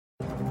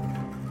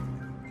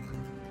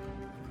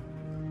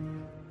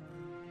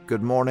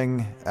good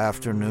morning,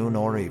 afternoon,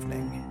 or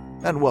evening,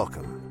 and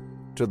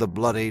welcome to the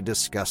Bloody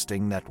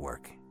Disgusting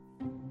Network.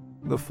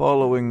 The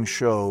following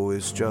show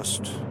is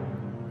just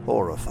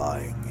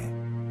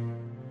horrifying.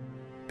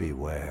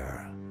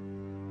 Beware.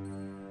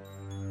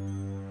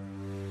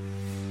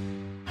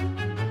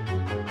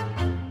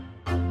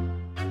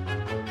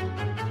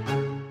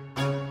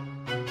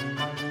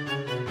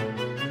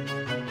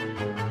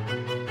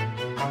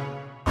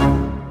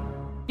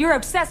 You're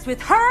obsessed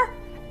with her,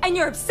 and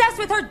you're obsessed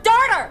with her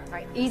daughter! All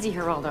right, easy,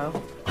 Geraldo.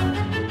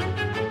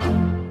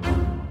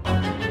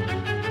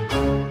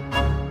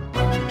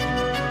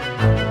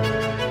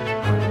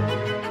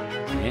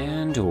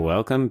 And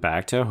welcome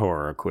back to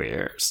Horror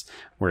Queers.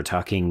 We're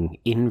talking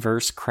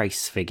inverse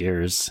Christ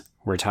figures.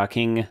 We're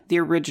talking the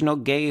original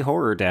gay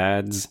horror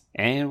dads.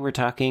 And we're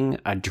talking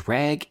a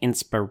drag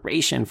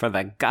inspiration for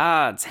the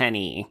gods,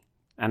 Henny.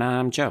 And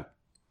I'm Joe.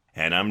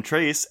 And I'm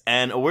Trace,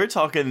 and we're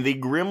talking the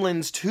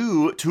Gremlins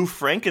 2 to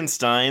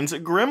Frankenstein's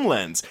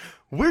Gremlins.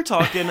 We're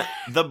talking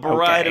the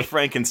Bride of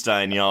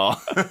Frankenstein, y'all.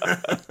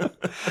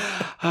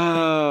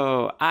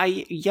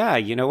 Yeah,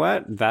 you know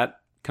what?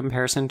 That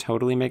comparison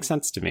totally makes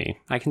sense to me.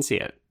 I can see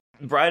it.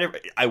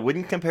 I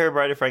wouldn't compare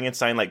Bride of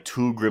Frankenstein like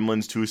to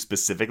Gremlins 2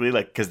 specifically,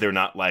 like because they're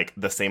not like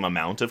the same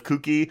amount of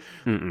kooky.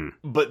 Mm-mm.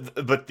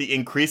 But the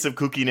increase of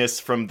kookiness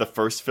from the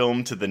first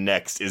film to the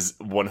next is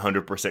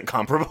 100%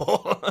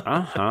 comparable.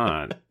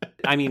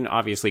 I mean,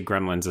 obviously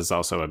Gremlins is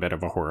also a bit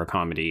of a horror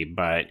comedy,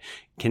 but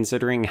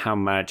considering how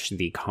much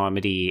the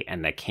comedy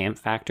and the camp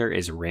factor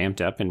is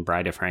ramped up in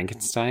Bride of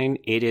Frankenstein,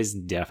 it is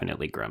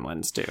definitely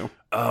Gremlins too.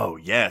 Oh,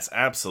 yes,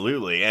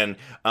 absolutely. And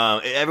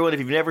everyone, if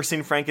you've never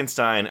seen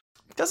Frankenstein,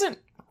 it doesn't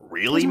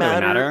really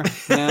matter.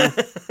 Yeah.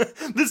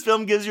 This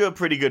film gives you a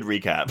pretty good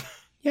recap.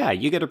 Yeah,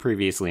 you get a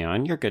previously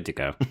on, you're good to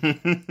go.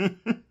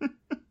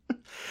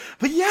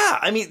 But yeah,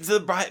 I mean, the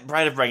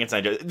Bride of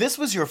Frankenstein, this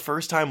was your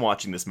first time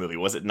watching this movie,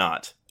 was it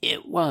not?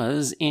 It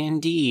was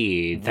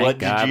indeed. Thank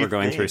God we're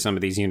going through some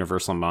of these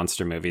Universal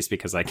monster movies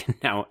because I can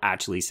now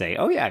actually say,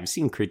 oh yeah, I've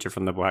seen Creature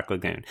from the Black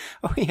Lagoon.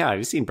 Oh yeah,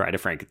 I've seen Bride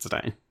of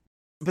Frankenstein.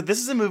 But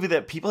this is a movie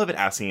that people have been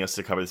asking us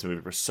to cover this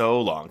movie for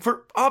so long,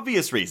 for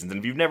obvious reasons. And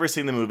if you've never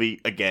seen the movie,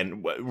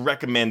 again,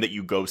 recommend that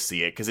you go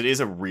see it, because it is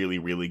a really,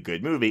 really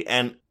good movie.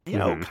 And, you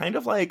know, kind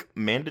of like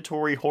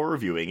mandatory horror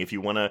viewing if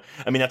you want to,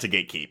 I mean, not to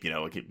gatekeep, you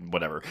know,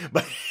 whatever.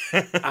 But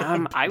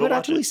I would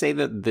actually say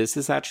that this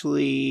is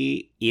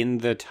actually in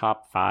the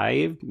top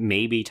 5,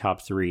 maybe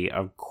top 3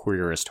 of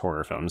queerest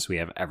horror films we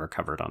have ever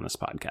covered on this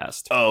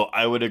podcast. Oh,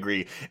 I would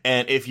agree.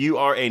 And if you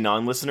are a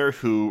non-listener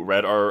who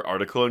read our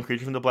article on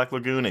Creature from the Black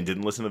Lagoon and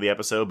didn't listen to the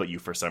episode, but you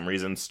for some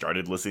reason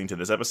started listening to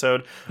this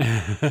episode,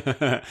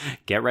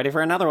 get ready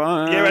for another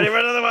one. Get ready for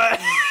another one.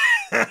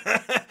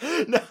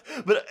 No,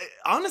 but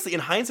honestly, in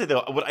hindsight,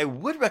 though, what I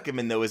would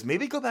recommend, though, is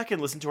maybe go back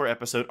and listen to our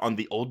episode on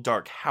The Old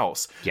Dark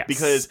House. Yes.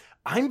 Because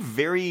I'm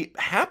very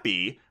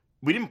happy,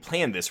 we didn't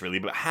plan this really,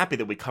 but happy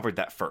that we covered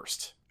that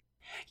first.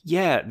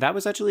 Yeah, that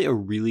was actually a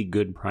really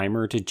good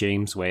primer to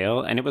James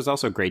Whale, and it was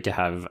also great to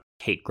have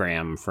Kate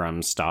Graham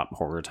from Stop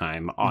Horror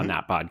Time on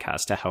that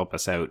podcast to help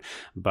us out,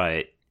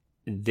 but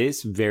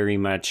this very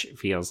much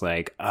feels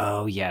like,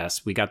 oh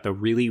yes, we got the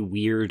really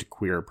weird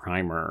queer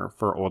primer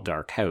for Old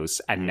Dark House,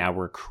 and now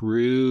we're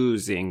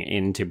cruising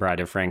into Bride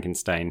of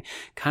Frankenstein,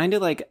 kind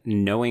of like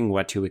knowing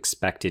what to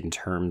expect in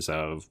terms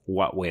of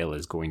what Whale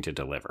is going to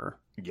deliver.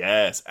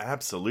 Yes,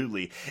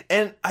 absolutely.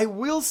 And I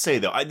will say,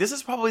 though, this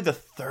is probably the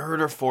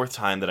 3rd or 4th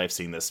time that I've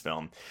seen this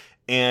film.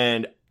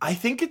 And I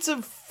think it's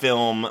a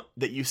film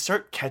that you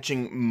start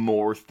catching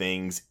more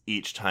things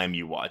each time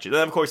you watch it.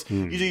 And of course,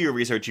 you do your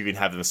research, you can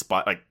have them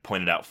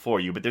pointed out for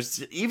you. But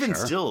there's even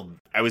still,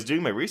 I was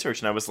doing my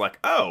research and I was like,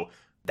 oh,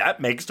 that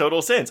makes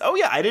total sense. Oh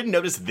yeah, I didn't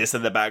notice this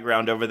in the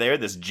background over there,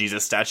 this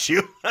Jesus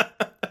statue.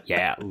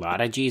 Yeah, a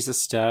lot of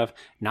Jesus stuff.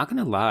 Not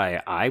gonna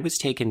lie, I was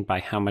taken by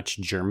how much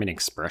German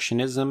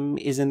expressionism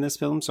is in this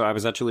film, so I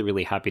was actually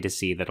really happy to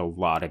see that a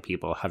lot of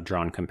people have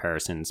drawn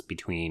comparisons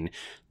between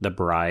The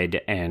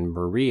Bride and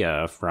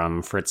Maria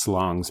from Fritz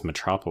Lang's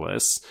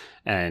Metropolis.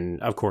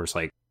 And of course,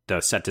 like, the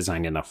set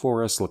design in the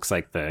forest looks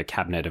like the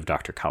cabinet of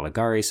Dr.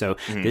 Caligari. So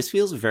this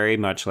feels very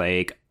much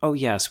like, oh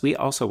yes, we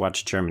also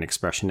watched German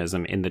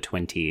expressionism in the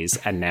 20s,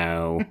 and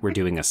now we're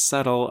doing a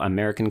subtle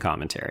American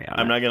commentary on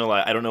it. I'm not going to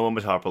lie, I don't know what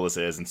Metropolis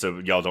is, and so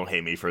y'all don't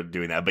hate me for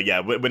doing that. But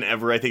yeah,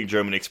 whenever I think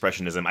German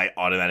expressionism, I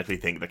automatically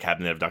think the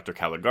cabinet of Dr.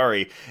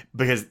 Caligari,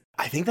 because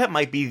I think that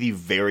might be the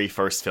very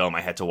first film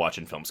I had to watch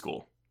in film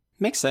school.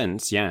 Makes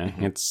sense, yeah.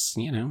 It's,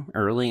 you know,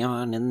 early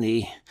on in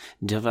the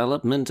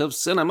development of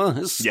cinema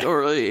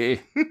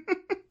history. Yeah.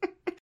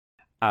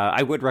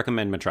 I would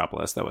recommend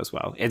Metropolis, though, as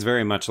well. It's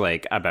very much,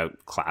 like,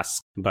 about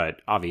class,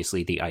 but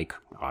obviously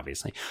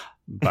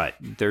but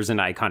there's an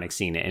iconic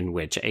scene in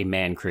which a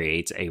man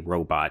creates a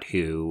robot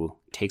who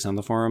takes on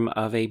the form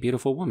of a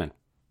beautiful woman.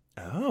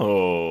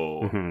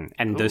 Oh.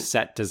 And the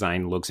set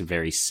design looks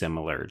very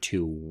similar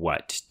to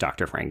what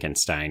Dr.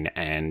 Frankenstein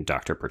and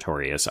Dr.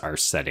 Pretorius are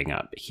setting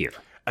up here.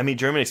 I mean,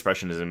 German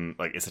expressionism,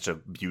 like, is such a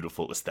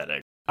beautiful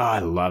aesthetic. Oh, I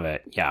love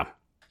it. Yeah.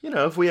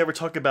 if we ever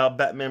talk about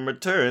Batman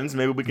Returns,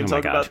 maybe we can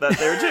talk about that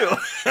there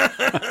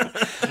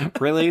too.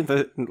 Really?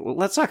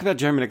 Let's talk about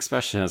German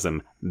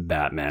expressionism.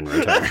 Batman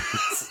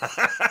Returns.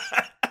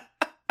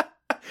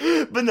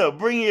 But no,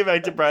 bringing it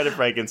back to Bride of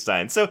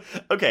Frankenstein. So,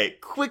 okay,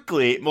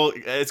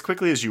 as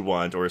quickly as you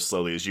want, or as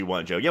slowly as you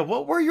want, Joe. Yeah,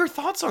 what were your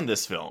thoughts on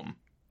this film?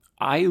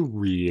 I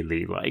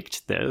really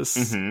liked this.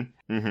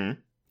 Mm-hmm.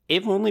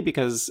 If only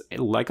because,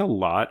 like a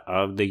lot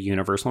of the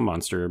Universal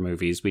monster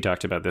movies, we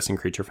talked about this in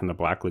Creature from the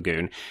Black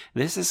Lagoon,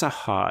 this is a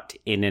hot,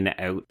 in and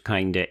out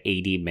kind of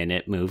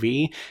 80-minute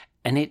movie,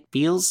 and it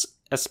feels,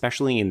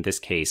 especially in this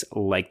case,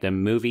 like the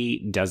movie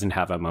doesn't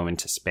have a moment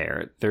to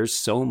spare. There's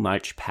so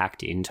much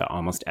packed into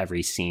almost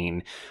every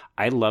scene.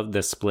 I love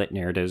the split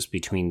narratives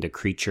between the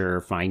creature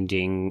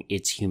finding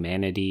its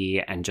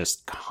humanity and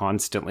just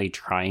constantly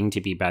trying to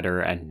be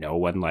better and no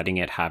one letting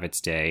it have its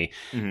day.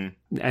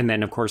 Mm-hmm. And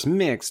then, of course,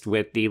 mixed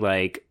with the,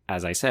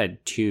 as I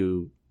said,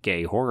 two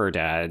gay horror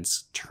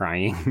dads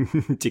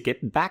trying to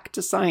get back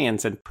to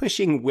science and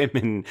pushing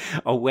women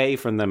away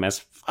from them as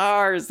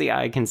far as the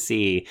eye can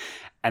see.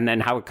 And then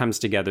how it comes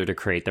together to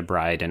create the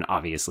bride. And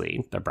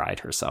obviously, the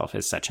bride herself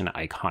is such an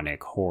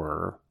iconic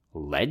horror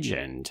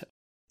legend.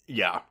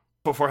 Yeah.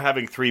 Before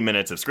having 3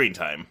 minutes of screen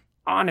time.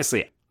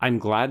 Honestly, I'm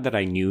glad that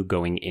I knew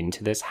going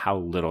into this how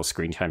little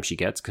screen time she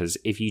gets. Because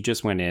if you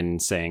just went in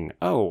saying,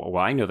 oh,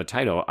 well, I know the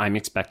title, I'm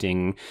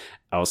expecting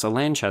Elsa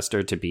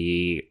Lanchester to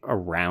be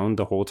around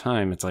the whole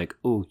time. It's like,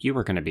 oh, you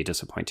were going to be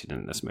disappointed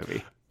in this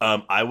movie.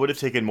 I would have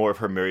taken more of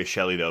her Mary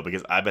Shelley, though,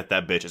 because I bet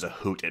that bitch is a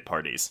hoot at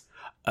parties.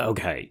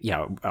 Okay,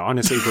 yeah,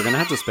 honestly, we're going to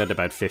have to spend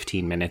about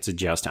 15 minutes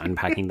just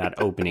unpacking that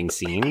opening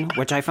scene,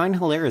 which I find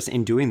hilarious.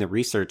 In doing the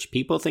research,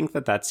 people think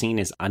that scene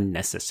is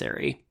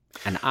unnecessary,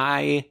 and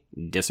I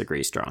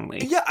disagree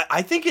strongly. Yeah,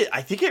 I think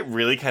it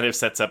really kind of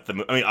sets up the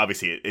movie. I mean,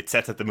 obviously, it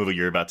sets up the movie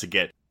you're about to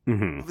get.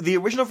 Mm-hmm. The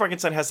original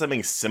Frankenstein has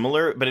something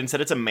similar, but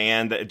instead it's a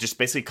man that just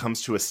basically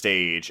comes to a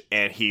stage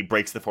and he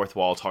breaks the fourth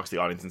wall, talks to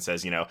the audience and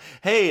says,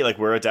 hey,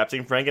 we're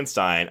adapting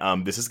Frankenstein.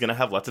 This is going to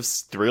have lots of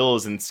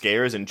thrills and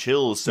scares and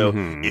chills. So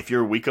if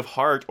you're weak of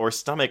heart or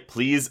stomach,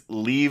 please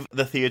leave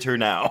the theater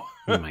now.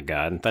 Oh my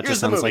God. That just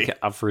sounds like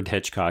Alfred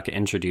Hitchcock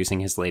introducing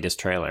his latest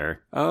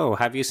trailer. Oh,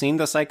 have you seen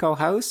the Psycho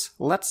House?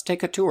 Let's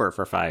take a tour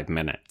for 5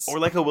 minutes. Or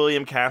like a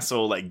William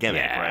Castle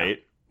gimmick, right?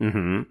 Mm-hmm,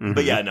 mm-hmm.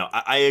 But yeah, no,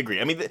 I agree.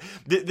 I mean,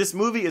 this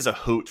movie is a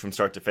hoot from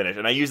start to finish,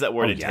 and I use that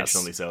word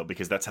intentionally so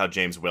because that's how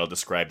James Whale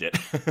described it.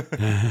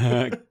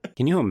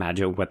 Can you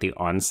imagine what the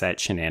on-set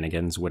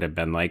shenanigans would have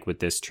been like with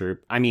this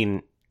troupe? I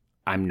mean,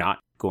 I'm not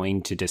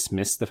going to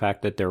dismiss the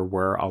fact that there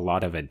were a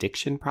lot of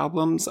addiction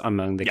problems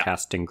among the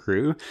cast and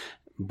crew,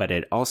 but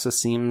it also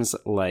seems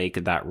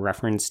like that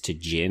reference to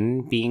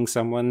gin being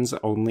someone's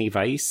only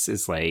vice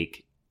is I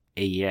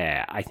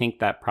think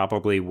that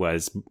probably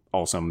was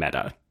also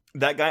meta.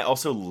 That guy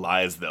also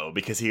lies, though,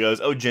 because he goes,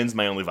 oh, gin's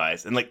my only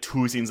vice. And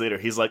 2 scenes later,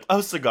 he's like,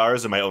 oh,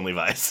 cigars are my only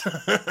vice.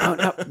 Oh,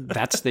 no,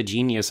 that's the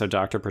genius of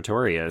Dr.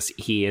 Pretorius.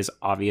 He is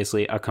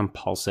obviously a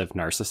compulsive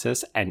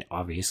narcissist, and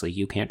obviously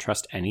you can't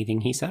trust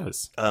anything he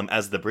says.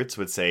 As the Brits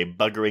would say,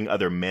 buggering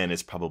other men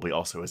is probably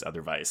also his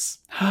other vice.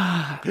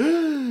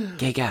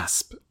 Gay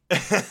gasp.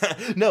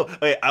 No,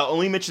 okay, I'll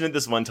only mention it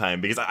this one time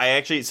because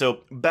so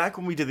back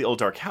when we did the Old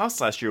Dark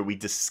House last year, we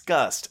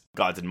discussed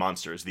Gods and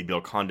Monsters, the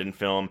Bill Condon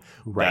film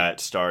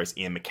that stars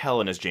Ian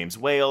McKellen as James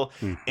Whale.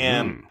 Mm-hmm.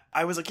 And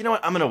I was like, you know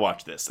what, I'm going to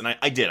watch this. And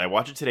I did. I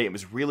watched it today. It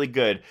was really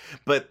good.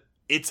 But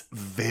it's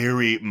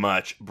very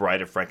much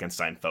Bride of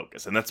Frankenstein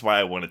focused. And that's why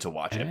I wanted to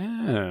watch it.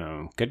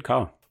 Oh, good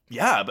call.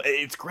 Yeah, but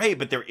it's great.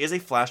 But there is a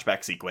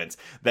flashback sequence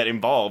that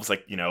involves,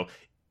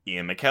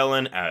 Ian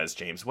McKellen as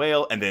James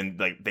Whale, and then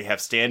they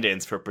have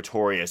stand-ins for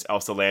Pretorius,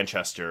 Elsa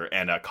Lanchester,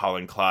 and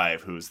Colin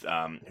Clive, who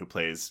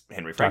plays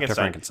Henry Frankenstein. Dr.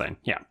 Frankenstein,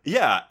 yeah.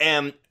 Yeah,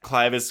 and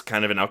Clive is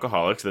kind of an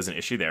alcoholic, so there's an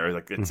issue there.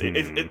 This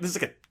is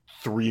a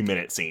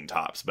 3-minute scene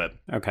tops, but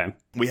okay.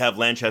 We have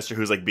Lanchester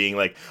who's being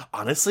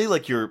honestly,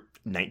 your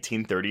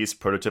 1930s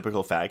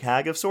prototypical fag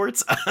hag of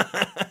sorts.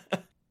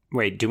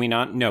 Wait, do we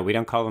not? No, we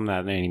don't call them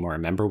that anymore.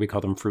 Remember, we call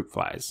them fruit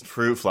flies.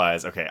 Fruit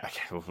flies. Okay.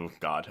 Oh,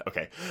 God.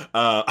 Okay.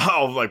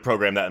 I'll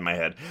program that in my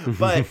head,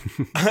 but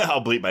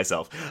I'll bleep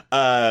myself.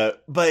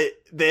 But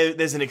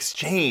there's an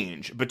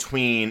exchange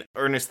between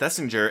Ernest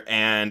Thesiger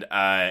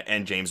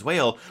and James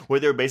Whale where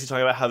they're basically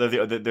talking about how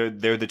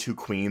they're the two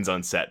queens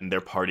on set and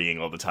they're partying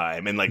all the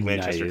time. And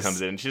Lanchester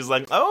comes in and she's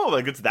like, oh,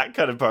 it's that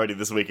kind of party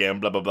this weekend,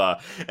 blah, blah,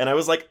 blah. And I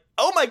was like,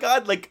 oh my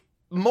God,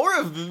 more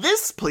of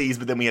this, please.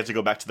 But then we have to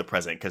go back to the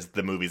present because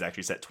the movie's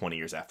actually set 20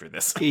 years after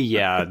this.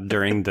 Yeah,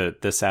 during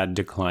the sad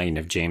decline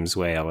of James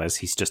Whale as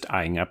he's just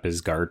eyeing up his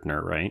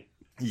gardener, right?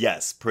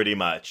 Yes, pretty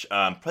much.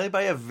 Probably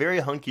by a very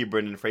hunky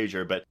Brendan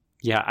Fraser, but...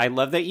 Yeah, I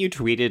love that you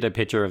tweeted a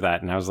picture of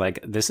that, and I was like,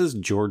 this is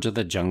George of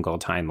the Jungle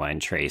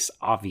timeline trace.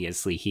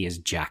 Obviously, he is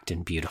jacked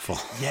and beautiful.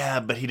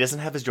 Yeah, but he doesn't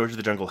have his George of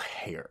the Jungle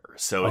hair,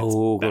 so it's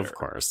better. Of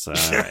course. All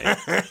right.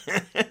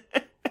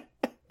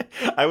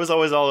 I was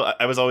always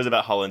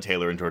about Holland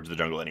Taylor and George of the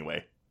Jungle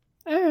anyway.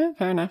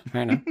 Fair enough.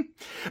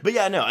 But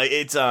yeah, no,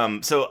 it's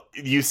so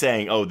you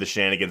saying, oh, the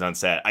shenanigans on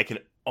set, I can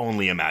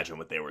only imagine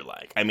what they were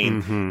like. I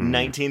mean,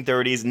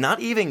 1930s, not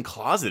even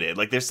closeted.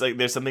 Like there's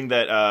something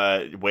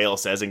that Whale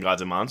says in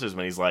Gods and Monsters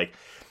when he's like,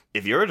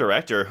 if you're a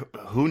director,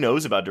 who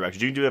knows about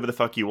directors? You can do whatever the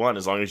fuck you want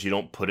as long as you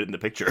don't put it in the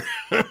picture.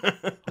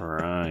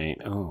 Right.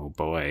 Oh,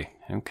 boy.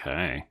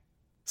 Okay.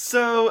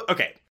 So,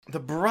 okay. The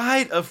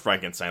Bride of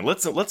Frankenstein.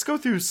 Let's go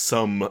through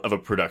some of a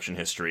production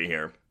history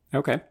here.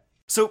 Okay.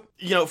 So,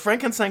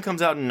 Frankenstein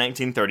comes out in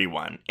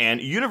 1931, and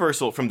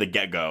Universal from the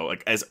get-go,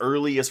 like as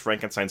early as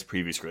Frankenstein's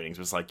preview screenings,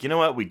 was like, you know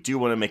what, we do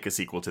want to make a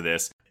sequel to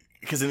this.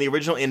 Because in the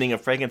original ending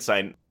of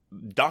Frankenstein,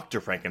 Dr.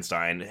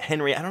 Frankenstein,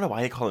 Henry, I don't know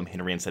why they call him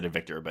Henry instead of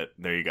Victor, but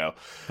there you go.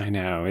 I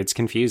know, it's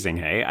confusing,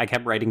 hey? I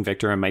kept writing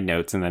Victor in my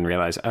notes and then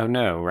realized, oh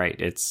no, right,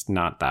 it's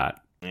not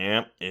that.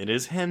 Yeah, it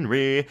is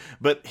Henry.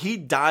 But he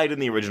died in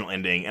the original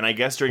ending, and I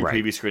guess during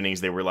preview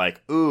screenings, they were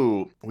like,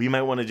 ooh, we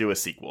might want to do a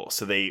sequel.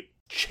 So they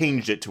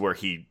changed it to where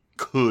he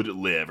could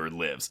live or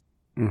lives.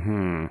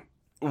 Mm-hmm.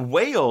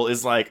 Whale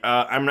is like,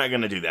 I'm not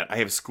going to do that. I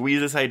have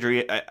squeezed this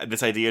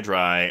idea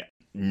dry.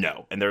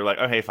 No. And they're like,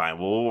 okay, fine.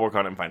 We'll work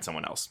on it and find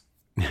someone else.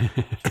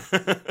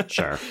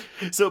 Sure.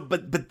 So,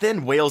 but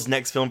then Whale's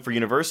next film for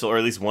Universal, or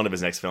at least one of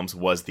his next films,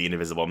 was The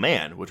Invisible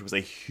Man, which was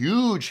a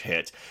huge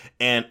hit.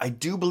 And I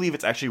do believe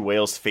it's actually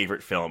Whale's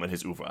favorite film in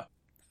his oeuvre.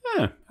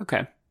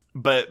 Okay.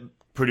 But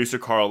producer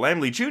Carl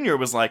Laemmle Jr.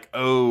 was like,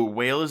 oh,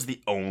 Whale is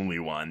the only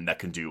one that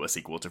can do a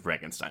sequel to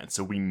Frankenstein,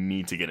 so we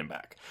need to get him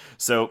back.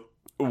 So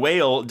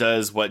Whale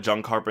does what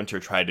John Carpenter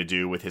tried to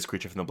do with his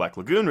Creature from the Black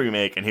Lagoon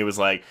remake, and he was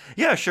like,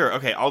 yeah, sure,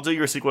 okay, I'll do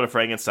your sequel to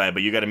Frankenstein,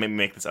 but you gotta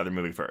make this other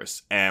movie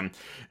first. And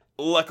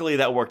luckily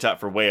that worked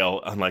out for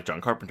Whale, unlike John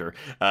Carpenter.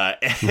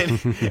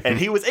 And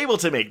he was able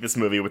to make this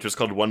movie, which was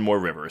called One More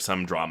River,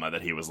 some drama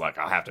that he was like,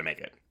 I'll have to make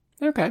it.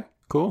 Okay,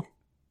 cool.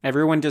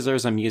 Everyone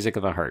deserves a Music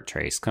of the Heart,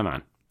 Trace. Come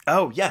on.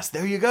 Oh, yes,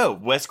 there you go.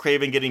 Wes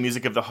Craven getting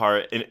Music of the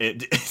Heart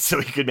so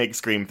he could make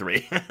Scream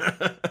 3.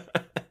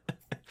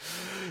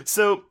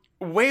 So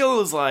Whale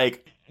is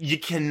like, you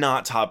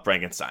cannot top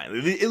Frankenstein,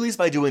 at least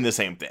by doing the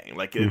same thing.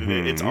 Like,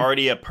 it's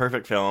already a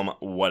perfect film,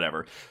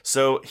 whatever.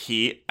 So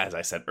he, as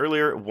I said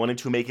earlier, wanted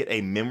to make it a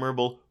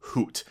memorable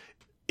hoot.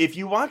 If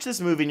you watch this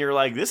movie and you're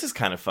like, this is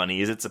kind of funny,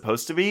 is it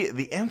supposed to be?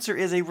 The answer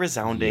is a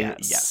resounding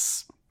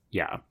yes.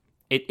 Yeah.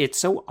 It's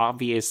so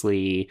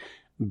obviously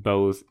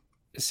both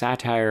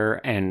satire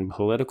and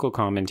political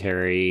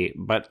commentary,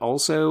 but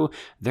also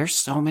there's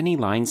so many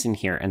lines in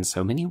here and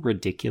so many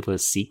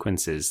ridiculous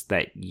sequences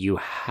that you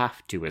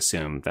have to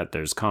assume that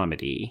there's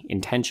comedy,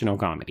 intentional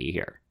comedy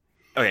here.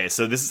 Okay,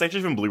 so this is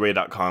actually from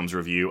Blu-ray.com's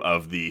review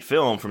of the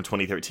film from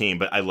 2013,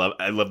 but I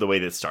love the way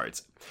that it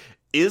starts.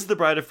 Is The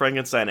Bride of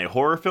Frankenstein a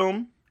horror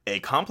film, a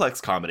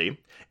complex comedy,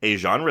 a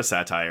genre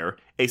satire,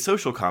 a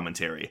social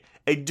commentary,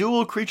 a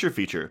dual creature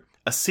feature,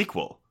 a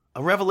sequel,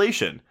 a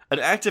revelation, an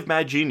act of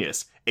mad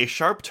genius, a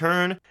sharp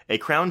turn, a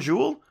crown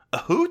jewel, a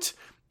hoot?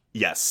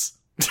 Yes.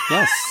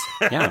 Yes.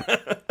 Yeah.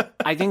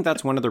 I think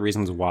that's one of the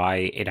reasons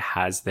why it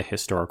has the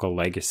historical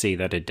legacy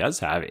that it does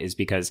have, is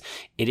because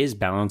it is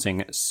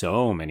balancing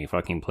so many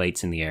fucking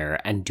plates in the air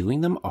and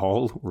doing them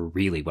all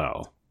really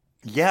well.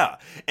 Yeah,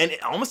 and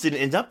it almost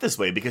didn't end up this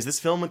way because this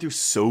film went through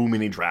so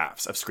many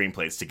drafts of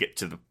screenplays to get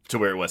to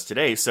where it was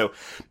today. So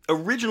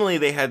originally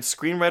they had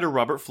screenwriter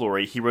Robert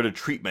Florey. He wrote a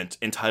treatment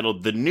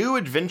entitled The New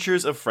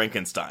Adventures of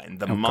Frankenstein.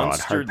 The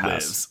Monster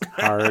Lives.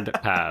 Hard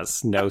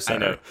pass. No, sir. I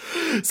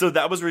know. So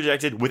that was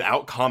rejected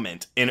without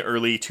comment in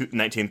early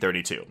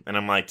 1932. And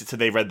I'm like, so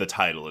they read the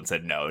title and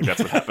said no. That's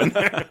what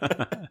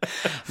happened.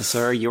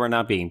 Sir, you are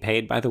not being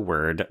paid by the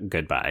word.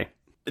 Goodbye.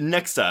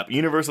 Next up,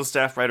 Universal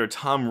staff writer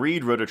Tom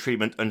Reed wrote a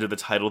treatment under the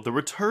title The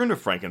Return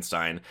of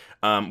Frankenstein,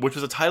 which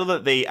was a title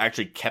that they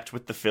actually kept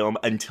with the film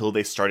until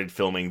they started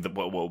filming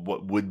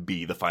what would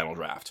be the final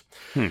draft.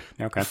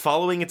 Okay.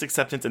 Following its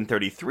acceptance in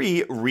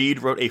 1933,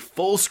 Reed wrote a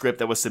full script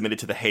that was submitted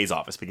to the Hayes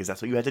office, because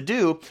that's what you had to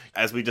do.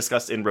 As we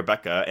discussed in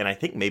Rebecca, and I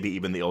think maybe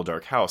even The Old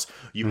Dark House,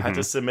 you had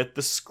to submit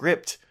the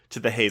script to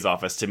the Hayes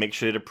office to make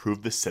sure it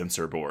approved the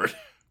censor board.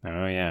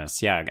 Oh,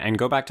 yes. Yeah, and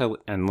go back to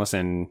and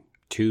listen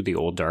to the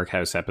Old Dark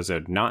House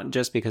episode, not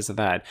just because of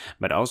that,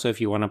 but also if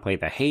you want to play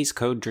the Hayes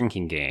Code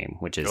drinking game,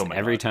 which is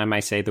every time I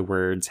say the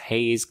words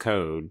Hayes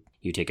Code,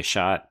 you take a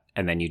shot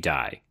and then you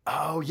die.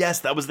 Oh, yes,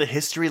 that was the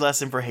history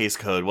lesson for Hayes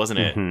Code, wasn't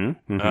it?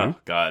 Oh,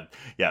 God.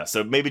 Yeah,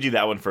 so maybe do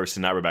that one first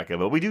and not Rebecca,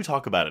 but we do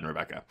talk about it in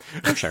Rebecca.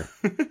 For sure.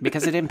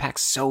 Because it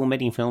impacts so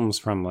many films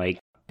from, like,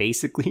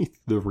 basically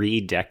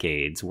 3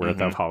 decades worth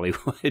of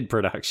Hollywood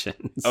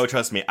productions. Oh,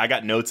 trust me, I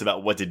got notes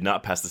about what did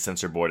not pass the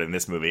censor board in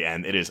this movie,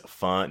 and it is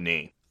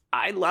funny.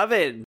 I love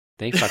it.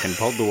 They fucking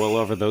pulled the wool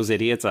over those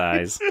idiots'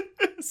 eyes.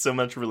 So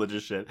much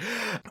religious shit.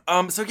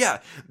 So yeah,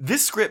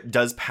 this script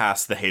does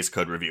pass the Hayes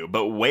Code review,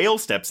 but Whale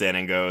steps in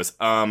and goes,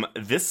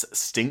 this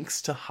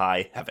stinks to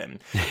high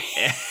heaven.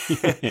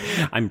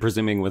 I'm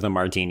presuming with a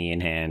martini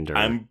in hand. Or...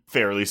 I'm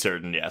fairly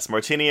certain, yes.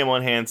 Martini in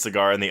one hand,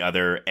 cigar in the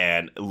other,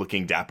 and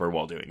looking dapper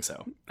while doing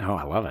so. Oh,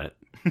 I love it.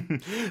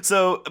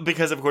 So,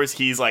 because of course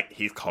he's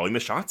calling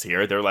the shots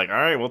here, they're like, all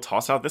right, we'll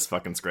toss out this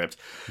fucking script.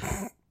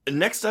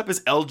 Next up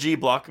is L.G.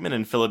 Blockman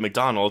and Philip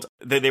McDonald.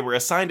 They were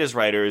assigned as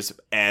writers,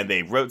 and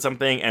they wrote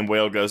something, and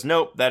Whale goes,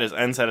 nope, that is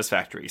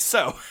unsatisfactory.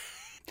 So...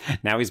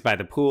 Now he's by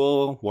the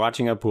pool,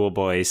 watching a pool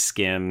boy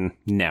skim.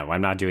 No,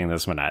 I'm not doing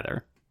this one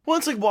either. Well,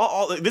 it's like,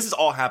 this is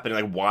all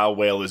happening like while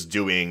Whale is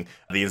doing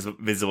The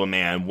Invisible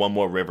Man, One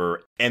More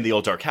River, and The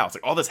Old Dark House.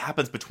 Like all this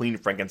happens between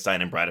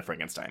Frankenstein and Bride of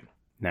Frankenstein.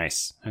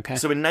 Nice. Okay.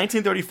 So in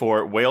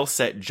 1934, Whale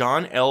set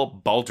John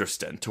L.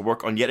 Balderston to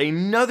work on yet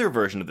another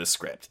version of this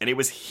script, and it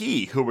was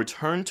he who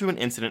returned to an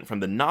incident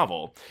from the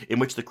novel in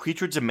which the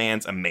creature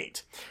demands a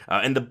mate.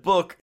 In the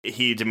book,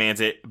 he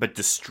demands it, but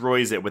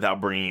destroys it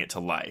without bringing it to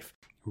life.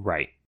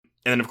 Right.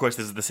 And then, of course,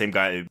 this is the same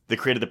guy that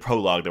created the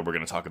prologue that we're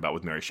going to talk about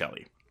with Mary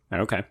Shelley.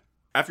 Okay.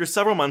 After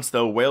several months,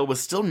 though, Whale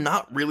was still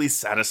not really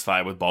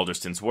satisfied with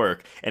Balderston's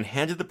work and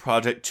handed the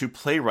project to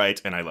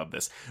playwright, and I love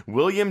this,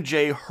 William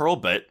J.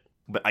 Hurlbut,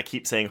 but I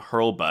keep saying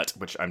Hurlbut,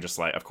 which I'm just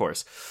like, of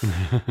course,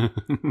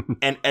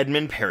 and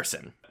Edmund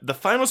Pearson. The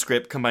final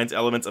script combines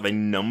elements of a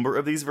number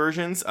of these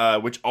versions,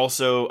 which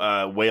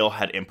also Whale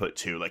had input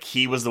to. Like,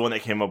 he was the one that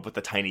came up with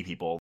the tiny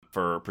people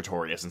for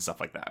Pretorius and stuff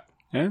like that.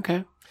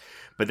 Okay.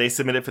 But they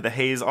submitted for the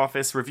Hayes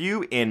Office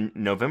review in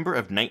November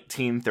of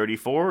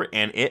 1934,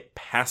 and it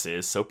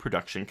passes, so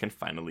production can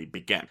finally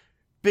begin.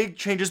 Big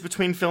changes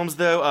between films,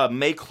 though.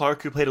 Mae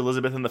Clark, who played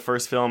Elizabeth in the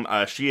first film,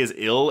 she is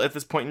ill at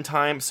this point in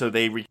time, so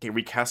they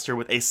recast her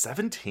with a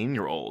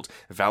 17-year-old,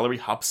 Valerie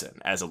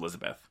Hobson, as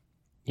Elizabeth.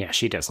 Yeah,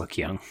 she does look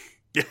young.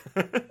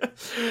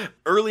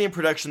 Early in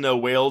production, though,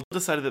 Whale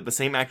decided that the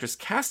same actress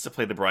cast to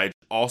play the bride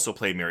also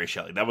play Mary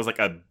Shelley. That was like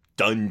a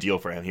done deal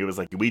for him. He was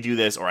like, we do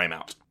this or I'm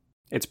out.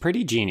 It's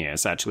pretty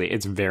genius, actually.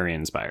 It's very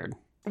inspired.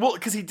 Well,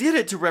 because he did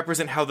it to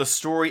represent how the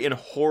story in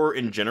horror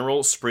in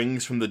general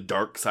springs from the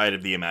dark side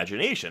of the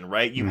imagination,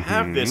 right? You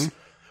have this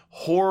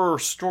horror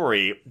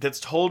story that's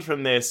told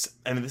from this,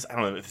 and this, I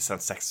don't know if this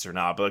sounds sexist or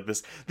not, but like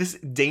this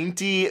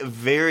dainty,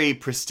 very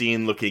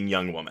pristine-looking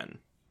young woman.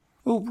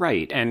 Oh,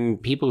 right. And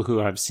people who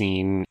have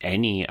seen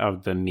any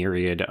of the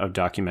myriad of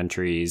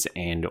documentaries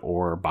and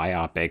or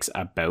biopics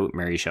about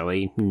Mary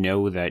Shelley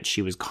know that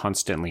she was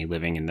constantly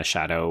living in the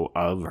shadow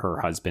of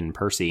her husband,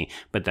 Percy,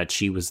 but that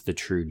she was the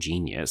true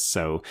genius.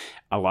 So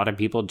a lot of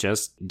people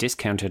just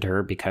discounted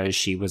her because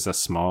she was a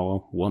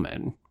small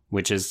woman,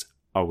 which is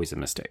always a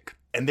mistake.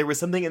 And there was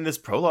something in this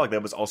prologue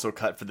that was also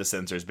cut for the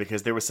censors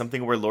because there was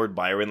something where Lord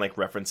Byron like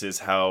references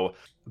how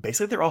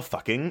basically they're all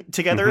fucking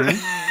together.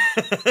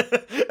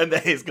 And the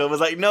Hayes Code was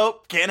like,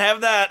 nope, can't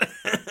have that.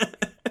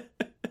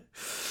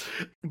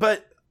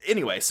 But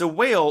anyway, so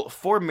Whale,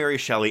 for Mary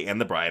Shelley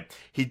and the bride,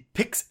 he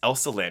picks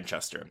Elsa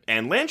Lanchester.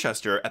 And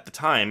Lanchester at the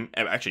time,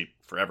 actually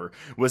forever,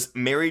 was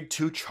married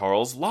to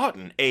Charles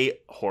Laughton, a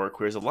Horror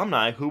Queers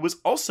alumni who was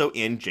also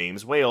in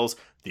James Whale's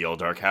The Old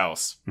Dark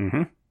House.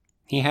 Mm-hmm.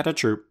 He had a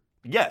troupe.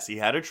 Yes, he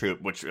had a troupe,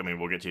 which, I mean,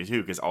 we'll get to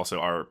too, because also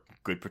our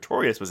good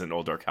Pretorius was in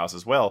Old Dark House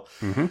as well.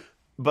 Mm-hmm.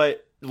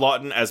 But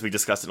Laughton, as we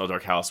discussed in Old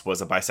Dark House,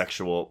 was a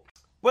bisexual,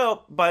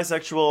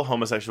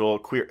 homosexual,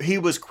 queer. He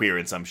was queer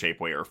in some shape,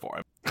 way, or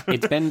form.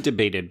 It's been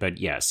debated, but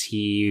yes,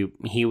 he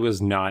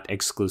was not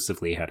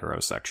exclusively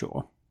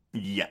heterosexual.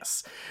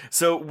 Yes.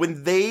 So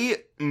when they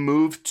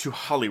moved to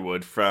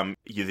Hollywood from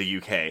the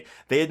UK,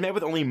 they had met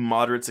with only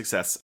moderate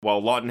success,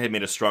 while Laughton had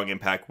made a strong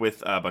impact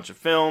with a bunch of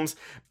films.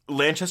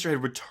 Lanchester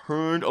had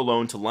returned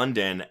alone to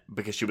London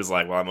because she was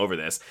like, well, I'm over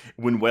this,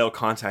 when Whale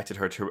contacted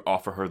her to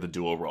offer her the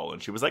dual role.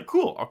 And she was like,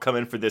 cool, I'll come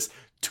in for this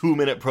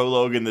 2-minute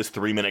prologue and this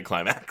 3-minute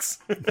climax.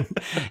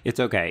 It's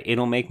okay.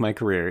 It'll make my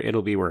career.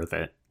 It'll be worth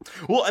it.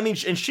 Well, I mean,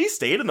 and she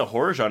stayed in the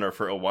horror genre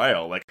for a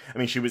while. Like, I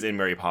mean, she was in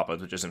Mary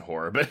Poppins, which isn't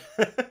horror, but...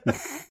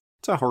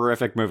 It's a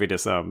horrific movie to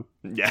some.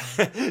 Yeah.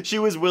 She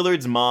was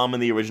Willard's mom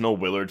in the original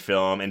Willard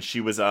film, and she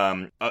was,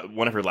 one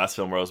of her last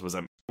film roles was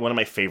one of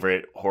my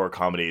favorite horror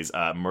comedies,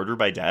 Murder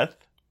by Death.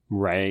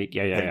 Right.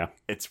 Yeah.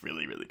 It's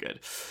really, really good.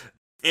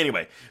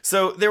 Anyway,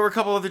 so there were a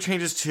couple other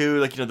changes too,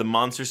 like, the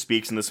monster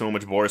speaks in this one,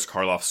 which Boris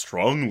Karloff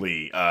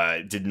strongly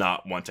did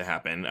not want to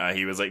happen.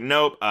 He was like,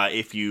 nope,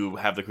 if you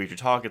have the creature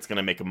talk, it's going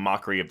to make a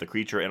mockery of the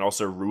creature and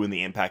also ruin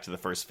the impact of the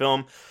first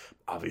film.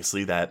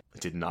 Obviously, that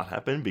did not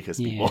happen because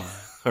people...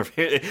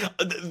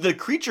 The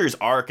creature's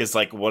arc is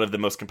like one of the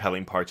most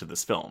compelling parts of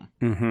this film.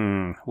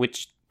 Mm-hmm.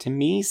 Which to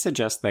me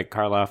suggests that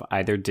Karloff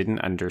either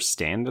didn't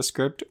understand the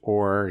script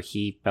or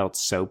he felt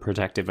so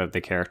protective of the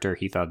character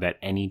he thought that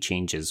any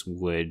changes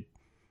would...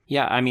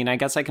 Yeah, I mean, I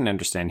guess I can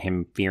understand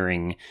him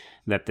fearing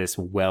that this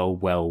well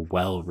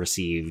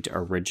received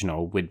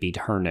original would be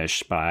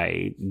tarnished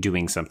by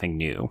doing something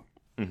new.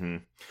 Mm-hmm.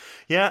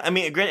 Yeah, I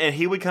mean, and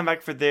he would come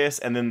back for this,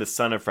 and then the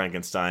Son of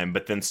Frankenstein,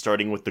 but then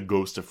starting with the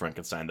Ghost of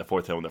Frankenstein, the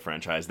fourth film in the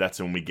franchise, that's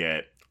when we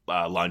get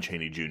Lon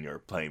Chaney Jr.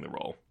 playing the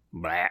role.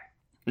 Blah.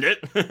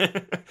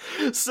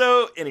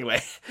 So,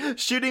 anyway,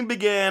 shooting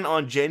began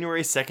on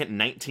January 2nd,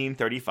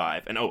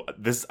 1935. And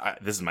this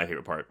is my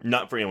favorite part.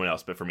 Not for anyone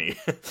else, but for me.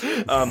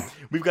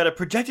 We've got a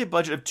projected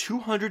budget of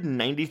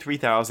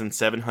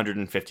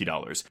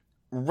 $293,750.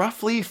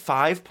 Roughly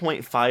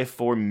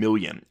 $5.54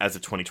 million as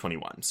of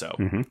 2021. So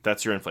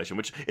that's your inflation,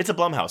 which it's a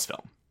Blumhouse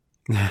film.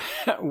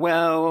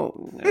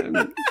 Well,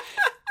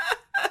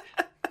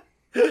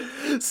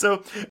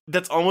 So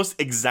that's almost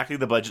exactly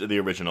the budget of the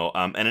original,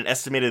 and an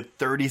estimated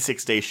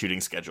 36-day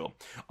shooting schedule.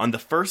 On the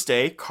first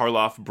day,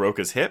 Karloff broke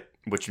his hip,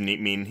 which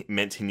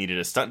meant he needed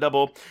a stunt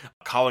double.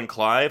 Colin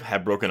Clive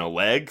had broken a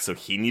leg, so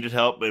he needed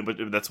help,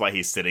 but that's why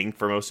he's sitting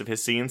for most of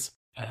his scenes.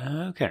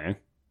 Okay.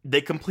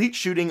 They complete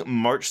shooting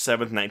March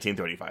 7th,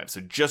 1935,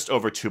 so just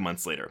over 2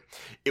 months later.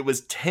 It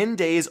was 10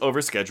 days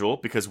over schedule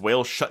because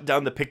Whale shut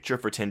down the picture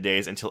for 10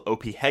 days until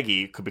O.P.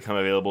 Heggie could become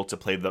available to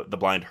play the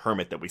blind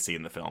hermit that we see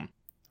in the film.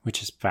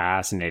 Which is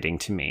fascinating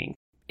to me.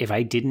 If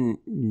I didn't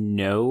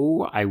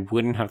know, I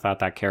wouldn't have thought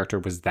that character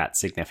was that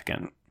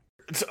significant.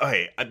 So,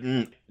 okay,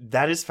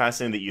 that is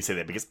fascinating that you say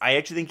that, because I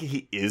actually think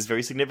he is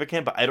very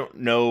significant, but I don't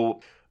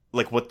know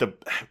like what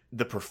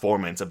the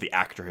performance of the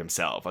actor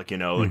himself, like, you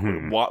know,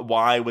 like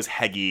why was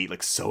Heggie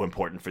like so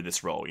important for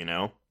this role, you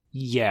know?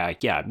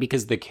 Yeah,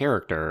 because the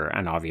character,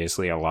 and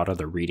obviously a lot of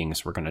the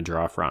readings we're going to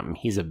draw from,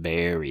 he's a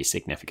very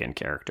significant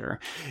character.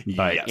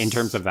 But Yes. in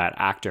terms of that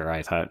actor,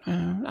 I thought,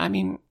 I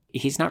mean,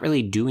 he's not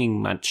really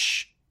doing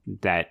much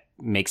that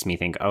makes me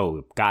think,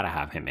 oh, gotta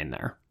have him in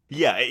there.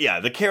 Yeah,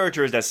 the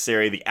character is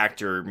necessary, the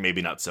actor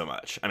maybe not so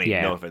much. I mean,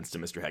 no offense to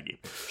Mr. Heggie.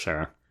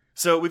 Sure.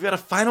 So we've got a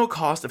final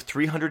cost of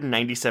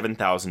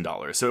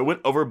 $397,000. So it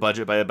went over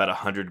budget by about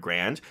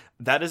 $100,000.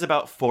 That is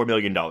about $4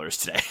 million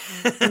today.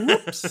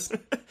 Whoops.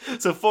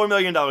 So $4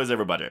 million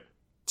over budget.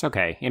 It's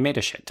okay. It made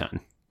a shit ton.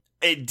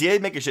 It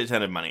did make a shit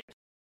ton of money.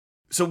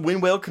 So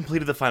when Whale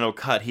completed the final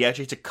cut, he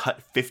actually had to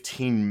cut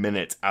 15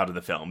 minutes out of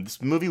the film.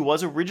 This movie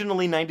was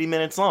originally 90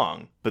 minutes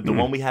long, but the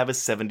one we have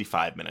is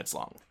 75 minutes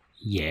long.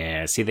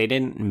 Yeah, see, they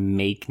didn't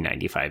make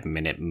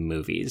 95-minute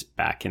movies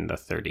back in the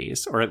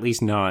 30s, or at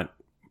least not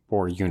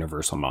for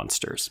Universal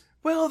monsters.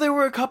 Well, there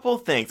were a couple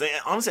of things.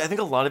 Honestly, I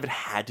think a lot of it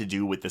had to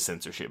do with the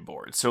censorship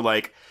board. So,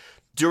 like,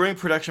 during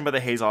production by the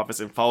Hays office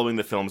and following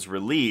the film's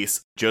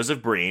release,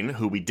 Joseph Breen,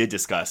 who we did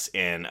discuss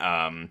in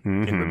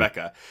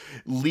Rebecca,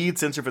 lead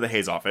censor for the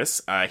Hays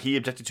office, he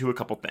objected to a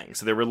couple things.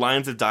 So there were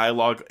lines of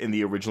dialogue in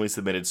the originally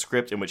submitted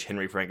script in which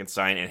Henry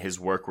Frankenstein and his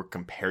work were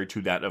compared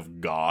to that of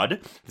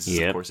God. This is,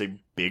 of course, a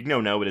big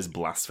no-no. It is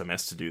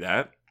blasphemous to do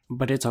that.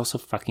 But it's also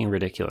fucking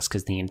ridiculous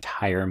because the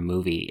entire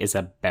movie is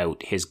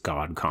about his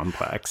God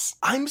complex.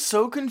 I'm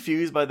so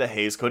confused by the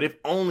Hays Code, if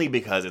only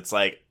because it's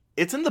like,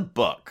 it's in the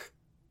book.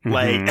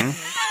 Like,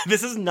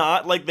 this is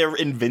not like they're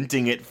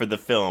inventing it for the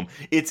film.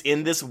 It's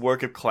in this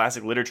work of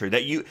classic literature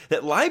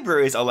that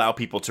libraries allow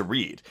people to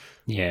read.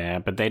 Yeah,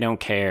 but they don't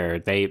care.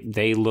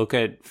 They look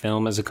at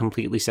film as a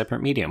completely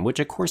separate medium, which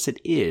of course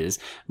it is,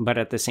 but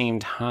at the same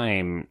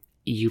time,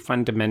 you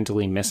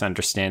fundamentally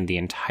misunderstand the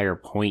entire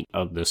point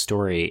of the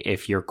story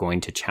if you're going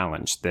to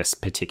challenge this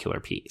particular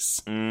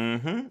piece.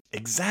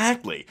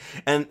 Exactly.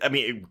 And I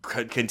mean,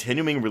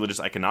 continuing religious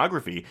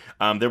iconography,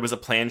 there was a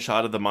planned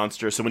shot of the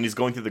monster. So when he's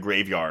going through the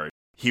graveyard,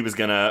 he was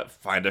going to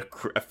find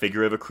a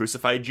figure of a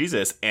crucified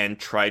Jesus and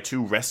try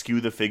to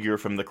rescue the figure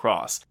from the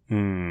cross.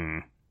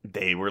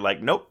 They were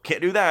like, nope,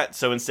 can't do that.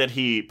 So instead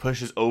he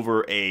pushes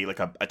over a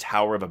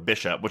tower of a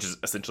bishop, which is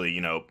essentially,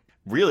 you know,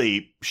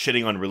 really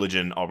shitting on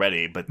religion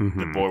already, but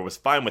the board was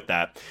fine with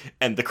that,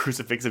 and the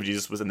crucifix of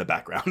Jesus was in the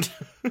background.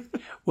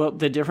 Well,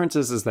 the difference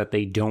is that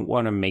they don't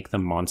want to make the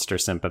monster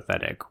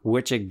sympathetic,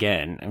 which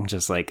again, I'm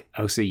just like,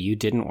 oh, so you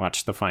didn't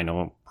watch the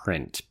final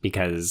print,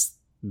 because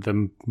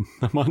the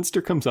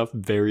monster comes off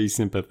very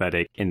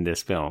sympathetic in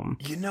this film.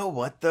 You know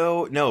what,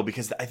 though? No,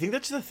 because I think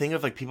that's the thing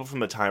of like people from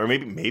the time, or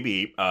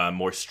maybe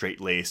more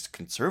straight-laced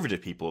conservative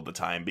people of the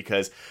time,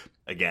 because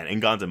again, in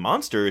Gods and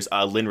Monsters,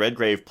 Lynn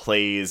Redgrave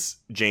plays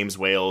James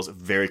Whale's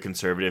very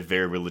conservative,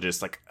 very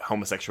religious, like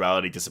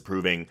homosexuality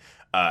disapproving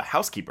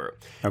housekeeper.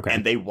 Okay.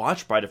 And they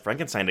watch Bride of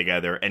Frankenstein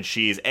together, and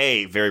she's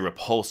very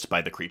repulsed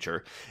by the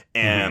creature.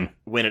 And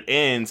when it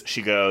ends,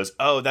 she goes,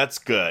 "Oh, that's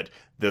good.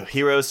 The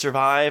heroes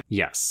survive,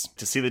 yes,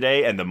 to see the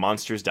day, and the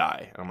monsters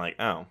die." And I'm like,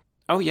 oh.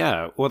 Oh,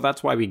 yeah. Well,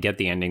 that's why we get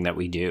the ending that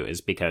we do,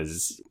 is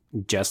because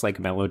just like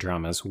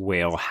melodramas,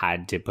 Whale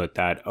had to put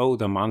that, oh,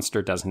 the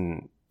monster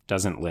doesn't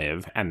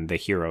live and the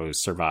heroes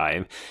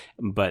survive.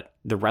 But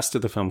the rest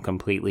of the film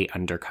completely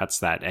undercuts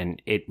that, and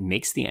it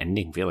makes the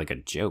ending feel like a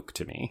joke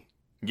to me.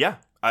 Yeah.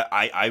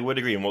 I would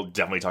agree, and we'll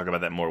definitely talk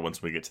about that more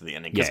once we get to the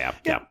ending. Yeah.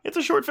 It's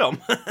a short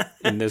film.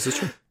 And this is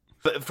true.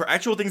 But for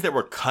actual things that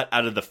were cut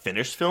out of the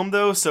finished film,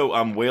 though, so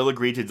Whale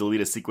agreed to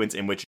delete a sequence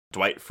in which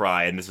Dwight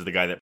Fry, and this is the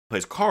guy that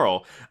plays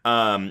Carl,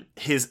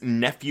 his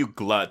nephew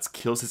Glutz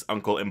kills his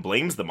uncle and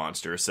blames the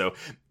monster. So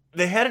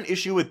they had an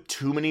issue with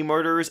too many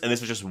murders, and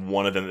this was just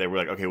one of them. They were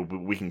like, okay,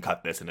 we can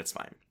cut this, and it's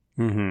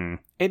fine.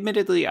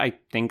 Admittedly, I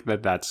think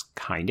that that's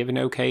kind of an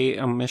okay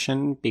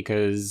omission,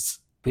 because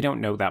we don't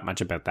know that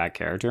much about that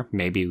character.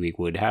 Maybe we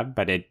would have,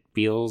 but it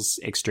feels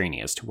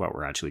extraneous to what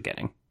we're actually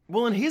getting.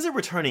 Well, and he's a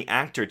returning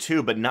actor,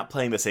 too, but not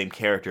playing the same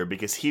character,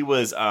 because he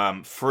was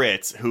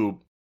Fritz,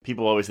 who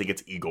people always think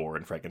it's Igor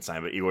in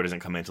Frankenstein, but Igor doesn't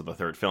come until the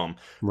third film.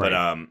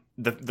 Right.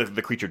 But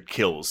the creature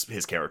kills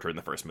his character in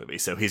the first movie,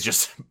 so he's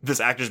just,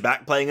 this actor's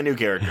back playing a new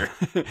character.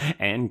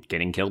 And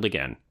getting killed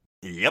again.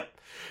 Yep.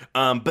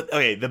 But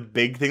okay, the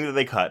big thing that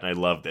they cut, and I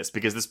love this,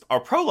 because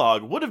our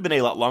prologue would have been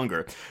a lot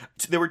longer.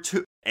 There were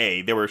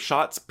There were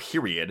shots,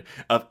 period,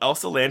 of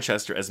Elsa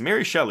Lanchester as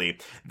Mary Shelley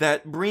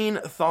that Breen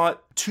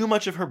thought too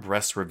much of her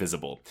breasts were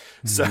visible.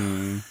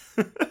 So,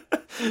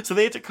 so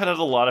they had to cut out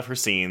a lot of her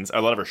scenes,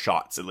 a lot of her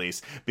shots at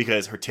least,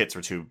 because her tits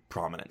were too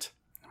prominent.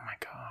 Oh my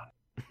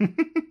God.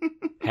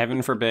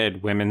 Heaven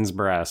forbid women's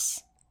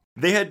breasts.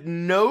 They had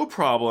no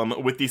problem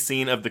with the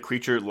scene of the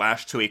creature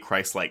lashed to a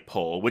Christ-like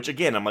pole, which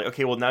again, I'm like,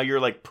 okay, well now you're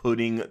like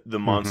putting the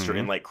monster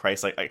in like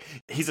Christ-like.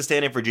 He's a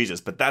stand-in for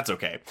Jesus, but that's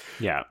okay.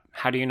 Yeah.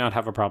 How do you not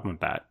have a problem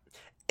with that?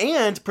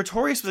 And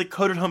Pretorius was a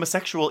coded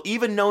homosexual,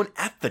 even known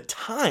at the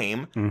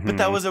time, but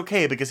that was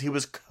okay because he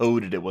was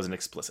coded, it wasn't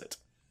explicit.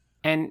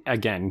 And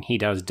again, he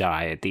does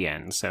die at the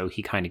end, so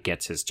he kind of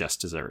gets his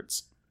just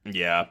desserts.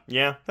 Yeah,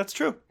 that's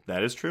true.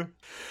 That is true.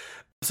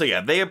 So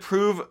yeah, they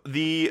approve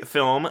the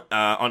film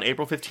on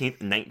April 15th,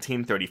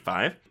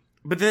 1935.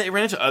 But then it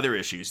ran into other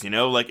issues,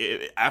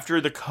 after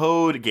the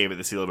code gave it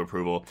the seal of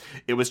approval,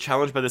 it was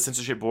challenged by the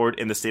censorship board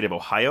in the state of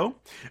Ohio.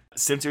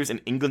 Censors in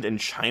England and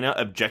China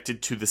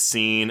objected to the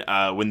scene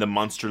when the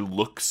monster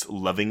looks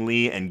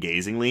lovingly and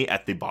gazingly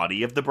at the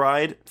body of the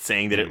bride,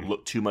 saying that it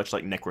looked too much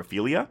like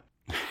necrophilia.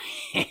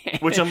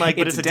 Which I'm like,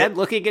 but it's dead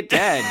looking at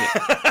dead.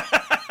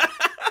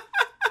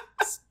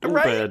 Stupid.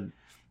 Right?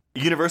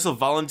 Universal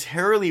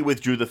voluntarily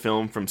withdrew the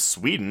film from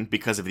Sweden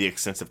because of the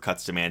extensive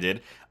cuts demanded.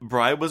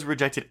 Bride was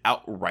rejected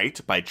outright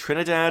by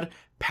Trinidad,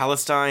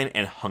 Palestine,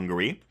 and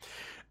Hungary.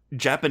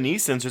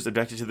 Japanese censors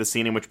objected to the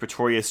scene in which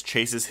Pretorius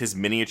chases his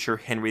miniature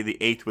Henry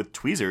VIII with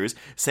tweezers,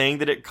 saying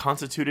that it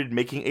constituted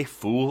making a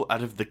fool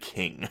out of the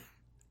king.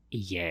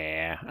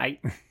 Yeah,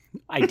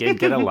 I did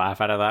get a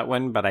laugh out of that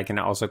one, but I can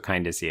also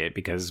kind of see it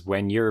because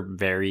when you're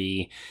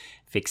very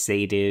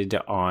fixated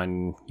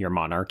on your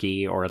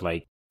monarchy or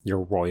like your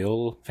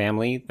royal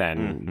family,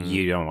 then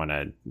you don't want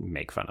to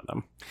make fun of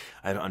them.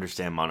 I don't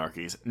understand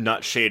monarchies.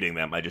 Not shading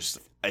them.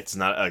 It's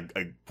not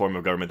a form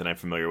of government that I'm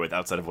familiar with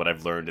outside of what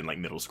I've learned in like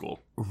middle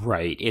school.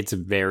 Right. It's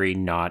very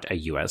not a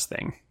U.S.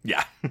 thing.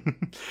 Yeah.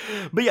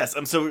 But yes,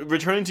 so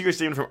returning to your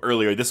statement from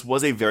earlier, this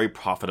was a very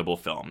profitable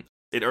film.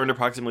 It earned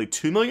approximately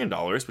 $2 million,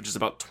 which is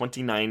about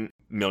 $29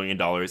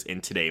 million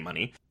in today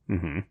money,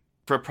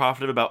 for a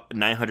profit of about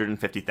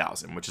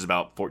 $950,000, which is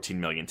about $14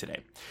 million today.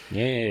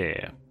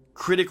 Yeah.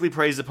 Critically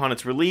praised upon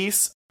its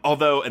release,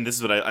 although, and this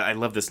is what I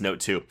love this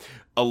note too,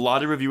 a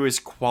lot of reviewers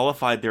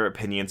qualified their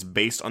opinions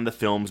based on the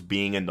films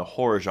being in the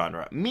horror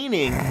genre,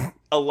 meaning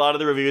a lot of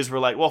the reviews were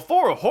like, well,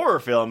 for a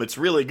horror film, it's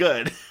really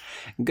good.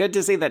 Good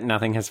to see that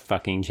nothing has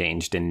fucking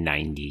changed in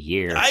 90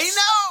 years. I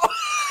know!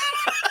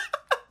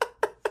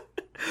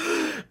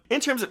 In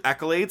terms of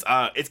accolades,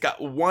 it's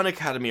got one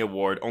Academy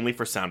Award only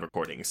for sound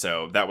recording,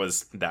 so that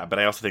was that. But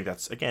I also think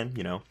that's, again,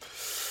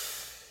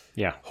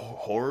 yeah,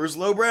 horror's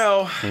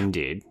lowbrow.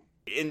 Indeed.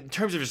 In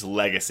terms of just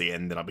legacy,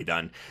 and then I'll be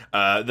done,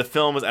 the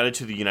film was added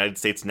to the United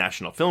States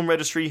National Film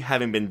Registry,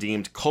 having been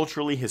deemed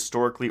culturally,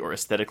 historically, or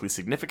aesthetically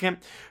significant.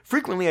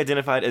 Frequently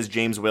identified as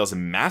James Whale's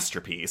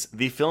masterpiece,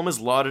 the film is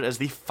lauded as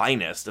the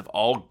finest of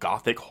all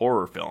Gothic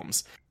horror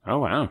films. Oh,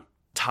 wow.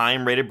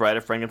 Time rated Bride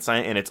of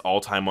Frankenstein in its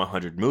all-time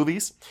 100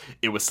 movies.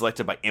 It was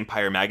selected by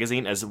Empire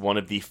Magazine as one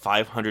of the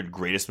 500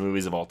 greatest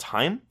movies of all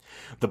time.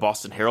 The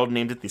Boston Herald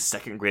named it the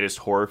second greatest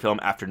horror film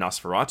after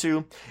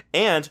Nosferatu.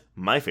 And,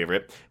 my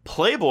favorite,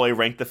 Playboy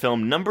ranked the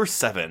film number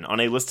 7 on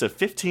a list of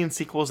 15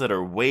 sequels that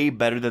are way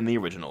better than the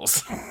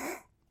originals.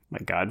 My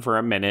God, for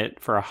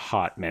a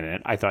hot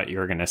minute, I thought you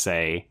were going to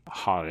say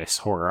hottest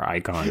horror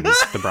icons,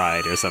 The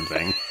Bride or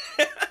something.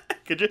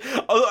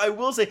 Although I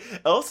will say,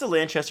 Elsa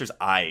Lanchester's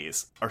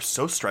eyes are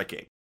so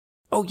striking.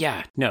 Oh,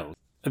 yeah. No,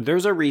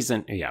 there's a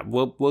reason. Yeah,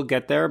 we'll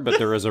get there, but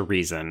there is a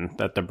reason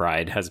that The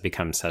Bride has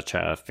become such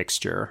a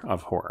fixture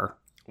of horror.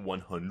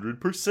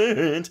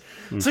 100%.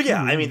 So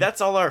yeah, I mean, that's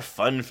all our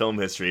fun film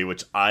history,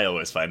 which I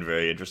always find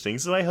very interesting,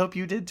 so I hope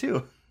you did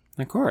too.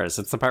 Of course.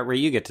 It's the part where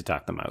you get to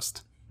talk the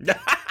most.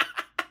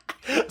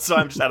 So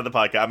I'm just out of the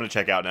podcast. I'm going to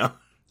check out now.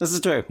 This is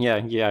true.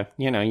 Yeah.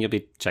 You'll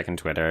be checking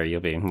Twitter.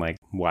 You'll be, like,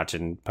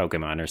 watching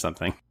Pokemon or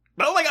something.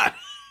 Oh, my God!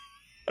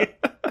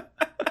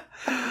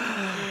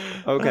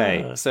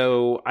 Okay,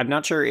 so I'm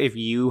not sure if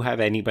you have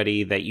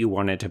anybody that you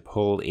wanted to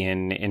pull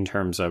in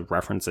terms of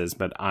references,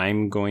 but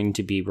I'm going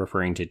to be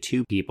referring to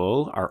two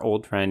people. Our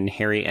old friend,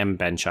 Harry M.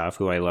 Benshoff,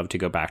 who I love to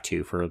go back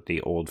to for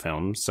the old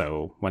films.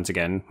 So, once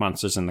again,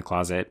 Monsters in the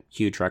Closet,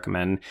 huge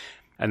recommend.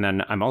 And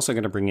then I'm also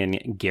going to bring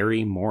in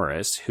Gary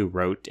Morris, who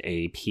wrote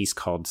a piece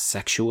called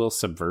Sexual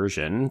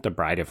Subversion, The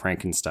Bride of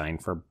Frankenstein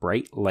for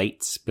Bright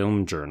Lights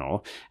Film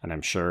Journal. And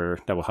I'm sure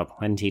that we'll have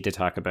plenty to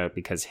talk about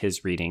because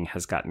his reading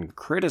has gotten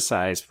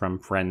criticized from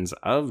friends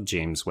of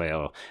James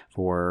Whale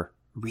for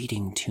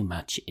reading too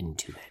much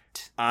into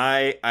it.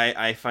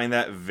 I find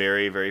that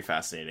very, very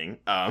fascinating.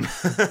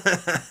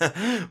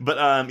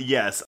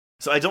 Yes.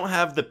 So I don't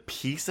have the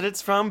piece that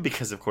it's from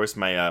because, of course,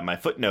 my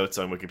footnotes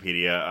on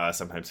Wikipedia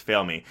sometimes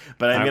fail me.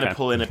 But I'm going to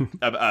pull in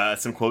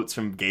some quotes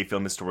from gay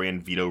film historian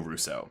Vito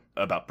Russo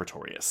about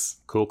Pretorius.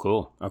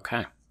 Cool.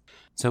 Okay.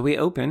 So we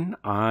open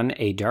on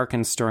a dark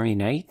and stormy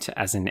night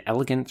as an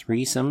elegant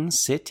threesome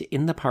sit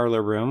in the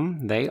parlor room.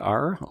 They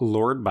are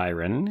Lord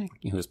Byron,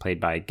 who is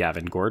played by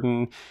Gavin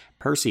Gordon,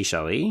 Percy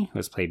Shelley, who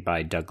is played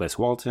by Douglas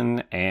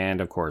Walton,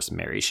 and of course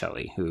Mary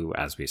Shelley, who,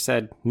 as we've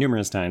said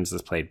numerous times,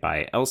 is played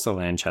by Elsa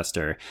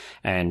Lanchester.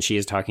 And she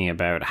is talking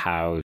about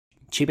how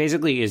she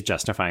basically is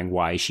justifying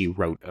why she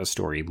wrote a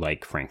story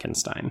like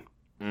Frankenstein.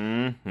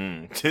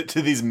 To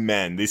these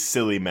men, these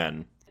silly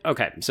men.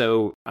 Okay,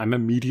 so I'm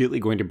immediately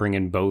going to bring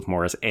in both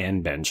Morris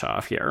and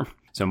Benshoff here.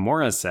 So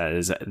Morris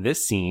says,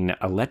 this scene,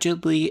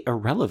 allegedly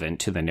irrelevant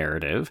to the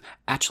narrative,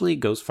 actually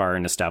goes far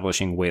in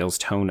establishing Whale's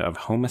tone of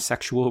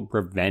homosexual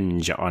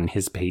revenge on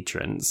his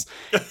patrons.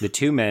 The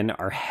two men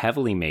are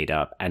heavily made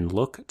up and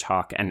look,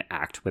 talk, and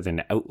act with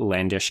an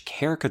outlandish,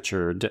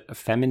 caricatured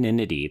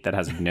femininity that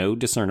has no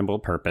discernible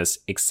purpose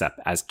except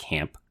as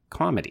camp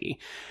comedy.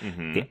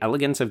 The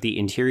elegance of the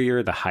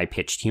interior, the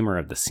high-pitched humor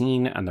of the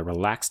scene, and the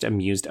relaxed,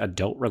 amused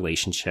adult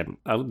relationship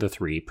of the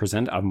three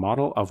present a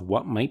model of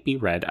what might be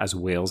read as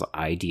Whale's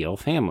ideal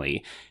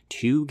family.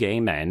 Two gay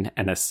men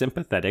and a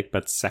sympathetic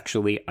but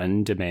sexually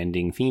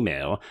undemanding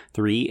female.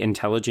 Three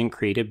intelligent,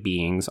 creative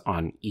beings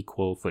on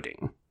equal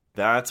footing.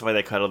 That's why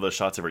they cut all those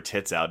shots of her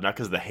tits out, not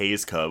because of the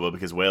Hays Code, but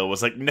because Whale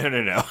was like,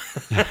 no.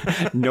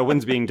 No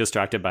one's being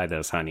distracted by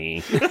this,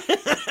 honey.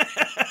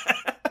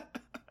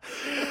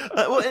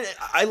 Well,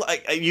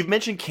 you've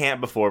mentioned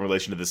camp before in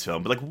relation to this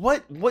film, but like,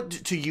 what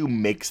to you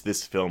makes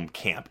this film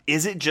camp?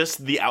 Is it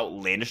just the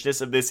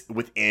outlandishness of this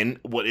within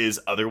what is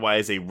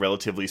otherwise a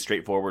relatively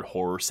straightforward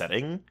horror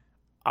setting?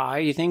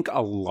 I think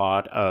a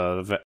lot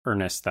of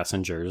Ernest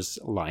Thessinger's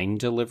line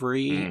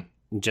delivery,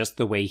 just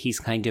the way he's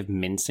kind of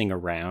mincing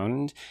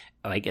around,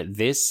 like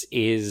this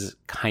is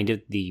kind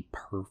of the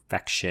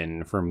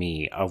perfection for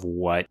me of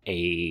what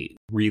a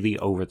really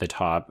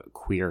over-the-top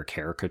queer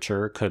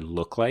caricature could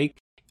look like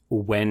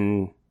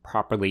when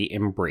properly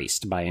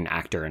embraced by an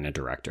actor and a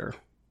director.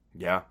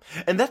 Yeah.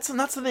 And that's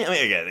not something, I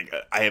mean, again,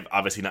 I have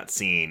obviously not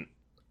seen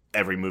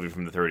every movie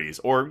from the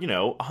 30s, or,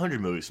 100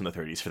 movies from the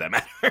 30s for that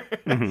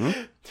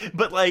matter.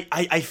 But, like,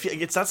 I feel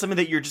like it's not something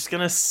that you're just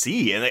going to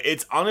see. And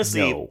it's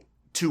honestly,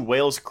 to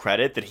Whale's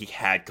credit, that he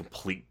had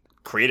complete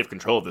creative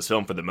control of this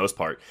film for the most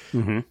part,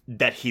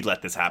 that he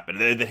let this happen,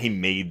 that he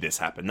made this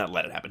happen. Not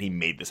let it happen, he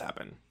made this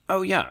happen.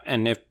 Oh, yeah.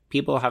 And if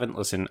people haven't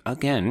listened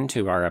again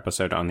to our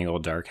episode on the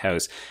Old Dark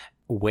House,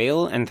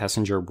 Whale and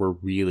Thesinger were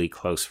really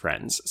close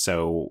friends.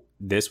 So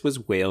this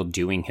was Whale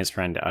doing his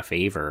friend a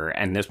favor,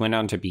 and this went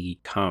on to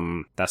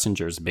become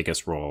Thesinger's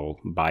biggest role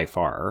by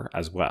far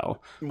as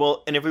well.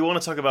 Well, and if we want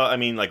to talk about,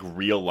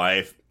 real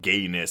life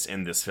gayness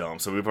in this film,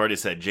 so we've already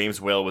said James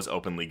Whale was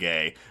openly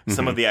gay.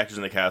 Some of the actors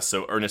in the cast,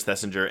 so Ernest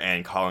Thesinger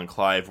and Colin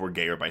Clive, were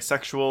gay or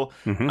bisexual.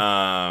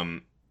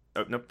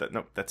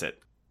 Nope, that's it.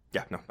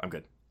 Yeah, no, I'm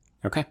good.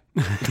 Okay.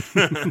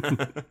 But,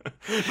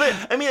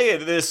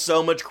 again, there's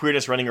so much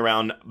queerness running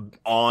around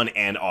on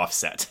and off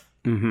set.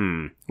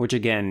 Which,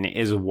 again,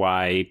 is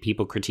why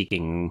people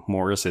critiquing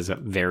Morris's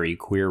very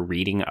queer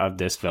reading of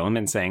this film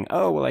and saying,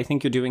 oh, well, I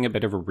think you're doing a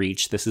bit of a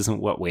reach. This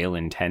isn't what Whale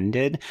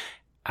intended.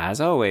 As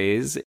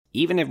always,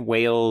 even if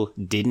Whale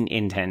didn't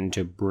intend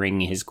to bring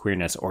his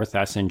queerness or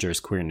Thesinger's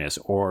queerness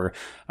or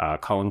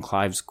Colin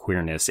Clive's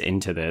queerness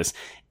into this,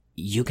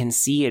 you can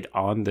see it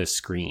on the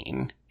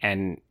screen.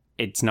 And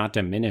it's not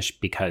diminished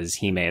because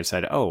he may have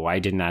said, oh, I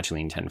didn't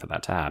actually intend for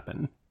that to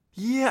happen.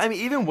 Yeah,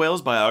 even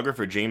Whale's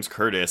biographer, James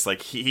Curtis,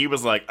 he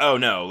was like, oh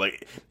no,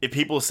 if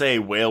people say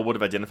Whale would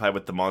have identified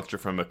with the monster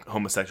from a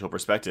homosexual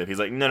perspective, he's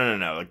like,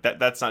 no,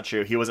 that's not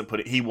true. He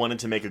he wanted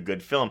to make a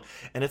good film.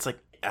 And it's like,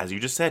 as you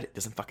just said, it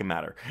doesn't fucking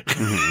matter.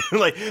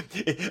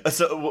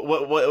 So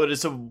what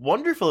is so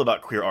wonderful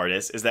about queer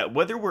artists is that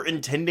whether we're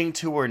intending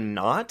to or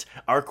not,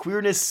 our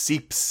queerness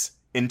seeps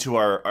into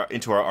our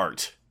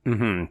art.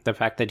 The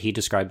fact that he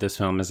described this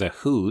film as a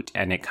hoot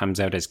and it comes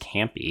out as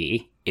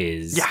campy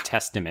is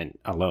testament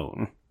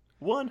alone.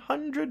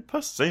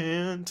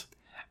 100%.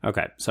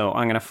 Okay, so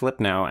I'm going to flip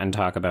now and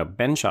talk about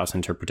Benshoff's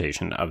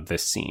interpretation of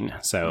this scene.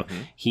 So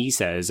he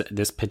says,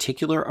 this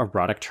particular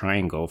erotic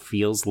triangle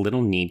feels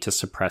little need to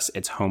suppress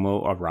its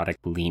homoerotic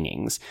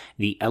leanings.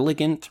 The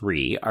elegant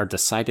three are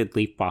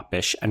decidedly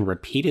foppish and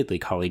repeatedly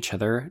call each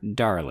other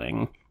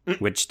darling.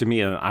 Which to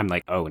me, I'm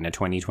like, oh, in a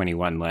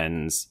 2021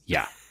 lens,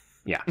 yeah.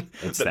 Yeah,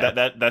 it's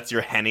that's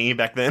your Henny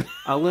back then?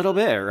 A little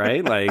bit,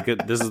 right? Like,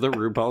 this is the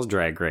RuPaul's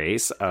Drag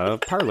Race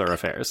of parlor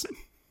affairs.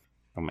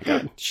 Oh my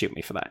god, shoot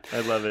me for that.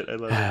 I love it.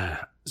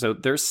 So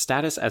their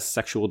status as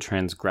sexual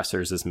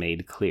transgressors is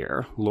made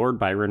clear. Lord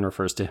Byron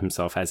refers to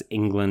himself as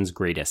England's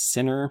greatest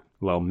sinner,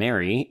 while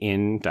Mary,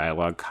 in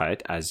dialogue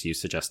cut, as you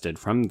suggested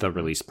from the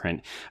release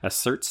print,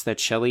 asserts that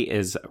Shelley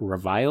is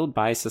reviled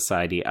by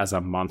society as a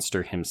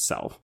monster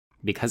himself.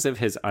 because of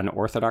his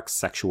unorthodox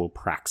sexual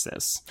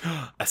praxis.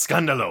 A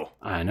scandalo.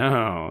 I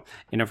know.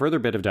 In a further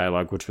bit of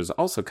dialogue, which was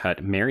also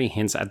cut, Mary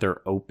hints at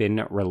their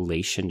open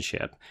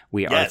relationship.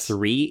 We are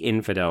three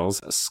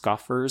infidels,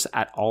 scoffers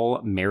at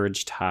all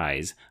marriage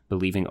ties,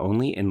 believing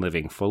only in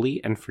living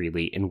fully and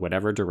freely in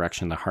whatever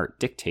direction the heart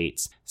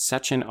dictates.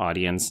 Such an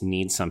audience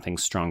needs something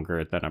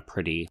stronger than a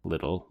pretty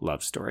little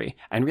love story.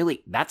 And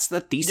really, that's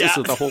the thesis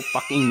of the whole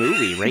fucking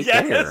movie right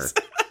there.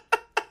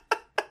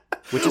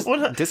 Which is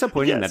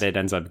disappointing that it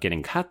ends up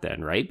getting cut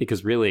then, right?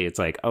 Because really it's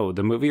like, oh,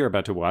 the movie you're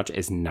about to watch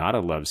is not a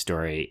love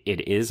story.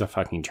 It is a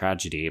fucking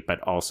tragedy,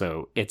 but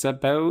also it's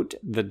about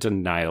the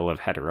denial of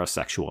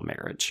heterosexual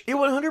marriage. It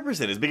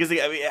 100% is, because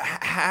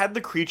had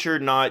the creature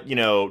not,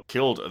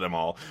 killed them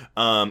all,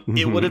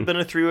 it would have been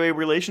a three-way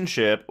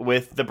relationship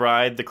with the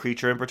bride, the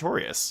creature, and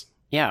Pretorius.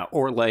 Yeah,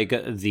 or like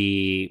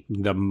the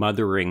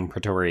mothering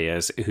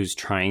Pretorius who's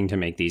trying to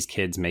make these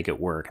kids make it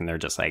work, and they're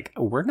just like,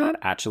 we're not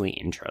actually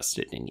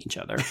interested in each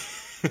other.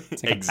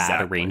 It's like a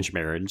bad arranged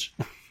marriage.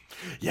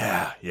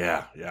 Yeah.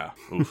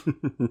 Oof.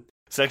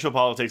 Sexual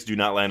politics do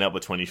not line up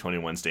with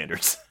 2021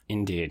 standards.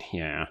 Indeed,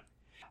 yeah.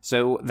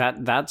 So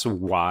that's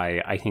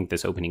why I think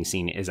this opening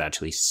scene is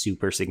actually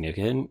super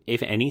significant.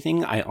 If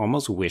anything, I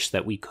almost wish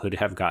that we could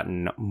have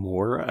gotten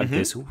more of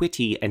this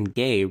witty and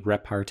gay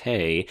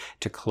repartee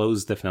to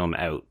close the film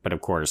out. But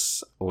of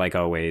course, like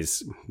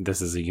always,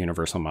 this is a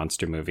Universal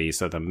monster movie.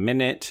 So the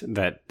minute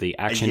that the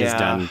action is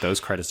done, those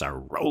credits are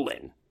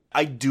rolling.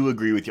 I do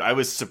agree with you. I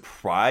was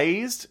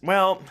surprised.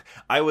 Well,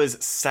 I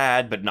was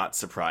sad, but not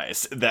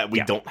surprised that we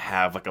don't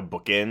have like a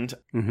bookend.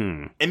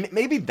 Mm-hmm. And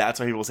maybe that's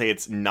why people say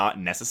it's not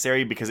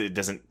necessary, because it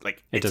doesn't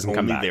it's only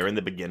come back there in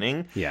the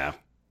beginning. Yeah.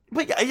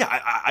 But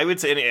I would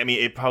say, I mean,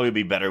 it'd probably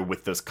be better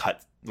with those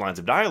cut lines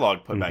of dialogue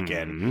put back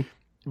in.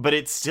 But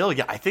it's still,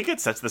 I think it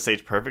sets the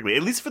stage perfectly,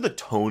 at least for the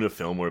tone of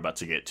film we're about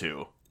to get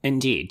to.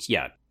 Indeed,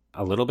 yeah.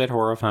 A little bit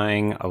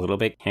horrifying, a little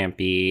bit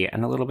campy,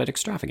 and a little bit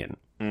extravagant.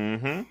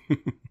 Mm-hmm.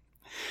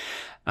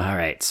 All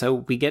right, so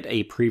we get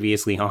a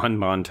previously on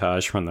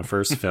montage from the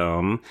first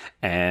film,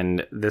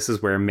 and this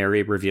is where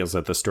Mary reveals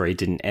that the story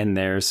didn't end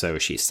there, so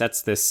she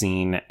sets this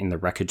scene in the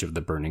wreckage of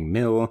the burning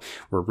mill.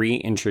 We're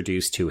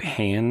reintroduced to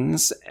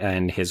Hans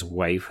and his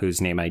wife, whose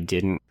name I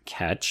didn't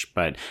catch,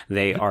 but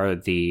they are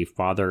the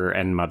father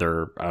and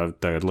mother of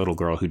the little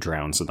girl who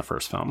drowns in the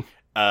first film.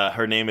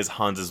 Her name is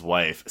Hans's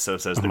wife, so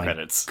says the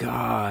credits.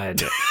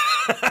 God.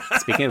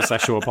 Speaking of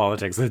sexual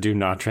politics that do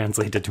not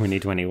translate to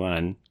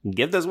 2021,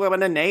 give this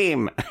woman a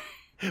name.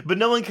 But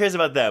no one cares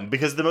about them,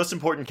 because the most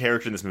important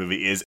character in this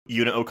movie is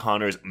Una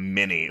O'Connor's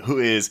Minnie, who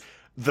is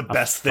the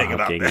best thing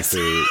about this.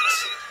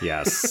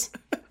 Yes.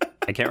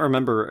 I can't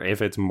remember if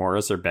it's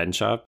Morris or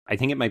Benshaw. I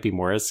think it might be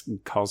Morris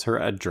calls her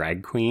a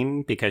drag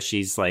queen, because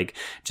she's like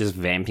just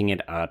vamping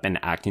it up and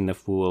acting the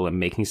fool and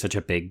making such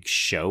a big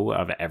show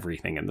of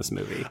everything in this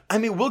movie. I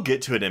mean, we'll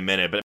get to it in a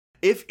minute, but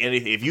if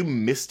anything, if you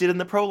missed it in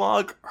the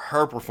prologue,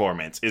 her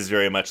performance is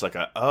very much like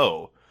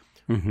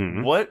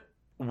what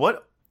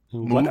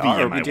movie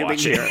am I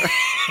watching? Here?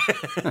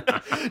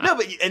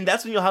 No, and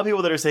that's when you'll have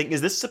people that are saying,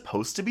 is this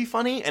supposed to be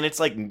funny? And it's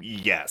like,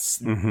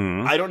 yes.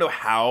 Mm-hmm. I don't know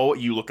how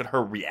you look at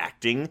her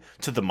reacting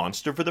to the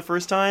monster for the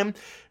first time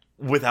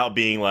without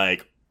being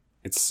like,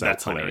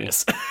 that's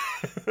hilarious.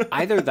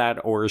 Either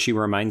that, or she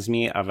reminds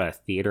me of a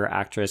theater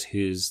actress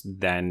who's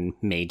then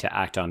made to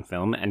act on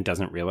film and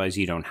doesn't realize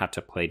you don't have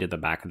to play to the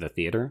back of the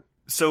theater.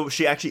 So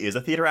she actually is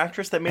a theater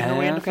actress that made her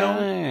way into film.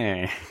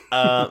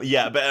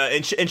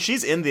 And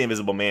she's in The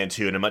Invisible Man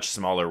too, in a much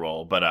smaller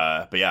role. But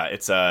yeah,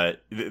 it's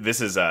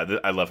this is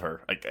I love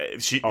her. Like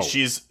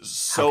she's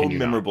so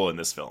memorable in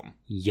this film.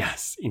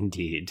 Yes,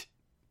 indeed.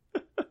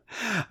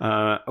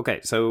 Okay,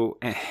 so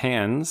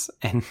Hans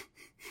and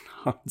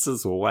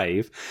Hans's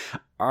wife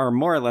are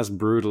more or less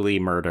brutally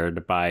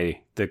murdered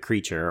by the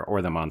creature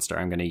or the monster.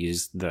 I'm going to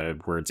use the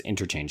words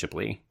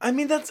interchangeably. I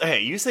mean,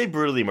 you say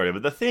brutally murdered,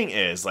 but the thing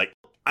is, like,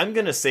 I'm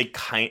going to say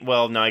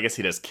well, no, I guess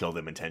he does kill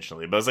them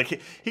intentionally. But I was like,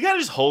 he kind of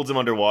just holds them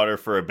underwater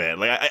for a bit.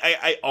 Like,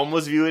 I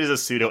almost view it as a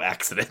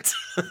pseudo-accident.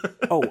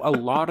 Oh, a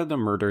lot of the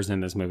murders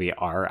in this movie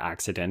are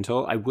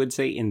accidental. I would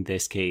say in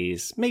this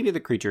case, maybe the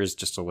creature is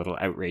just a little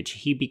outraged.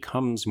 He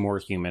becomes more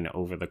human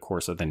over the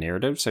course of the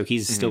narrative. So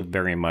he's still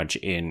very much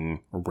in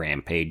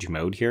rampage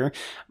mode here.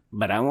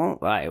 But I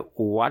won't lie,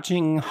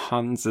 watching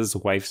Hans's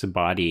wife's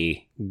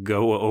body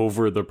go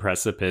over the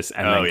precipice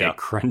and then get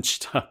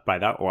crunched up by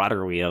that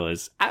water wheel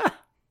is...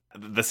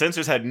 The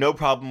censors had no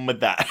problem with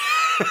that.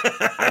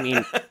 I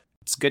mean,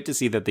 it's good to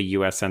see that the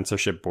U.S.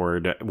 Censorship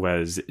Board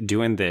was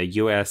doing the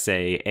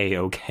USA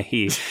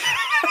A-OK.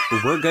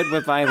 We're good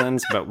with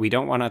violence, but we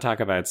don't want to talk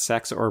about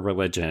sex or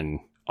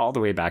religion all the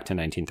way back to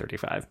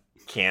 1935.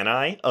 Can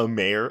I?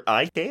 Mayor,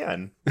 I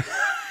can.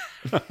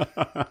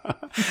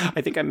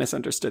 I think I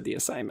misunderstood the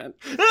assignment.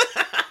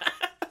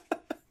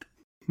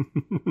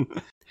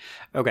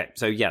 Okay,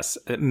 so yes,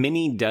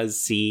 Minnie does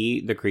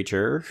see the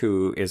creature,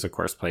 who is, of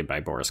course, played by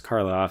Boris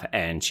Karloff,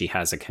 and she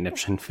has a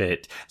conniption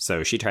fit,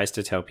 so she tries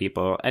to tell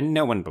people, and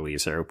no one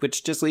believes her,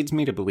 which just leads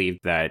me to believe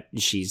that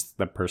she's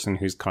the person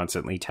who's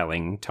constantly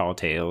telling tall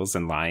tales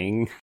and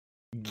lying.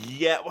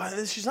 Yeah,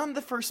 well, she's not in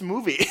the first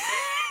movie.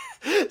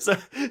 So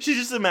she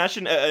just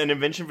imagined an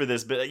invention for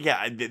this, but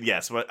yeah,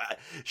 yes.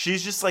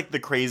 She's just like the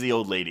crazy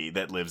old lady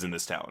that lives in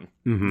this town,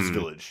 this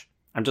village.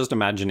 I'm just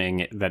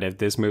imagining that if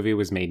this movie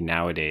was made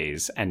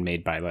nowadays and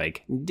made by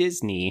like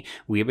Disney,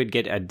 we would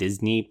get a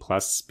Disney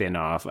Plus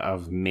spin-off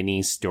of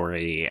Minnie's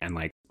story and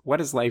like,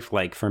 what is life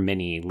like for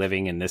Minnie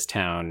living in this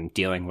town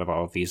dealing with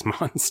all of these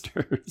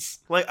monsters?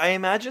 Like, I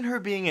imagine her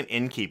being an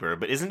innkeeper,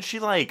 but isn't she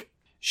like...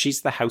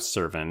 She's the house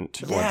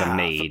servant or the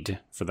maid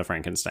for the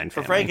Frankenstein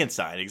family. For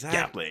Frankenstein,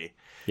 exactly.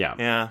 Yeah.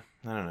 Yeah,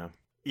 I don't know.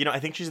 You know, I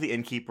think she's the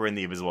innkeeper in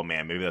The Invisible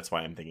Man. Maybe that's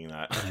why I'm thinking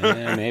that.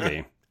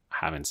 Maybe.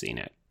 Haven't seen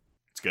it.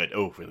 It's good.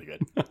 Oh, really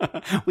good.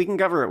 We can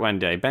cover it one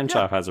day.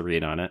 Benchoff has a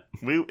read on it.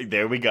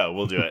 There we go.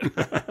 We'll do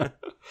it.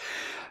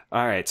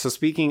 All right. So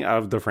speaking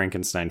of the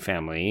Frankenstein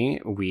family,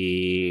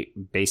 we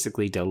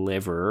basically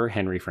deliver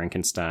Henry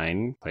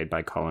Frankenstein, played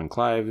by Colin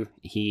Clive.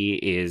 He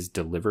is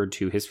delivered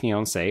to his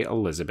fiancée,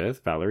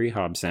 Elizabeth, Valerie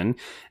Hobson,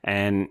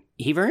 and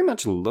he very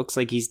much looks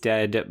like he's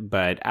dead,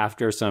 but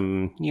after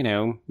some,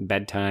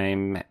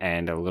 bedtime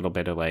and a little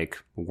bit of like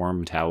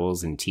warm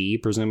towels and tea,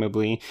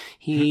 presumably,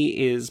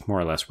 he is more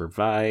or less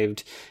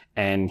revived,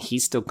 and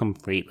he's still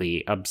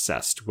completely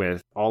obsessed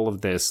with all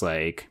of this,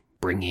 like,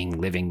 bringing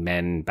living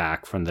men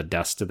back from the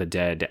dust of the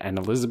dead, and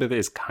Elizabeth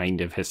is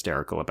kind of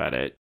hysterical about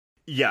it.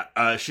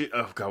 Yeah, she's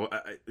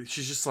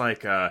just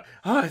like, I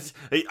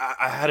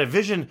had a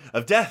vision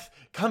of death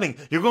coming.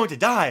 You're going to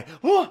die.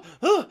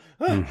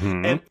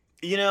 And,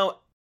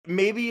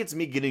 maybe it's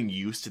me getting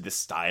used to this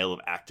style of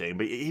acting,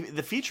 but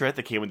the featurette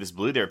that came with this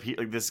Blue there,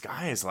 this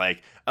guy is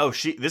like,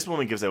 this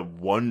woman gives a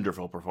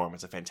wonderful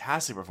performance, a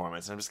fantastic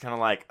performance. And I'm just kind of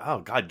like,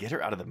 oh God, get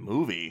her out of the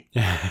movie.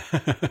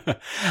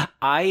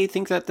 I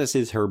think that this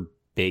is her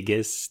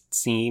biggest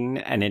scene,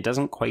 and it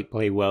doesn't quite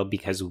play well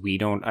because we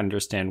don't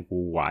understand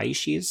why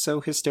she is so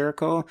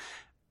hysterical.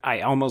 I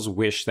almost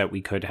wish that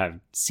we could have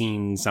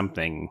seen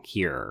something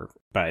here,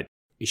 but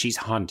she's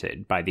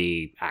haunted by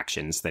the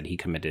actions that he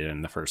committed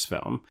in the first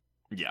film.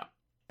 Yeah.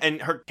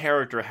 And her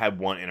character had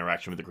one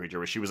interaction with the creature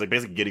where she was like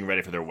basically getting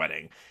ready for their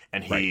wedding,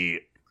 and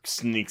he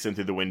sneaks in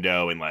through the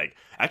window, and like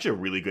actually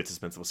a really good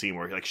suspenseful scene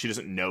where like she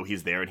doesn't know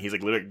he's there, and he's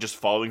like literally just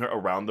following her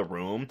around the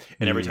room,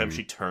 and every time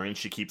she turns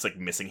she keeps like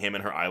missing him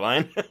in her eye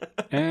line.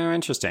 Oh,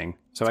 interesting.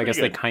 So I guess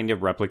they kind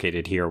of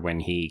replicated here when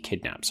he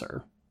kidnaps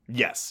her.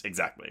 Yes,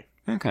 exactly.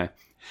 Okay.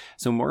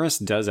 So Morris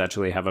does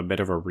actually have a bit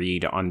of a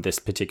read on this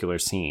particular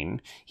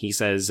scene. He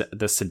says,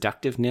 the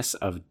seductiveness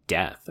of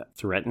death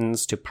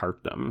threatens to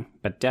part them,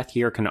 but death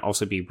here can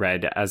also be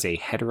read as a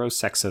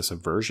heterosexist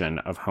version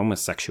of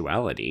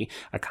homosexuality,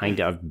 a kind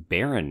of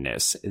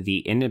barrenness, the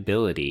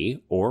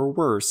inability, or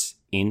worse,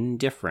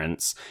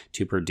 indifference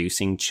to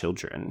producing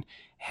children.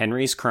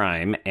 Henry's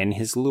crime and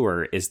his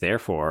lure is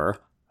therefore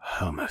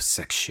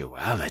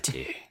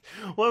homosexuality.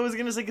 Well, I was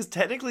going to say, because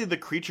technically the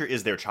creature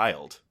is their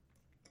child.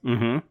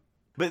 Mm-hmm.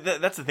 But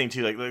that's the thing,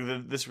 too.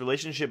 Like this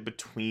relationship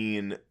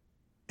between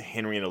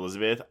Henry and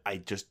Elizabeth, I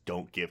just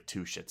don't give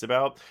two shits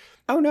about.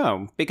 Oh,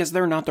 no, because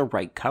they're not the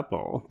right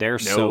couple. They're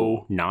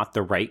so not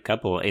the right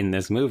couple in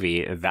this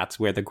movie. That's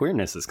where the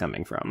queerness is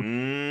coming from.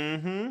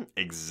 Mm-hmm.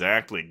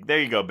 Exactly. There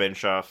you go,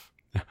 Benshoff.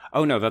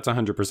 Oh, no, that's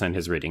 100%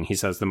 his reading. He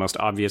says the most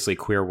obviously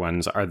queer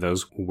ones are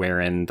those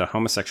wherein the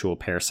homosexual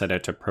pair set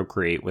out to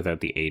procreate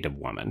without the aid of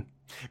woman.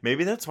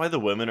 Maybe that's why the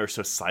women are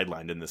so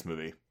sidelined in this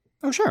movie.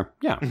 Oh, sure.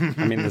 Yeah.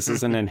 I mean, this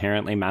is an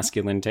inherently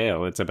masculine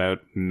tale. It's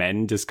about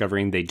men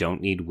discovering they don't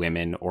need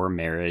women or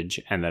marriage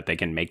and that they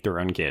can make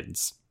their own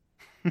kids.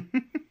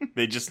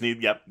 They just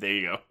need, yep, there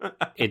you go.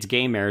 It's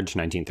gay marriage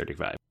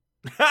 1935.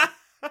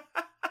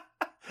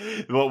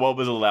 What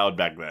was allowed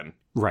back then?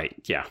 Right,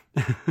 yeah.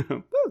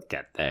 We'll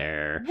get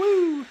there.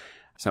 Woo!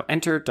 So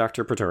enter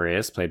Dr.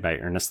 Pretorius, played by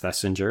Ernest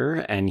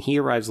Thesiger, and he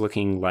arrives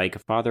looking like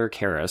Father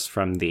Karras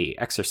from The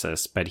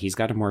Exorcist, but he's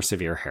got a more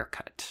severe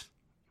haircut.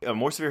 A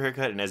more severe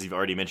haircut, and as you've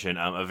already mentioned,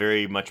 a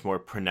very much more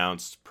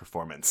pronounced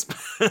performance.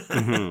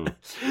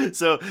 Mm-hmm.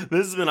 So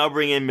this is when I'll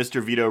bring in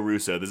Mr. Vito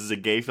Russo. This is a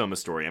gay film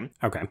historian.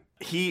 Okay.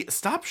 He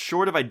stopped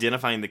short of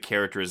identifying the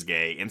character as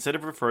gay, instead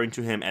of referring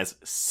to him as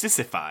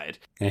sissified.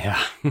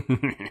 Yeah.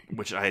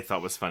 Which I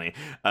thought was funny.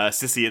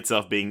 Sissy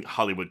itself being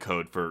Hollywood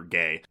code for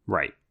gay.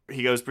 Right.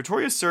 He goes,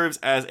 Pretorius serves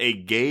as a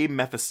gay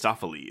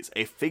Mephistopheles,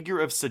 a figure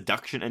of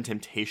seduction and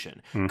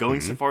temptation,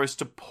 going so far as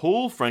to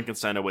pull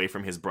Frankenstein away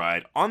from his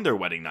bride on their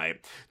wedding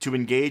night to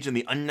engage in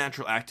the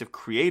unnatural act of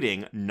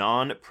creating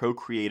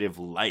non-procreative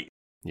life.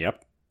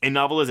 Yep. A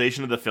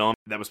novelization of the film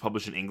that was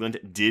published in England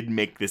did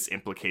make this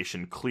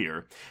implication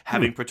clear,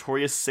 having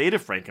Pretorius say to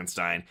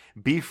Frankenstein,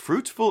 "Be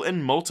fruitful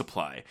and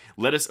multiply.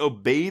 Let us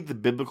obey the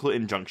biblical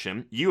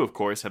injunction. You, of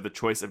course, have the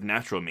choice of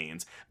natural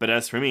means. But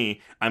as for me,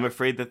 I'm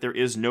afraid that there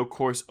is no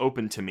course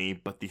open to me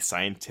but the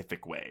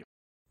scientific way."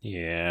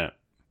 Yeah,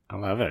 I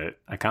love it.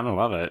 I kind of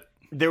love it.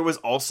 There was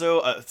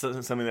also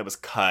something that was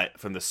cut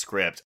from the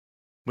script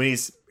when he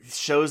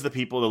shows the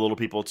little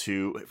people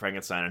to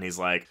Frankenstein, and he's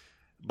like,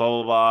 blah,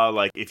 blah, blah.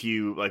 Like, if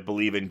you, like,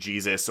 believe in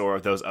Jesus or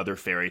those other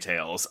fairy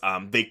tales,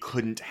 they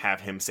couldn't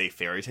have him say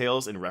fairy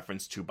tales in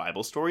reference to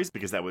Bible stories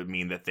because that would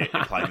mean that they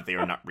imply that they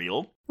are not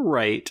real.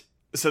 Right.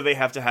 So they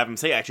have to have him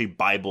say actually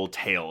Bible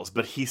tales,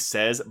 but he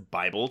says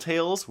Bible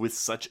tales with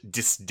such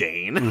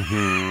disdain.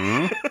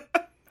 Mm-hmm.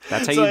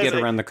 That's how you get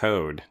around the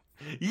code.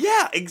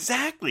 Yeah,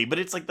 exactly. But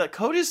it's like, the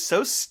code is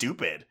so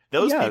stupid.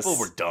 Those people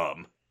were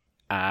dumb.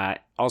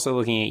 Also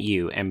looking at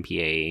you,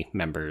 MPA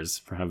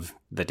members of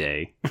the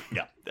day.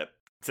 Yeah.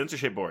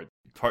 Censorship board.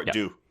 Part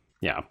due.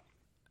 Yeah.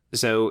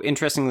 So,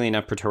 interestingly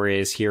enough,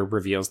 Pretorius here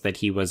reveals that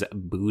he was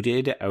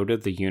booted out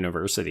of the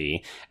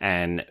university,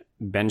 and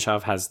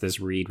Benshoff has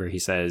this read where he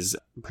says,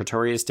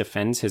 Pretorius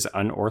defends his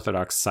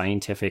unorthodox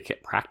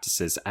scientific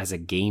practices as a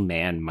gay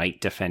man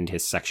might defend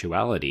his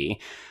sexuality.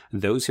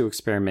 Those who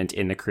experiment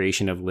in the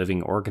creation of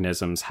living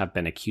organisms have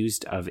been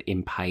accused of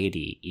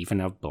impiety, even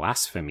of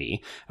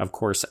blasphemy. Of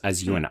course,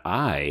 as you and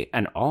I,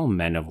 and all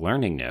men of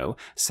learning know,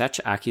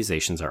 such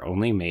accusations are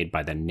only made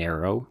by the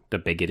narrow, the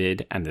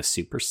bigoted, and the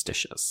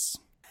superstitious.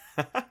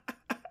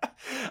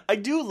 I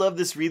do love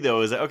this read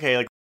though. Is that okay?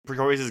 Like,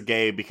 Pretorius is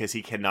gay because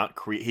he cannot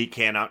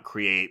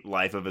create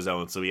life of his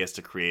own, so he has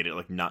to create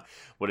it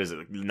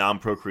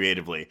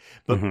non-procreatively.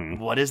 But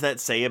what does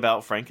that say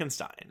about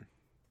Frankenstein?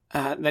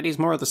 That he's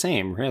more of the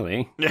same,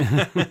 really.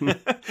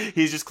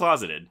 He's just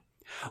closeted.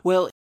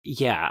 Well,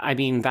 yeah, I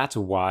mean, that's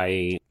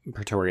why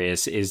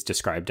Pretorius is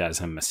described as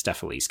a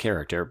Mephistopheles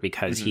character,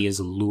 because he is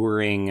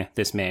luring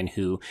this man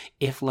who,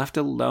 if left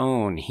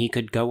alone, he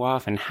could go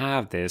off and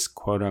have this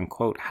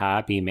quote-unquote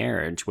happy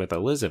marriage with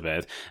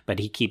Elizabeth, but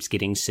he keeps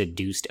getting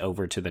seduced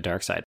over to the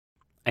dark side.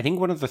 I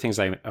think one of the things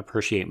I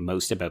appreciate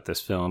most about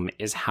this film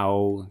is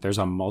how there's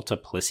a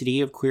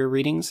multiplicity of queer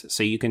readings.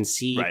 So you can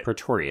see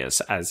Pretorius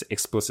as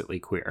explicitly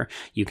queer.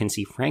 You can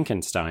see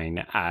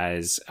Frankenstein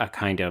as a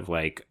kind of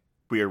like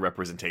queer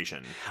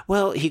representation.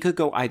 Well, he could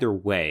go either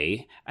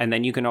way. And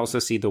then you can also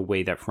see the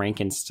way that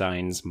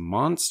Frankenstein's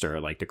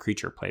monster, like the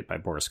creature played by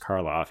Boris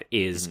Karloff,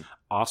 is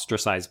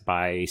ostracized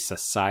by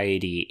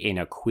society in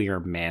a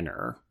queer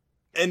manner.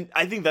 And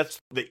I think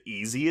that's the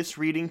easiest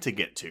reading to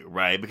get to,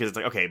 right? Because it's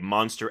like, okay,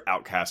 monster,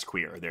 outcast,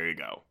 queer. There you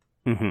go.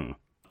 Mm-hmm.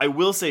 I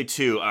will say,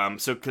 too,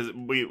 so because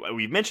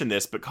we mentioned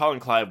this, but Colin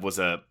Clive was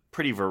a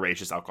pretty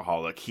voracious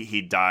alcoholic.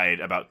 He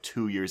died about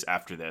 2 years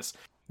after this.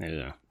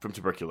 Yeah. From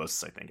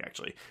tuberculosis, I think,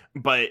 actually.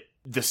 But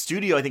the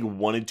studio, I think,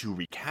 wanted to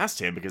recast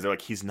him because they're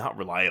like, he's not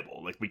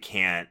reliable. Like, we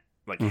can't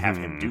have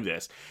him do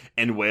this.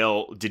 And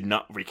Whale did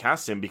not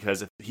recast him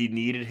because he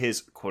needed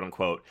his,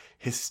 quote-unquote,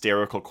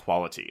 hysterical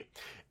quality.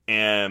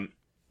 And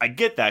I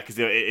get that because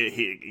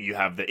you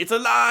have the it's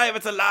alive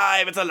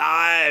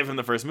from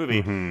the first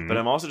movie. But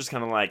I'm also just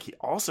kind of like, he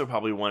also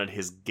probably wanted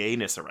his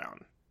gayness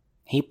around.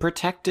 He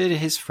protected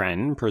his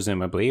friend,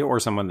 presumably,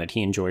 or someone that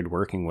he enjoyed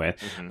working with.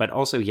 But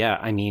also, yeah,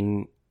 I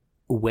mean,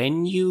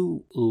 when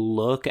you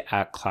look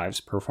at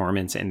Clive's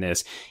performance in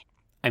this,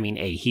 I mean,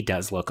 he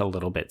does look a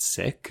little bit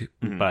sick,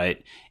 but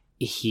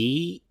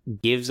he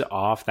gives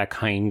off that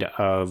kind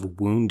of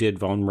wounded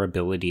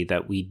vulnerability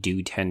that we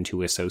do tend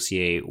to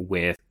associate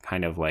with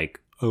kind of like,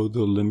 oh,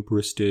 the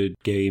limp-wristed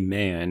gay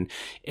man.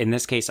 In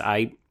this case,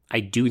 I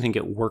do think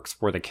it works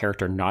for the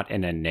character, not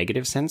in a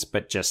negative sense,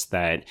 but just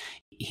that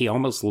he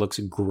almost looks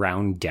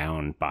ground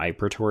down by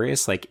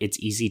Pretorius. Like, it's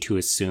easy to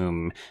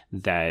assume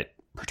that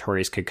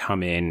Pretorius could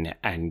come in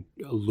and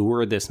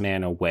lure this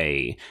man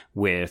away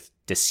with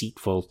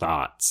deceitful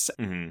thoughts.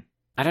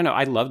 I don't know.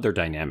 I love their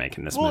dynamic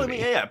in this movie. Well, I mean,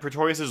 yeah,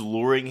 Pretorius is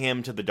luring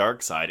him to the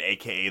dark side,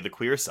 a.k.a. the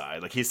queer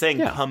side. Like, he's saying,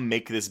 come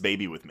make this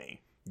baby with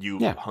me, you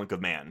hunk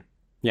of man.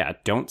 Yeah,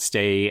 don't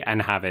stay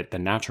and have it the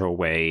natural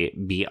way.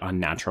 Be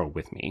unnatural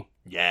with me.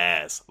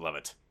 Yes, love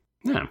it.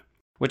 Yeah,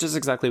 which is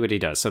exactly what he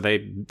does. So they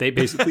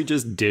basically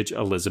just ditch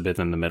Elizabeth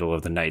in the middle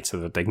of the night so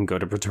that they can go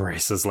to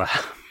Pretorius's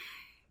lab.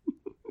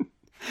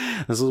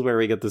 This is where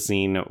we get the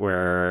scene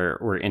where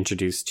we're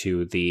introduced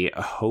to the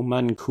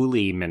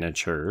homunculi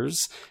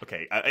miniatures.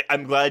 Okay,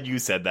 I'm glad you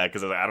said that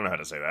because I don't know how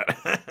to say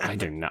that. I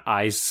do not.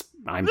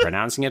 I'm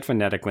pronouncing it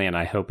phonetically, and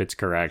I hope it's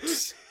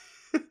correct.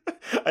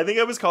 I think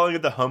I was calling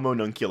it the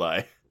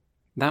homunculi.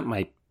 That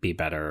might be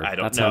better. I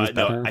don't know. Sounds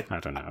better. I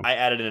don't know. I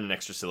added in an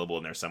extra syllable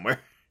in there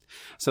somewhere.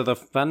 So the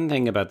fun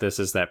thing about this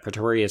is that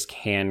Pretorius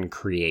can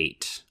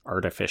create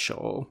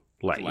artificial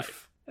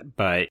life.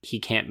 But he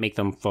can't make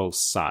them full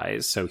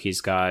size. So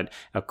he's got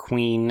a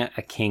queen,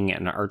 a king,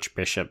 an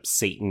archbishop,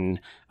 Satan,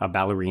 a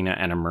ballerina,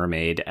 and a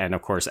mermaid. And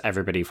of course,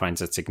 everybody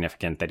finds it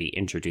significant that he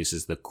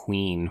introduces the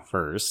queen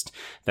first,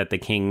 that the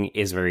king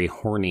is very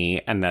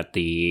horny, and that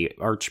the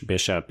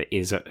archbishop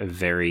is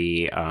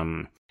very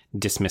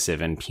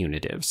dismissive and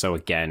punitive. So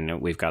again,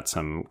 we've got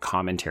some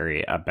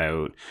commentary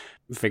about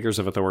figures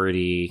of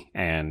authority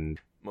and...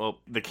 Well,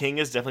 the king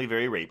is definitely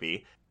very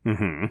rapey.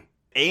 Mm-hmm.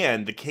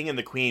 And the king and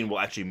the queen will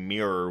actually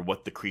mirror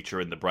what the creature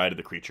and the bride of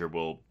the creature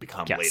will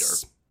become later.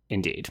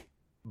 Indeed.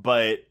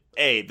 But,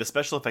 the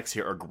special effects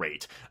here are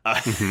great.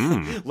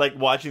 Like,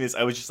 watching this,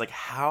 I was just like,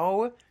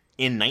 how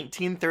in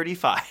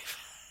 1935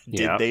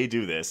 did they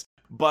do this?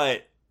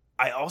 But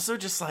I also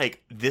just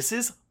like, this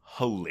is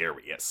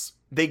hilarious.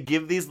 they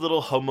give these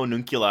little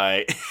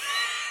homunculi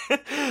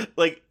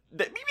like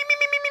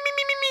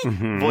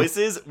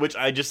voices, which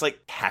I just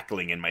like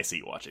cackling in my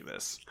seat watching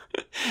this.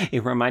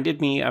 It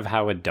reminded me of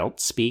how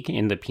adults speak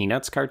in the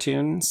Peanuts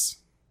cartoons.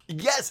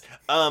 Yes,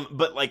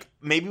 but like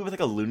maybe with like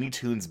a Looney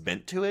Tunes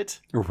bent to it.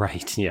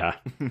 Right, yeah.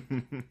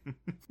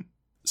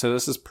 So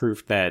this is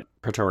proof that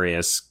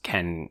Pretorius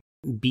can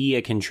be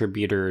a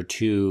contributor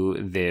to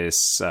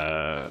this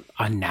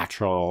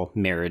unnatural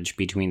marriage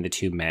between the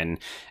two men.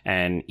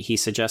 And he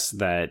suggests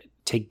that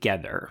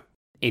together,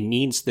 it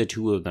needs the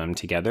two of them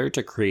together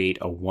to create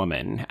a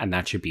woman, and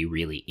that should be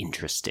really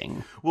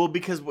interesting. Well,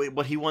 because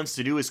what he wants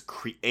to do is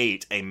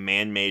create a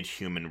man-made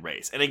human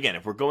race. And again,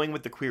 if we're going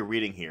with the queer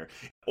reading here,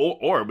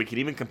 or we could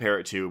even compare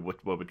it to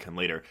what would come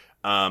later,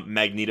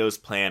 Magneto's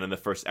plan in the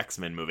first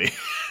X-Men movie.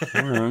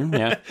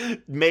 Yeah.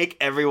 Make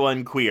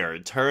everyone queer,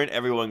 turn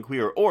everyone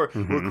queer, or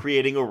we're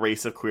creating a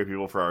race of queer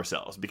people for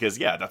ourselves. Because,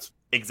 yeah, that's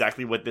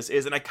exactly what this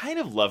is. And I kind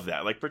of love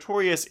that. Like,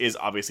 Pretorius is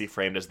obviously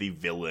framed as the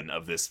villain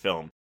of this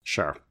film.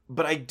 Sure.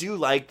 But I do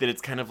like that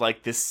it's kind of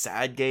like this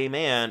sad gay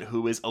man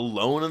who is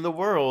alone in the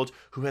world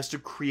who has to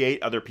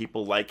create other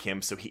people like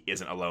him so he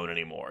isn't alone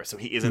anymore. So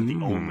he isn't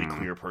the only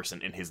queer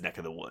person in his neck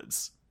of the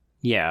woods.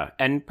 Yeah,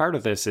 and part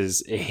of this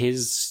is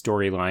his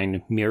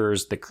storyline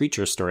mirrors the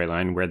creature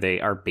storyline where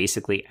they are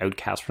basically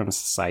outcast from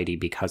society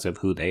because of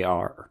who they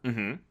are.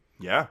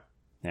 Yeah.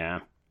 Yeah.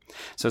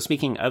 So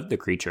speaking of the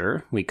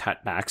creature, we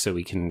cut back so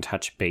we can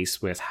touch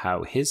base with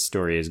how his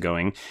story is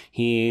going.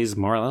 He's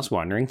more or less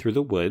wandering through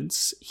the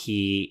woods.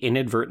 He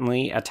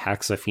inadvertently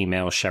attacks a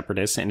female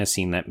shepherdess in a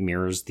scene that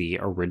mirrors the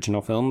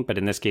original film, but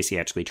in this case he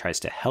actually tries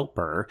to help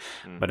her.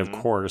 But of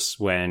course,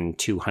 when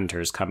two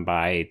hunters come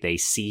by, they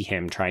see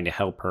him trying to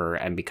help her,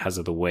 and because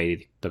of the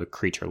way the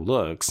creature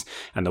looks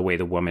and the way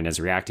the woman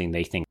is reacting,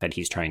 they think that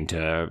he's trying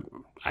to,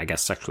 I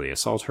guess, sexually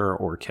assault her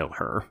or kill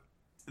her.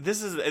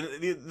 This is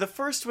the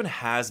first one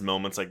has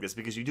moments like this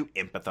because you do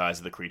empathize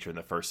with the creature in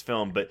the first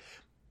film, but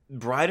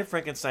Bride of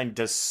Frankenstein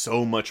does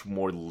so much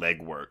more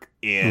legwork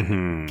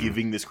in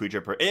giving this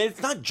creature and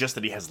it's not just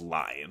that he has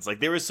lines. Like,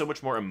 there is so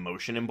much more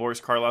emotion in Boris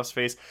Karloff's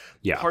face.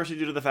 Yeah. Partially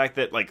due to the fact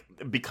that, like,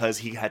 because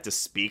he had to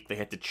speak, they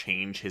had to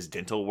change his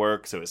dental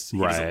work so he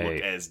doesn't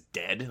look as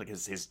dead. Like,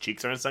 his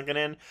cheeks aren't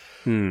sunken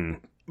in.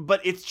 But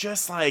it's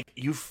just like,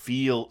 you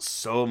feel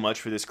so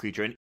much for this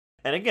creature.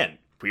 And again,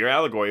 queer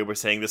allegory, we're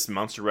saying this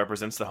monster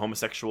represents the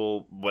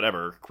homosexual,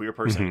 whatever, queer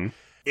person.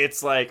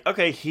 It's like,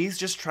 okay, he's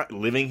just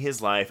living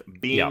his life,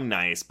 being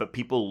nice, but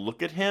people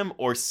look at him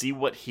or see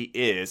what he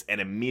is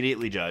and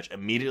immediately judge,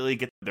 immediately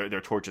get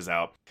their torches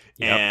out.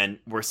 And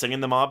we're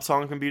singing the mob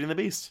song from Beauty and the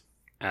Beast.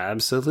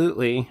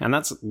 Absolutely. And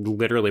that's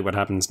literally what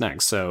happens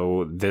next.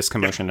 So this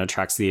commotion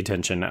attracts the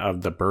attention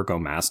of the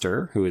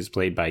Burgomaster, who is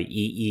played by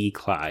E.E.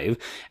 Clive,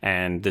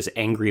 and this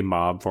angry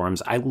mob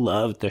forms. I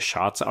love the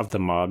shots of the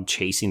mob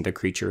chasing the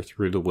creature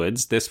through the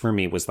woods. This, for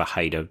me, was the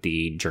height of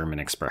the German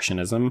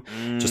Expressionism.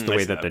 Just the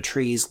way that the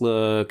trees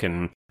look.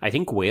 And I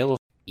think Whale,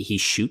 he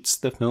shoots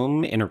the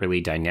film in a really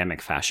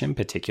dynamic fashion,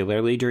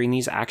 particularly during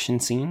these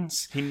action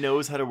scenes. He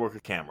knows how to work a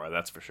camera,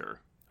 that's for sure.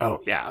 Oh,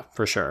 yeah,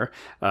 for sure.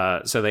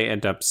 So they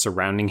end up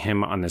surrounding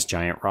him on this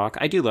giant rock.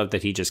 I do love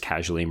that he just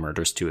casually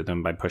murders two of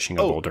them by pushing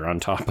a boulder on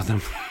top of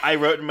them. I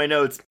wrote in my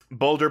notes,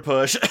 boulder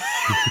push.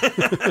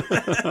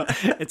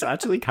 It's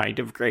actually kind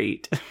of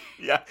great.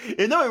 Yeah,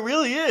 no, it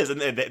really is.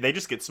 And they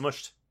just get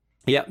smushed.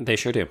 Yeah, they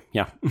sure do.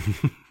 Yeah.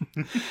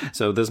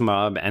 So this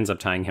mob ends up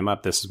tying him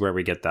up. This is where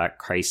we get that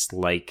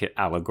Christ-like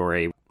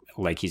allegory,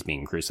 like he's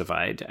being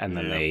crucified. And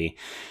then they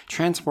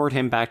transport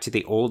him back to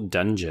the old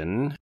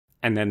dungeon.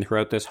 And then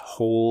throughout this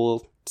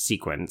whole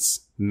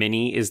sequence,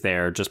 Minnie is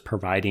there just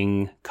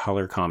providing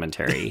color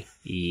commentary,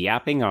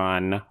 yapping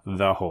on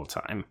the whole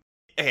time.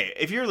 Hey,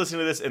 if you're listening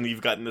to this and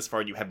you've gotten this far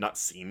and you have not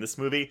seen this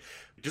movie,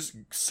 just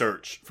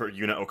search for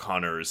Una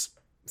O'Connor's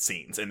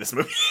scenes in this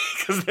movie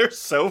because they're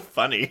so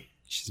funny.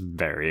 She's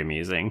very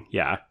amusing.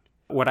 Yeah.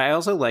 What I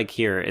also like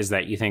here is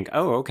that you think,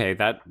 oh, okay,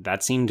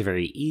 that seemed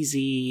very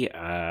easy.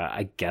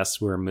 I guess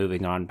we're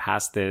moving on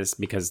past this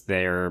because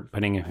they're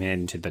putting him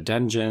into the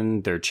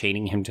dungeon. They're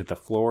chaining him to the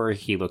floor.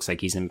 He looks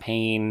like he's in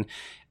pain.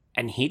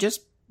 And he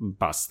just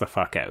busts the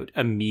fuck out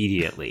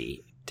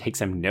immediately.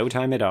 Takes him no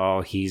time at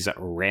all. He's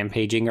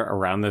rampaging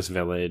around this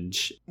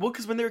village. Well,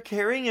 because when they're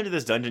carrying him into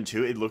this dungeon,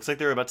 too, it looks like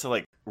they're about to,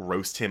 like,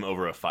 roast him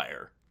over a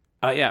fire.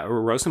 Yeah,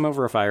 roast him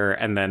over a fire,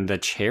 and then the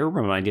chair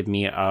reminded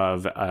me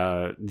of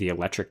the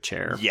electric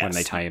chair when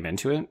they tie him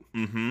into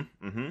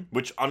it.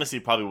 Which honestly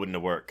probably wouldn't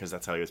have worked because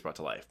that's how he was brought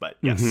to life. But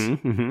yes,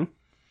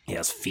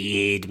 yes,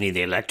 feed me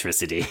the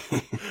electricity.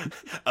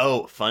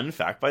 Oh, fun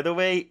fact by the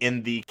way: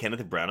 in the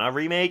Kenneth Branagh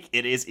remake,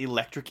 it is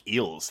electric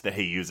eels that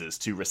he uses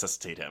to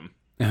resuscitate him.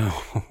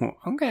 Oh,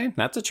 okay,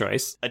 that's a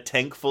choice. A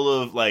tank full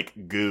of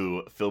like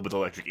goo filled with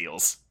electric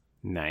eels.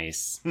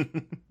 Nice.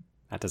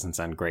 That doesn't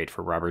sound great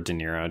for Robert De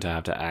Niro to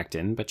have to act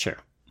in, but sure.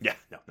 Yeah,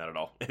 no, not at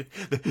all.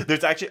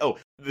 There's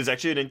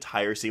actually an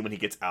entire scene when he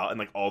gets out and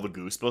like all the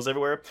goo spills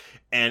everywhere,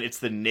 and it's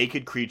the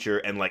naked creature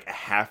and like a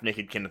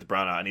half-naked Kenneth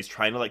Branagh, and he's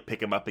trying to like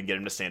pick him up and get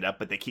him to stand up,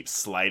 but they keep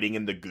sliding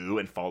in the goo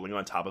and falling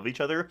on top of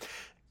each other,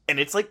 and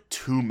it's like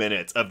 2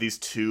 minutes of these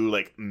two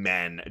like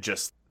men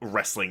just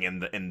wrestling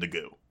in the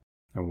goo.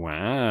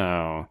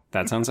 Wow,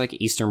 that sounds like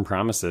Eastern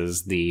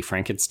Promises, the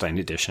Frankenstein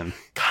edition.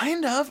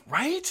 Kind of,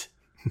 right?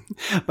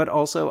 But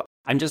also,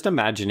 I'm just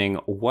imagining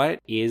what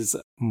is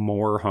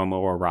more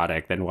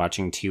homoerotic than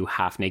watching two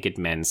half-naked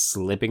men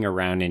slipping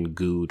around in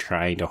goo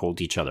trying to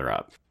hold each other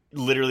up.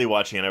 Literally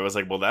watching it, I was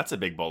like, well, that's a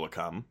big bowl of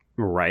cum.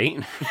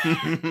 Right?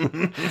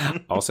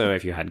 Also,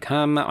 if you had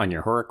cum on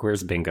your horror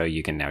quiz bingo,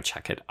 you can now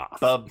check it off.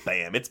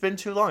 Bam. It's been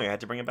too long. I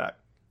had to bring it back.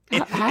 In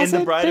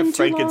The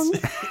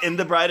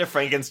Bride of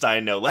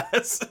Frankenstein, no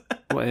less.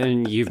 Well,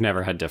 and you've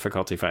never had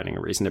difficulty finding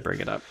a reason to bring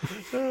it up.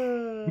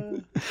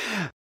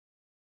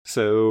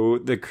 So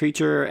the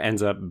creature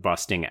ends up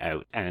busting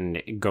out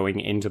and going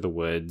into the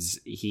woods.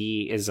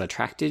 He is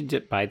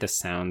attracted by the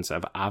sounds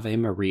of Ave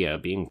Maria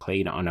being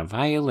played on a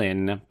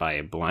violin by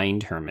a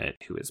blind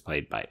hermit who is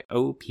played by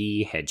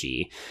O.P.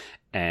 Hedgie,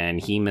 and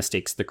he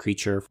mistakes the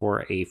creature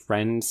for a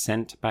friend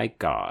sent by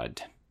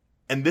God.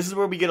 And this is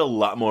where we get a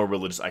lot more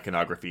religious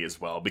iconography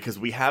as well, because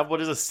we have what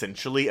is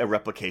essentially a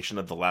replication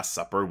of the Last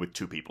Supper with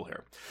two people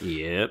here.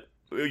 Yep.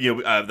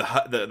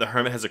 The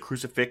hermit has a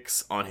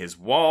crucifix on his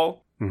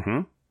wall.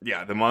 Mm-hmm.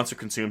 Yeah, the monster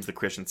consumes the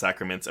Christian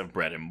sacraments of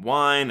bread and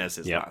wine as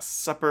his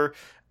Last Supper.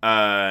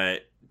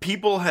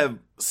 People have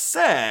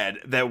said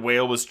that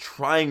Whale was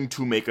trying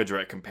to make a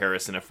direct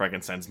comparison of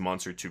Frankenstein's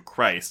monster to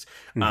Christ,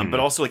 but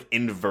also like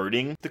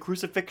inverting the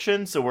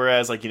crucifixion. So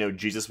whereas like,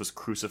 Jesus was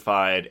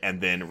crucified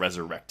and then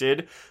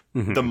resurrected,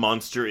 the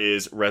monster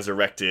is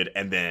resurrected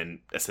and then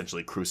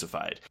essentially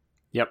crucified.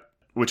 Yep.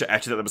 Which I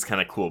actually thought that was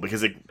kind of cool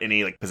because like,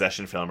 any like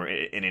possession film or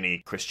in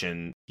any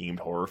Christian themed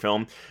horror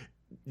film,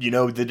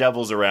 the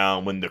devil's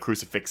around when the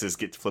crucifixes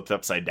get flipped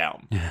upside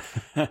down.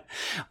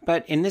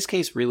 But in this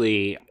case,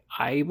 really,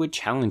 I would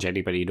challenge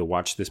anybody to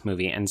watch this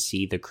movie and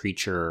see the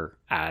creature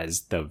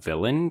as the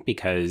villain,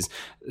 because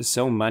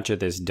so much of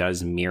this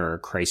does mirror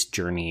Christ's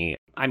journey.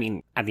 I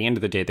mean, at the end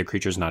of the day, the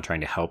creature's not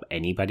trying to help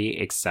anybody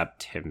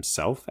except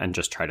himself and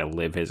just try to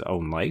live his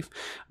own life.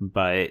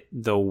 But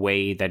the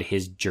way that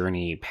his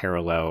journey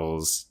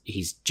parallels,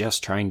 he's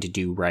just trying to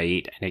do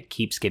right, and it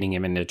keeps getting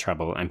him into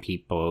trouble, and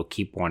people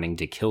keep wanting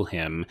to kill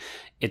him.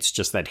 It's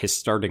just that his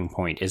starting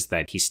point is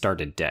that he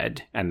started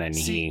dead, and then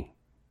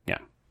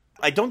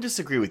I don't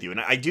disagree with you, and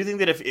I do think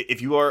that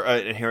if you are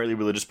an inherently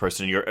religious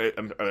person, you're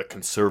a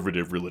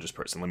conservative religious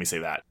person, let me say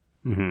that,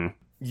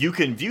 you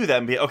can view that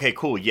and be, okay,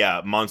 cool,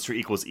 yeah, monster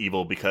equals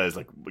evil because,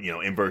 like,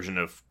 inversion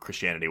of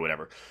Christianity,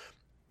 whatever.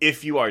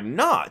 If you are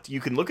not, you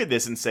can look at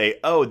this and say,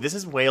 oh, this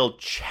is Whale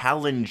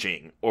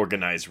challenging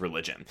organized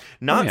religion.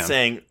 Not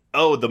saying,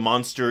 oh, the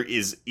monster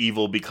is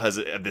evil because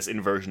of this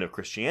inversion of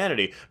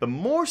Christianity, but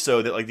more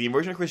so that like the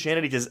inversion of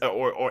Christianity does,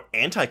 or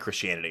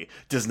anti-Christianity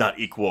does not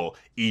equal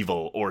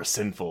evil or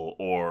sinful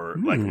or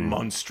like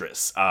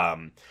monstrous.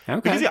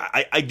 Because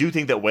I do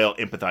think that Whale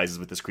empathizes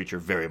with this creature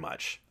very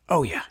much.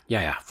 Oh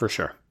yeah, for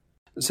sure.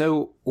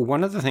 So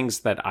one of the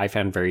things that I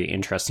found very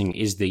interesting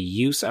is the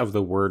use of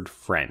the word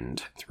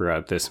friend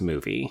throughout this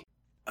movie.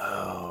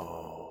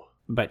 Oh.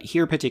 But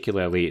here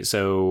particularly,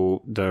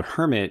 so the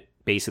hermit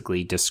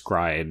basically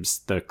describes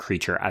the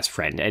creature as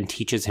friend and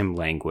teaches him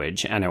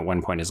language. And at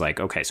one point is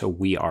like, okay, so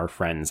we are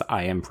friends.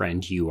 I am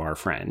friend. You are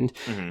friend.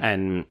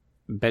 And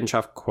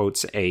Benshoff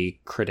quotes a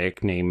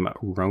critic named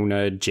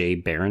Rona J.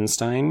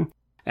 Berenstein.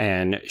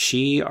 And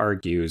she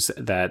argues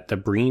that the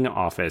Breen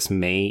office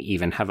may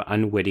even have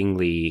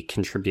unwittingly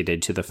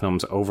contributed to the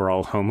film's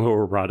overall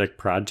homoerotic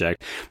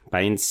project by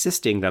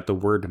insisting that the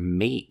word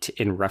mate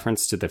in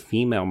reference to the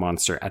female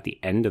monster at the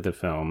end of the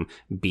film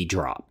be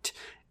dropped.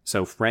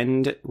 So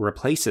friend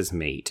replaces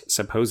mate,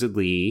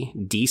 supposedly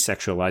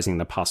desexualizing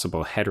the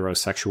possible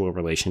heterosexual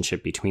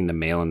relationship between the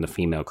male and the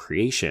female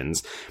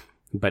creations,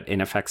 but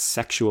in effect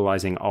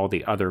sexualizing all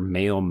the other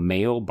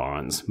male-male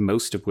bonds,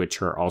 most of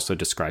which are also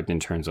described in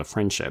terms of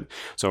friendship.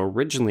 So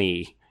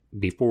originally,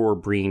 before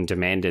Breen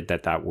demanded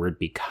that that word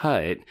be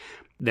cut,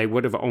 they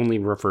would have only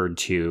referred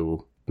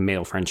to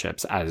male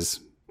friendships as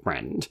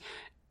friend.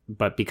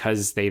 But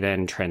because they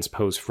then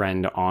transpose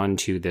friend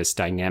onto this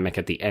dynamic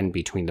at the end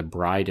between the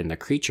bride and the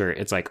creature,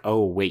 it's like,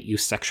 oh, wait, you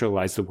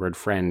sexualize the word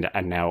friend,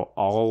 and now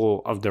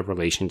all of the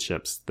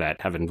relationships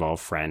that have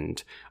involved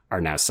friend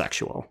are now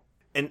sexual.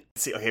 And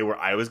see, okay, where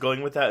I was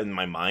going with that in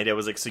my mind, I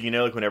was like, so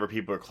like whenever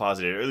people are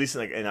closeted, or at least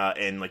like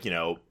in like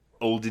the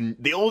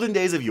olden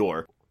days of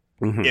yore,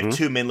 if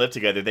two men lived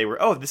together, they were,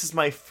 oh, this is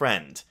my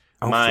friend,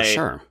 for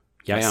sure,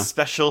 my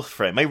special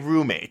friend, my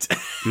roommate.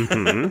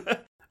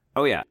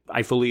 Oh yeah,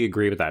 I fully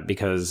agree with that,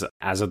 because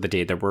as of the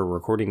day that we're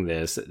recording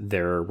this,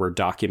 there were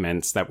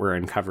documents that were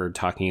uncovered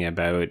talking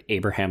about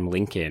Abraham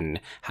Lincoln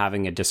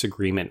having a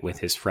disagreement with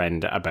his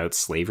friend about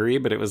slavery,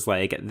 but it was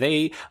like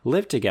they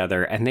lived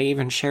together and they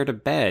even shared a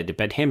bed,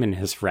 but him and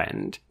his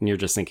friend. And you're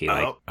just thinking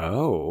like,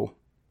 oh.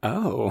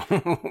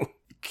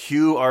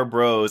 Cue our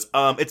bros.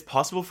 It's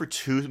possible for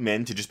two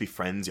men to just be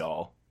friends,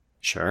 y'all.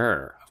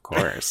 Sure, of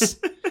course.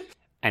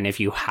 And if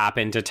you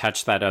happen to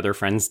touch that other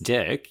friend's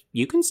dick,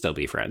 you can still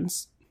be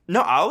friends.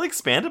 No, I'll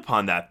expand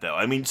upon that, though.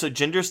 I mean, so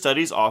gender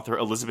studies author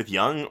Elizabeth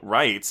Young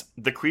writes,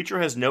 the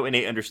creature has no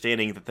innate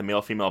understanding that the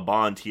male-female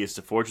bond he is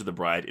to forge with the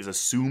bride is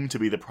assumed to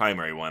be the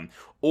primary one,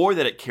 or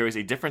that it carries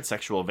a different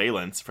sexual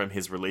valence from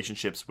his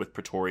relationships with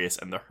Pretorius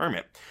and the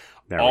hermit.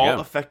 All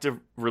effective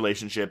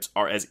relationships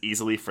are as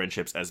easily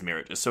friendships as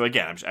marriages. So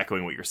again, I'm just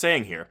echoing what you're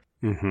saying here.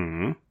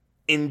 Mm-hmm.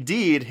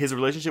 Indeed, his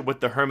relationship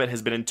with the hermit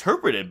has been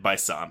interpreted by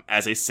some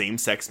as a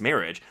same-sex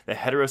marriage that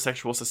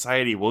heterosexual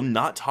society will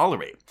not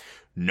tolerate.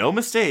 No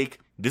mistake,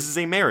 this is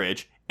a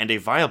marriage, and a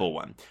viable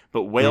one.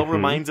 But Whale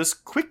reminds us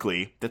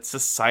quickly that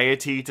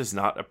society does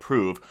not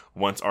approve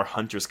once our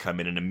hunters come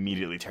in and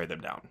immediately tear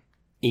them down.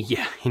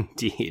 Yeah,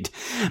 indeed.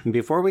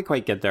 Before we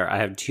quite get there, I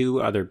have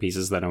two other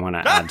pieces that I want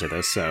to add to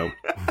this, so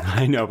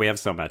I know we have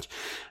so much.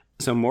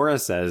 So Maura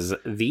says,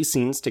 these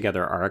scenes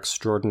together are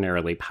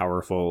extraordinarily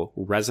powerful,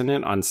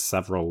 resonant on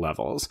several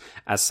levels,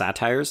 as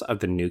satires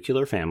of the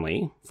nuclear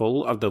family,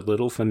 full of the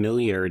little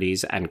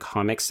familiarities and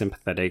comic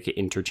sympathetic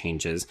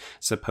interchanges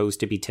supposed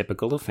to be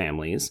typical of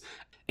families,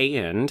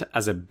 and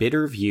as a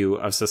bitter view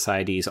of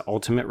society's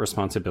ultimate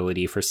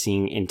responsibility for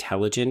seeing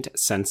intelligent,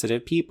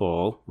 sensitive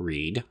people,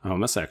 read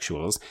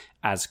homosexuals,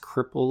 as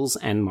cripples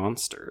and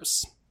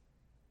monsters.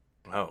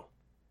 Oh.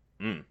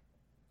 Mm.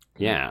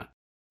 Yeah.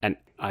 And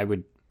I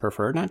would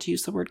prefer not to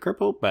use the word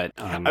cripple, but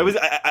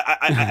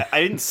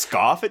I didn't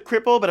scoff at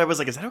cripple, but I was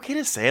like, is that okay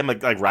to say? I'm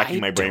like racking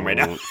my brain right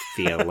now. I don't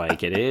feel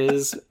like it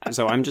is.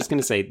 So I'm just going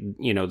to say,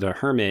 the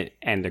hermit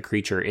and the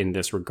creature in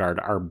this regard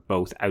are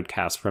both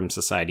outcasts from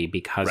society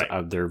because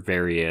of their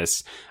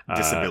various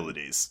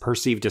disabilities.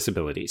 Perceived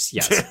disabilities.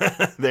 Yes.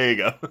 There you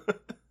go.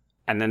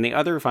 And then the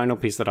other final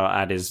piece that I'll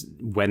add is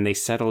when they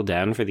settle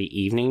down for the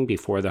evening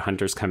before the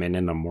hunters come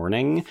in the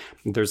morning,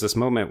 there's this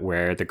moment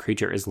where the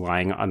creature is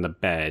lying on the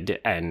bed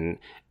and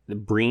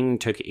Breen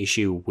took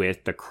issue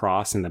with the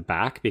cross in the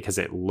back because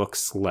it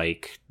looks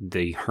like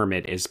the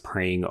hermit is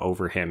praying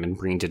over him, and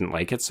Breen didn't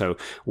like it. So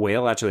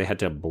Whale actually had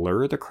to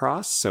blur the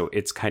cross, so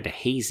it's kind of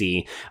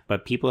hazy.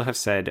 But people have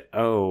said,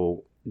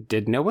 oh,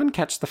 did no one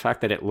catch the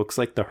fact that it looks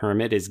like the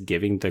hermit is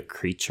giving the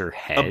creature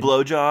head a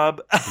blowjob?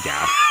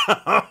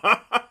 Yeah.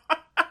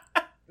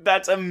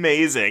 That's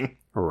amazing.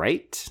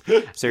 Right?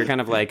 So you're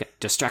kind of like,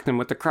 distract them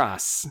with the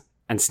cross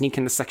and sneak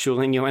in the sexual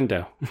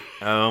innuendo.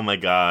 Oh my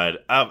god.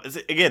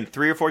 Again,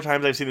 3 or 4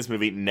 times I've seen this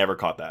movie, never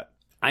caught that.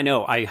 I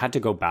know. I had to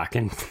go back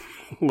and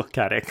look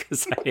at it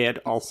because I had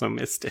also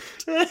missed it.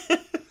 Can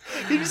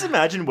you just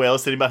imagine Whale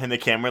sitting behind the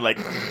camera like...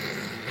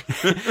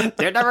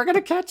 They're never going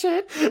to catch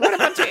it. What a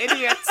bunch of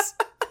idiots.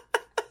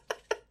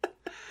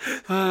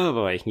 Oh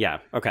boy. Yeah.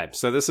 Okay.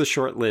 So this is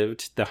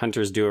short-lived. The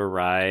hunters do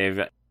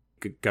arrive.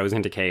 Goes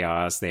into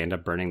chaos. They end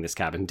up burning this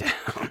cabin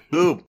down.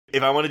 Ooh,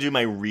 if I want to do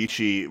my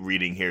Ricci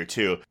reading here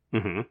too,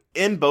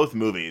 in both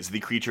movies,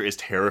 the creature is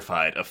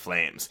terrified of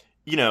flames.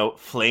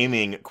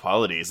 Flaming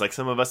qualities, like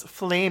some of us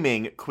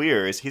flaming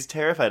queers. He's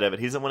terrified of it.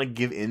 He doesn't want to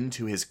give in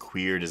to his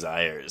queer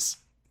desires.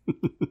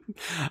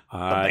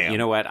 You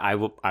know what? I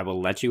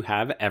will let you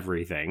have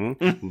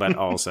everything, but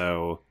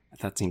also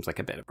that seems like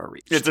a bit of a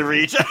reach. It's a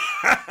reach.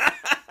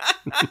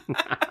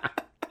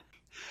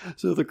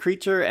 So the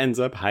creature ends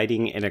up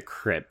hiding in a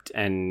crypt,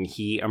 and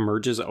he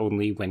emerges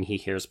only when he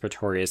hears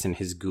Pretorius and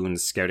his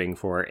goons scouting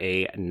for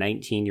a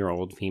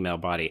 19-year-old female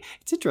body.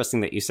 It's interesting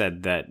that you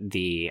said that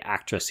the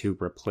actress who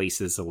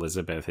replaces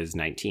Elizabeth is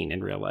 19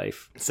 in real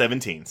life.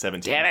 17.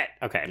 Damn it!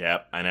 Okay.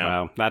 Yep, I know.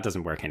 Well, that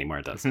doesn't work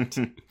anymore, does it?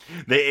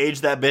 They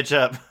aged that bitch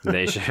up.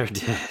 They sure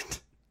did.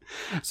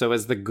 So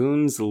as the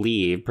goons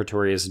leave,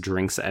 Pretorius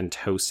drinks and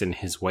toasts in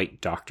his white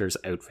doctor's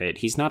outfit.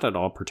 He's not at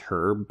all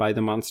perturbed by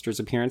the monster's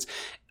appearance.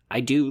 I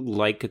do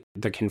like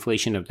the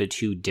conflation of the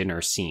two dinner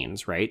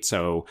scenes, right?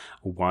 So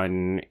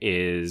one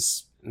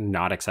is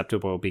not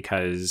acceptable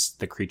because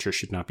the creature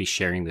should not be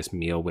sharing this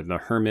meal with the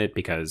hermit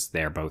because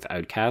they're both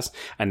outcasts.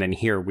 And then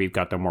here we've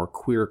got the more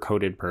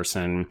queer-coded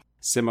person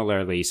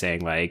similarly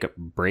saying like,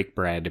 break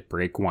bread,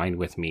 break wine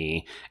with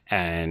me.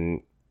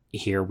 And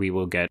here we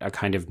will get a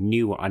kind of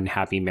new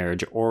unhappy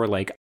marriage or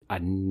like a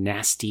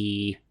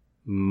nasty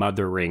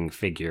mothering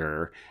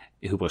figure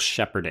who will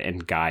shepherd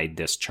and guide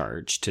this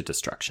charge to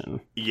destruction.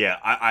 Yeah,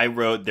 I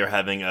wrote they're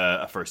having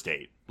a first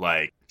date.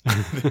 Like,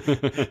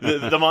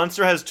 the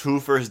monster has 2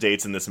 first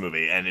dates in this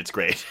movie, and it's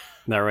great.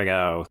 There we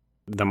go.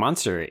 The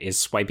monster is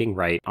swiping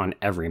right on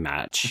every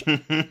match.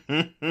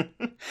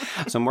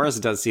 So Morris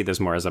does see this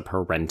more as a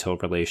parental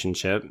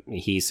relationship.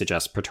 He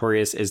suggests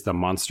Pretorius is the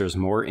monster's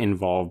more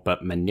involved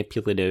but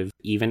manipulative,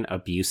 even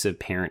abusive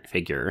parent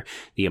figure,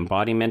 the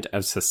embodiment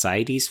of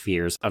society's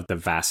fears of the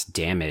vast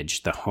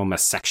damage the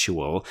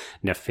homosexual,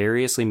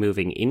 nefariously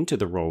moving into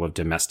the role of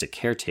domestic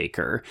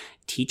caretaker,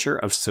 teacher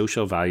of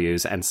social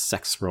values and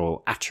sex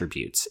role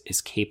attributes,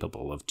 is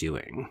capable of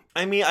doing.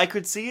 I mean, I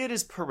could see it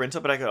as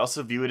parental, but I could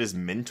also view it as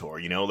mentor,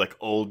 like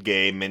old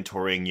gay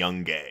mentoring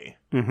young gay.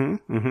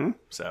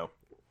 So,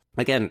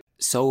 again,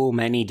 so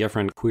many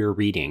different queer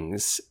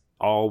readings,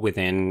 all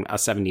within a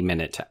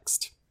 70-minute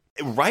text.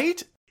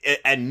 Right?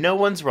 And no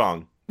one's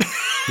wrong.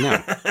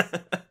 No.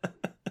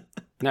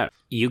 No.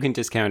 You can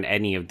discount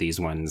any of these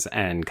ones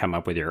and come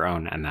up with your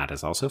own, and that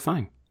is also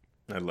fine.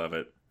 I love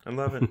it. I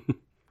love it.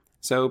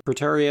 So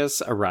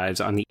Pretorius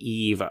arrives on the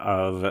eve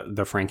of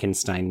the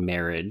Frankenstein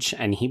marriage,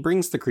 and he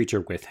brings the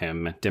creature with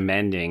him,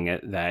 demanding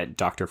that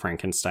Dr.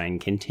 Frankenstein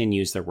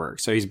continues their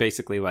work. So he's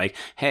basically like,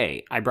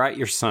 hey, I brought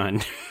your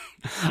son.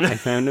 I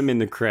found him in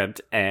the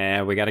crypt,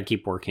 and we got to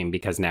keep working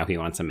because now he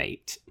wants a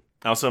mate.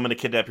 Also, I'm going to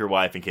kidnap your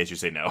wife in case you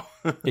say no.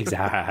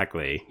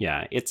 Exactly.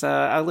 Yeah. It's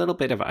a little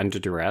bit of under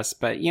duress,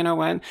 but you know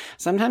what?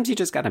 Sometimes you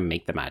just got to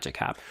make the magic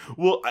happen.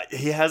 Well,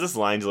 he has this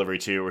line delivery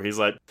too where he's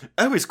like,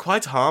 oh, he's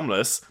quite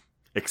harmless,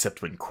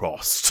 except when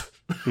crossed.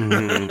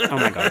 Mm-hmm. Oh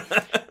my God.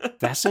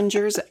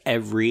 Fessinger's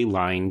every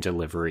line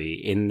delivery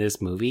in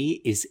this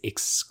movie is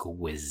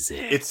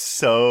exquisite. It's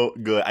so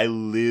good. I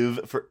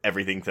live for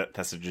everything that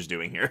Fessinger's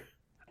doing here.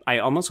 I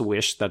almost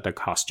wish that the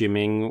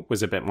costuming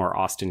was a bit more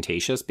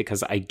ostentatious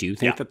because I do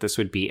think that this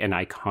would be an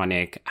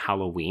iconic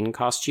Halloween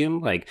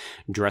costume, like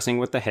dressing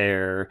with the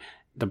hair.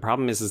 The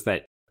problem is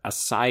that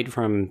aside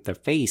from the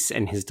face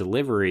and his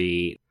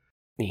delivery,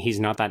 he's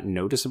not that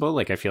noticeable.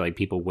 Like, I feel like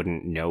people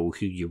wouldn't know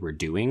who you were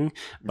doing,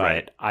 but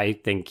right. I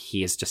think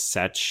he is just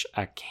such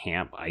a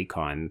camp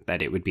icon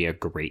that it would be a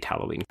great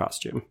Halloween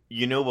costume.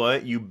 You know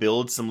what? You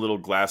build some little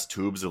glass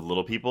tubes of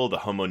little people, the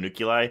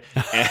homunculi,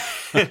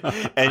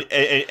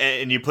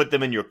 and you put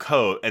them in your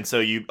coat, and so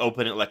you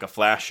open it like a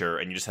flasher,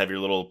 and you just have your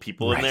little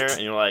people in there,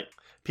 and you're like,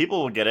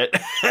 people will get it.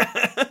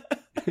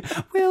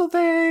 Will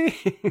they?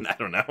 I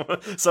don't know.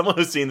 Someone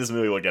who's seen this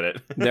movie will get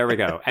it. There we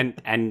go.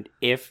 And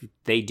if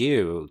they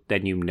do,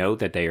 then you know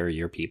that they are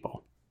your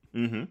people.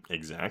 Mm-hmm.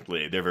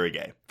 Exactly. They're very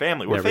gay.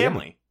 Family. We're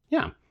family.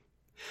 Yeah.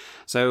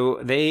 So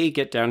they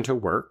get down to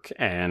work,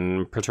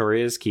 and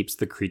Pretorius keeps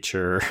the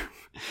creature.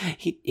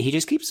 He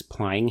just keeps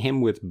plying him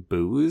with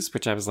booze,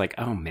 which I was like,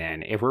 oh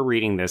man, if we're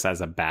reading this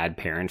as a bad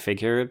parent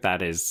figure,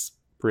 that is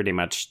pretty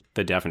much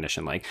the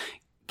definition. Like,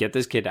 get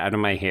this kid out of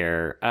my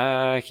hair.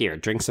 Here,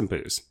 drink some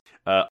booze.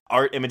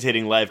 Art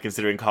imitating life,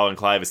 considering Colin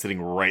Clive is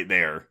sitting right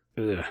there.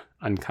 Ugh,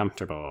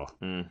 uncomfortable.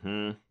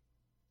 Mm-hmm.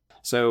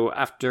 So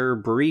after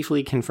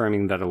briefly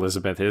confirming that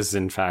Elizabeth is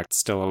in fact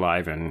still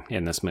alive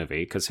in this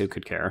movie, because who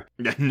could care?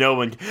 No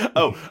one.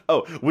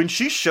 Oh, when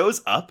she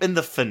shows up in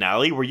the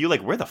finale, were you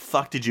like, where the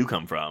fuck did you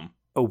come from?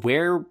 Oh,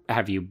 where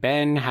have you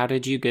been? How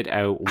did you get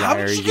out? Why How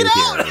did you get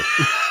out?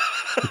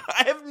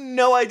 I have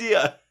no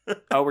idea.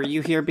 Oh, were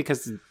you here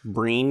because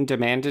Breen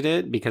demanded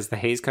it? Because the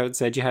Hays Code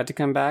said you had to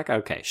come back?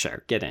 Okay,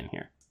 sure. Get in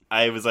here.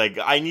 I was like,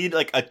 I need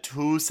like a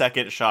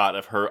 2-second shot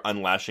of her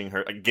unlashing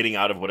her, getting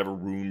out of whatever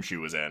room she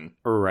was in.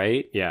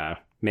 Right? Yeah.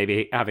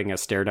 Maybe having a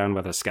stare down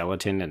with a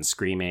skeleton and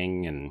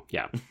screaming and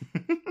yeah.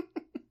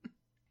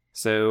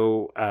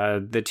 So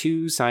the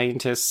two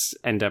scientists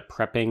end up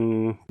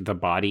prepping the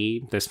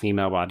body, this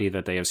female body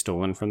that they have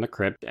stolen from the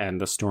crypt, and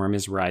the storm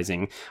is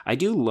rising. I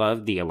do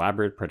love the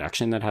elaborate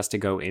production that has to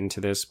go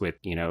into this with,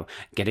 you know,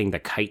 getting the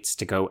kites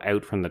to go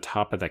out from the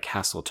top of the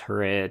castle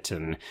turret,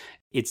 and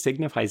it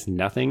signifies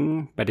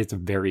nothing, but it's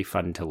very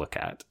fun to look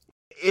at.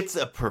 It's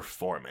a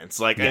performance.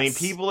 Like, yes. I mean,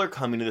 people are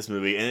coming to this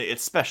movie, and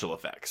it's special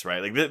effects,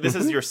 right? Like, this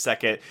is your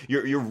second,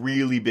 your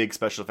really big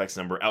special effects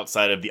number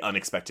outside of the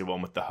unexpected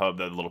one with the hub,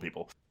 the little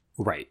people.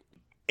 Right.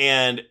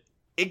 And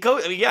it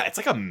goes, I mean, yeah, it's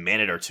like a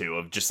minute or two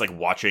of just like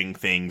watching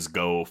things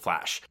go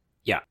flash.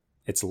 Yeah.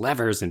 It's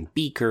levers and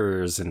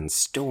beakers and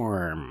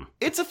storm.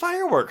 It's a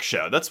fireworks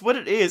show. That's what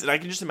it is. And I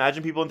can just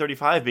imagine people in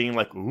 35 being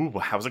like, ooh,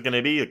 how's it going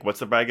to be? Like, what's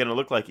the bride going to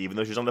look like? Even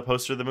though she's on the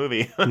poster of the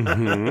movie.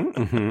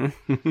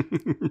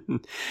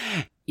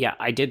 Yeah,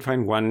 I did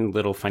find one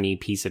little funny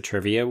piece of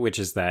trivia, which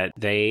is that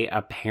they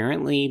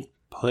apparently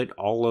put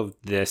all of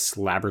this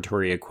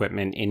laboratory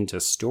equipment into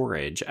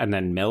storage, and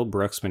then Mel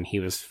Brooks, when he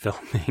was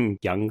filming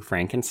Young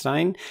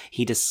Frankenstein,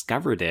 he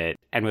discovered it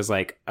and was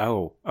like,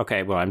 oh,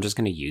 okay, well, I'm just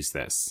going to use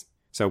this.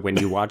 So when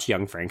you watch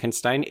Young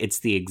Frankenstein, it's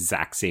the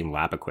exact same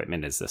lab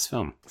equipment as this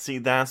film. See,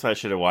 that's what I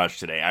should have watched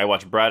today. I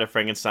watched Bride of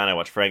Frankenstein, I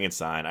watched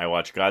Frankenstein, I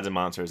watched Gods and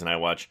Monsters, and I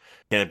watched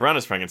Kenneth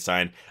Branagh's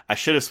Frankenstein. I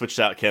should have switched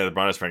out Kenneth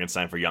Branagh's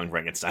Frankenstein for Young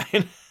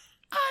Frankenstein.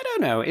 I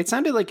don't know. It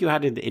sounded like you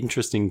had an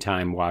interesting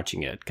time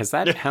watching it, because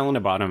that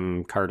Helena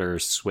Bonham Carter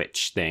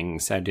switch thing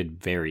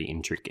sounded very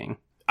intriguing.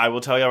 I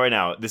will tell you right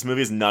now, this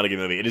movie is not a good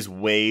movie. It is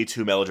way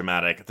too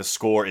melodramatic. The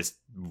score is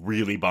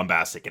really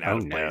bombastic and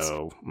out of place.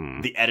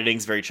 The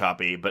editing's very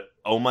choppy, but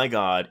oh my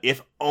god,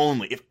 if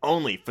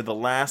only for the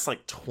last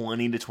like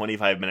 20 to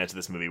 25 minutes of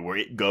this movie where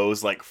it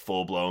goes like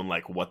full blown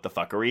like what the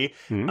fuckery,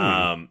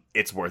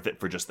 it's worth it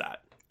for just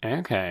that.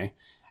 Okay.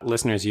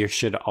 Listeners, you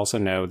should also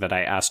know that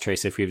I asked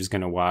Trace if he was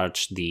going to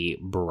watch The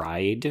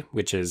Bride,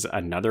 which is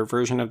another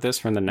version of this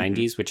from the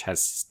 90s, which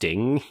has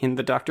Sting in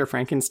the Dr.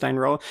 Frankenstein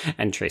role,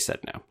 and Trace said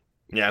no.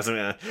 Yeah,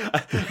 so,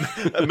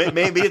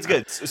 maybe it's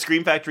good.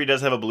 Scream Factory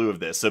does have a blue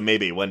of this, so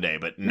maybe one day,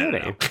 but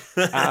no.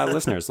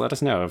 Listeners, let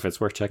us know if it's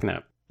worth checking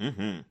out.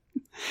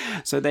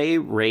 So they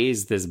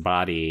raise this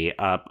body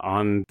up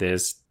on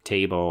this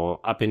table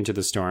up into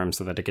the storm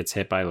so that it gets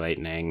hit by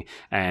lightning.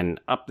 And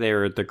up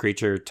there, the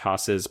creature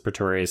tosses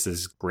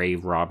Pretorius's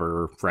grave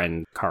robber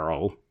friend,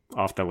 Carl,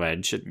 off the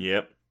ledge.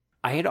 Yep.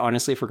 I had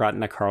honestly forgotten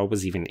that Carl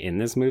was even in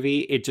this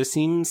movie. It just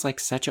seems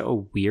like such a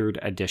weird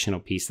additional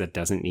piece that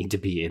doesn't need to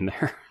be in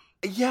there.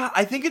 Yeah,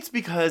 I think it's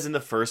because in the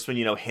first one,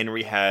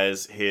 Henry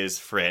has his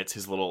Fritz,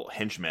 his little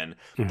henchman.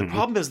 Mm-hmm. The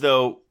problem is,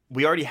 though,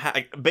 we already have...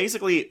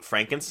 Basically,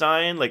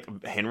 Frankenstein,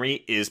 like,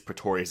 Henry is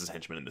Pretorius'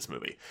 henchman in this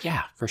movie.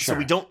 Yeah, for sure. So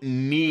we don't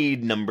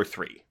need number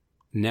 3.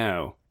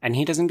 No. And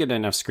he doesn't get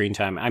enough screen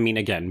time. I mean,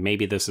 again,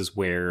 maybe this is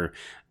where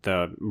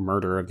the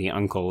murder of the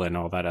uncle and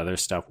all that other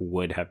stuff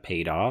would have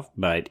paid off,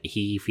 but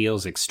he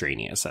feels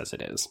extraneous as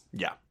it is.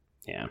 Yeah.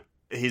 Yeah.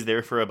 He's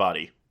there for a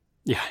body.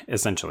 Yeah,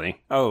 essentially.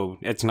 Oh,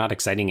 it's not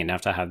exciting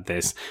enough to have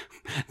this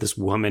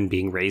woman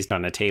being raised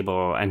on a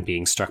table and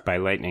being struck by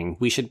lightning.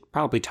 We should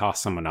probably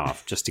toss someone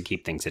off just to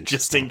keep things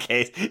interesting.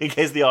 Just in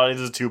case the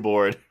audience is too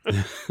bored.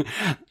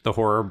 The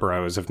horror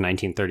bros of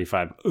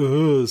 1935.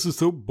 This is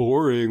so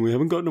boring. We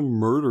haven't gotten a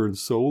murder in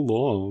so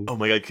long. Oh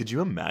my god, could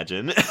you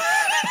imagine?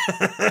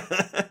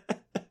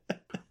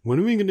 When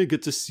are we going to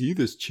get to see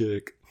this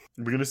chick?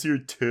 We're going to see her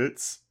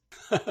tits.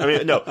 I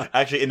mean, no,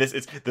 actually, in this,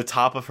 it's the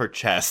top of her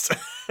chest.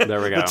 There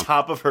we go. The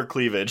top of her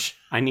cleavage.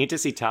 I need to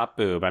see top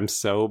boob. I'm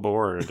so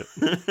bored.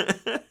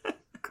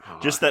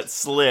 Just that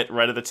slit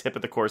right at the tip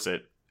of the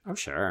corset. Oh,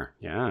 sure.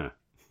 Yeah.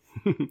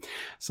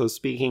 So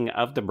speaking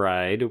of the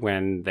bride,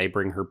 when they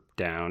bring her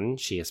down,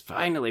 she is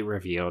finally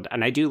revealed.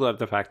 And I do love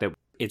the fact that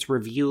it's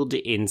revealed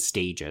in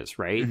stages,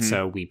 right? Mm-hmm.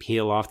 So we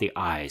peel off the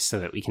eyes so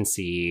that we can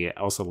see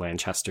Elsa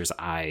Lanchester's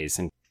eyes.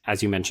 And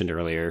as you mentioned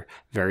earlier,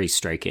 very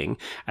striking.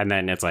 And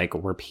then it's like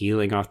we're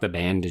peeling off the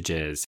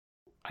bandages.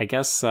 I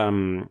guess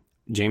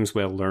James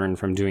Whale learned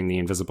from doing The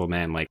Invisible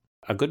Man, like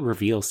a good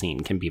reveal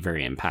scene can be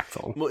very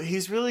impactful. Well,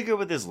 he's really good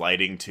with his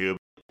lighting too.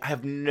 I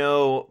have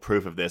no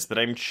proof of this, but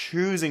I'm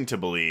choosing to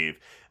believe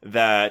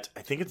that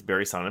I think it's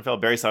Barry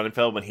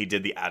Sonnenfeld when he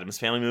did the Addams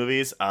Family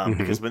movies,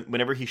 because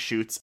whenever he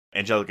shoots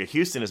Angelica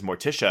Houston as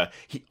Morticia,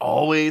 he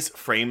always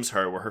frames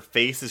her where her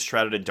face is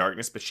shrouded in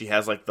darkness, but she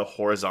has like the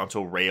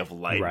horizontal ray of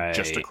light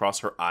just across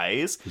her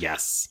eyes.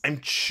 Yes.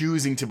 I'm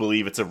choosing to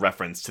believe it's a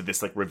reference to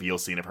this like reveal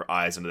scene of her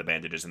eyes under the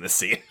bandages in this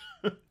scene.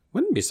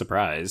 Wouldn't be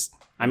surprised.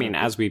 I mean,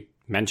 as we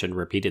mentioned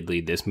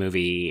repeatedly, this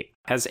movie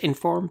has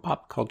informed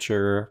pop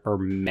culture for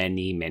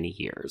many, many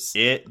years.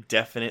 It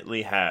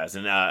definitely has.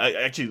 And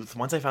actually, the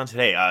ones I found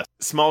today,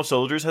 Small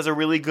Soldiers has a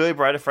really good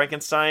Bride of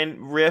Frankenstein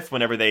riff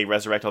whenever they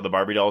resurrect all the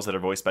Barbie dolls that are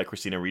voiced by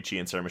Christina Ricci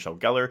and Sarah Michelle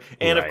Gellar.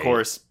 And of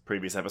course,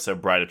 previous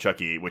episode, Bride of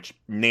Chucky, which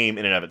name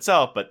in and of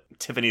itself, but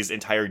Tiffany's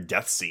entire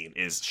death scene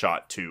is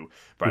shot to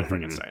Bride of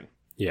Frankenstein.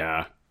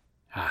 Yeah.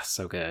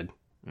 So good.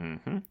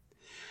 Mm-hmm.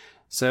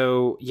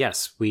 So,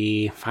 yes,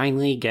 we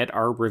finally get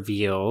our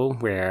reveal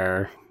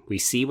where we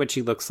see what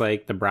she looks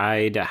like. The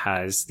bride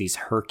has these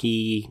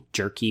herky,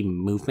 jerky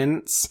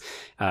movements.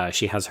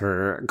 She has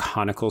her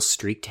conical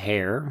streaked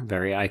hair,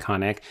 very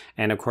iconic.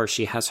 And, of course,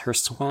 she has her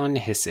swan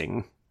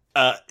hissing.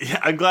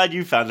 I'm glad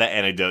you found that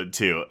anecdote,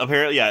 too.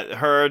 Apparently, yeah,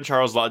 her and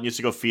Charles Laughton used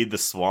to go feed the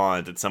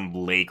swans at some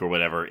lake or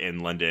whatever in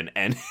London,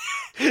 and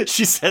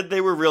she said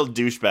they were real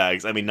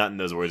douchebags. I mean, not in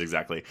those words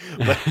exactly,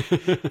 but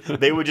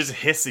they would just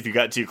hiss if you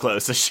got too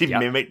close, so she'd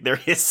mimic their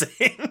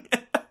hissing.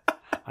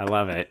 I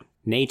love it.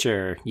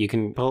 Nature, you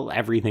can pull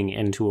everything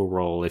into a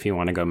role if you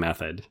want to go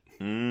method.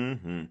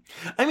 Mm-hmm.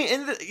 I mean,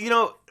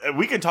 and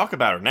we can talk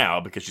about her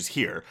now because she's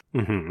here.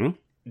 Mm-hmm.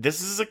 This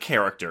is a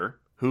character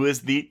who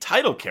is the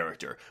title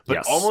character,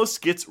 but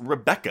almost gets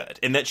Rebecca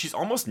in that she's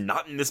almost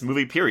not in this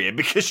movie, period,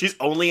 because she's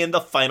only in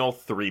the final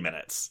 3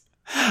 minutes.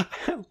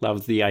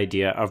 Love the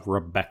idea of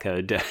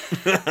Rebecca.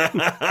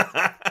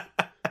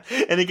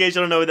 And in case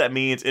you don't know what that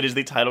means, it is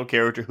the title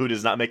character who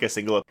does not make a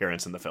single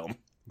appearance in the film.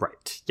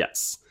 Right,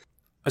 yes.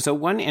 So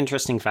one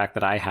interesting fact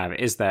that I have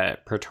is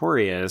that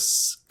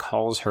Pretorius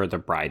calls her the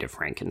Bride of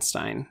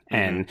Frankenstein. Mm-hmm.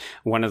 And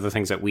one of the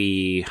things that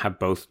we have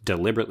both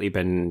deliberately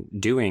been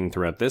doing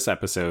throughout this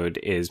episode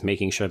is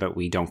making sure that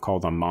we don't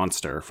call the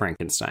monster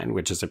Frankenstein,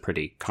 which is a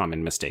pretty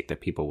common mistake that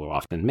people will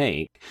often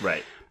make.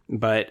 Right.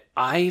 But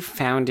I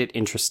found it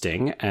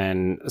interesting,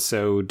 and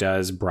so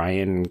does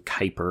Brian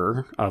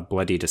Kuiper of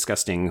Bloody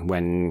Disgusting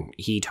when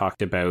he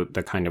talked about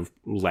the kind of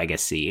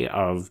legacy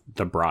of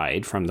the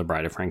bride from the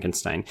Bride of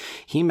Frankenstein.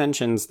 He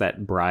mentions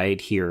that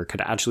bride here could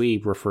actually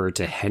refer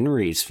to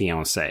Henry's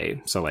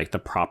fiancée, so like the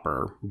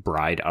proper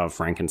Bride of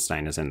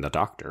Frankenstein as in the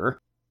doctor,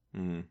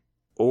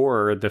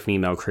 or the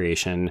female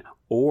creation,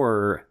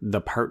 or the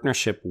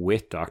partnership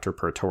with Dr.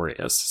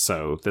 Pretorius.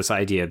 So this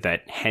idea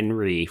that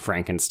Henry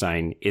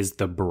Frankenstein is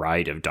the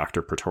bride of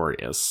Dr.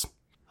 Pretorius.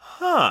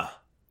 Huh.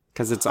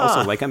 Because it's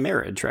also like a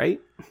marriage, right?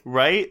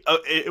 Right? Oh,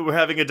 we're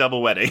having a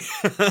double wedding.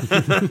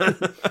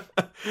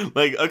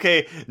 Like,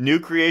 okay, new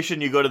creation,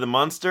 you go to the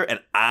monster, and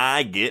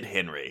I get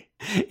Henry.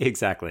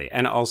 Exactly.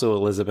 And also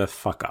Elizabeth,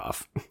 fuck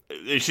off.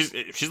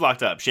 She's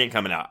locked up. She ain't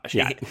coming out.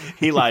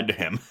 He lied to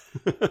him.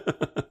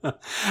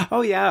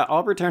 Oh, yeah,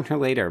 I'll return her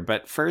later.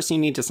 But first you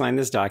need to sign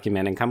this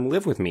document and come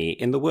live with me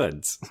in the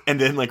woods. And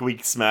then, like, we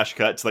smash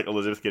cut to, like,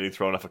 Elizabeth getting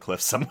thrown off a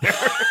cliff somewhere.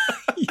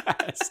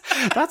 Yes.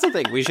 That's the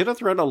thing. We should have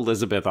thrown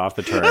Elizabeth off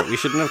the turret. We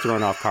shouldn't have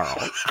thrown off Carl.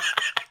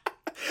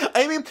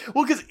 I mean,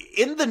 well, because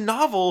in the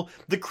novel,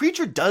 the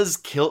creature does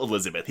kill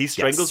Elizabeth. He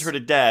strangles her to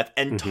death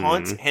and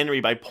taunts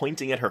Henry by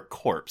pointing at her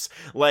corpse.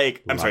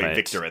 Like, I'm sorry,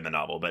 Victor in the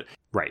novel, but...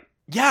 Right.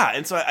 Yeah,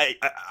 and so I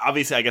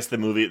obviously, I guess the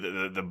movie,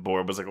 the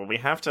board was like, well, we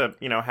have to,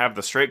 have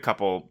the straight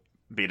couple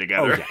be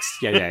together. Oh, yes.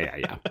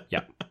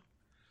 Yeah.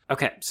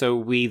 Okay, so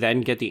we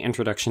then get the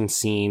introduction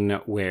scene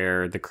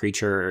where the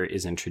creature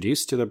is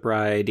introduced to the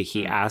bride.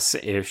 He asks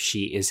if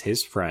she is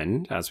his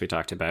friend, as we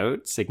talked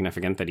about.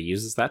 Significant that he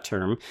uses that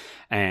term.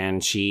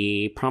 And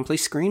she promptly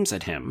screams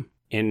at him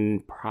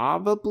in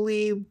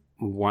probably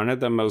one of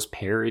the most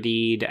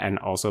parodied and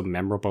also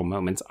memorable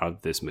moments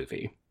of this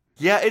movie.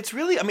 Yeah, it's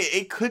really, I mean,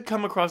 it could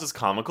come across as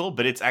comical,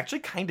 but it's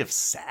actually kind of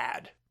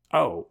sad.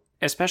 Oh,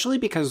 especially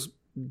because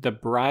the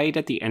bride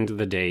at the end of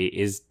the day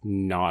is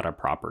not a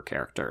proper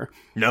character.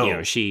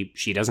 No. She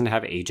doesn't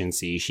have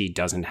agency. She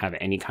doesn't have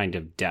any kind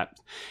of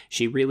depth.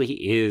 She really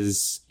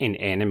is an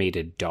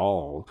animated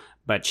doll,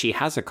 but she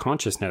has a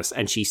consciousness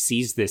and she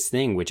sees this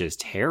thing, which is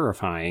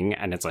terrifying.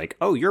 And it's like,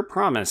 oh, you're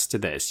promised to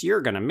this.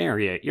 You're going to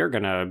marry it. You're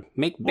going to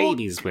make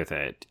babies with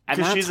it.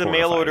 Because she's a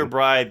mail order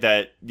bride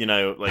that,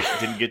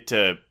 didn't get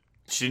to...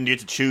 She didn't get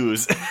to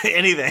choose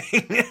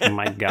anything. Oh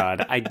my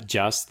God. I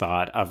just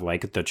thought of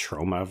the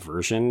trauma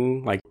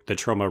version. Like the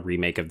trauma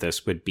remake of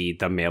this would be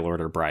the mail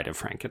order Bride of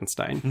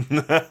Frankenstein.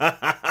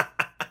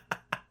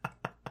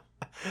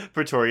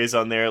 Pretoria's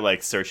on there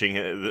searching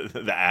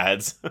the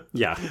ads.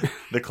 Yeah.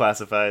 The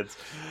classifieds.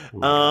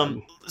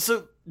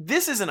 So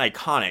this is an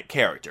iconic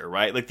character,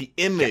 right? Like the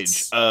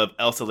image of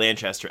Elsa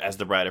Lanchester as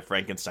the Bride of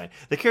Frankenstein.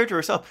 The character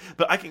herself.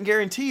 But I can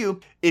guarantee you,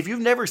 if you've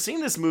never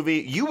seen this movie,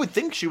 you would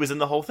think she was in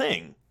the whole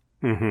thing.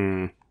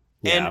 Mm-hmm.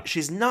 Yeah. And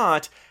she's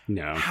not.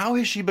 No. How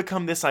has she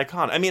become this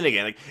icon? I mean,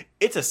 again,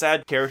 it's a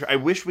sad character. I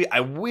wish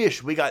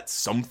we got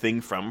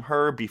something from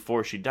her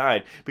before she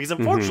died. Because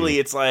unfortunately,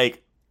 it's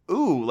like,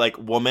 ooh,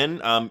 woman,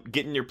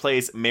 get in your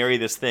place, marry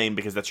this thing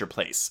because that's your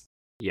place.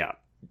 Yeah.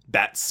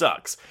 That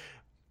sucks.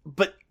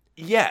 But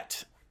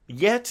yet,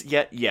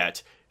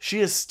 she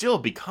has still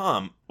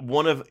become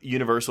one of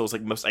Universal's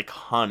most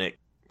iconic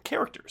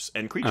characters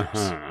and creatures.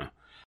 Uh-huh.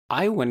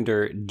 I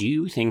wonder, do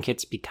you think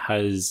it's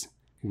because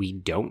we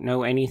don't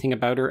know anything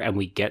about her and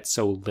we get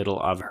so little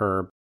of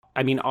her?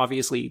 I mean,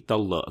 obviously the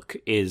look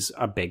is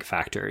a big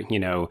factor.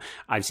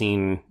 I've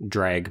seen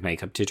drag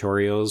makeup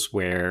tutorials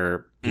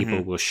where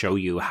people will show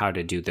you how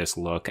to do this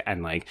look.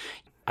 And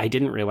I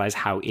didn't realize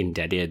how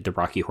indebted the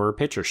Rocky Horror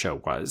Picture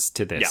Show was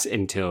to this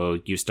until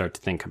you start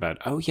to think about,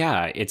 oh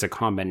yeah, it's a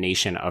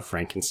combination of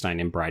Frankenstein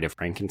and Bride of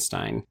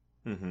Frankenstein.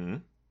 Mm-hmm.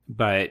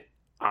 But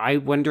I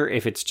wonder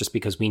if it's just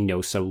because we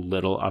know so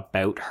little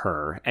about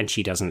her and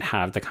she doesn't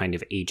have the kind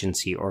of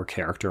agency or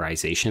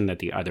characterization that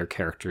the other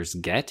characters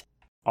get.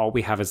 All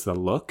we have is the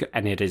look,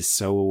 and it is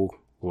so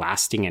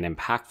lasting and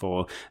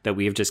impactful that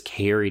we have just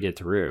carried it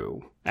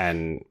through.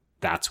 And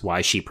that's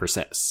why she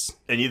persists.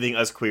 And you think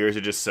us queers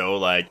are just so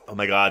oh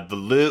my God, the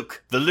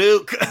look.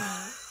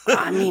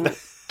 I mean,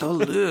 the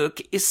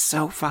look is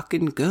so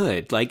fucking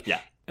good.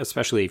 Yeah.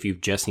 Especially if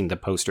you've just seen the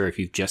poster, if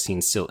you've just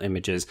seen still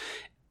images.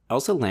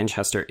 Elsa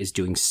Lanchester is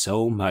doing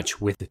so much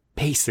with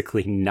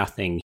basically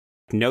nothing.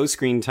 No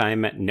screen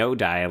time, no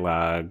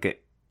dialogue,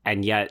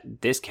 and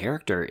yet this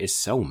character is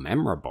so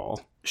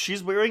memorable.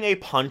 She's wearing a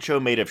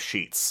poncho made of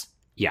sheets.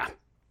 Yeah.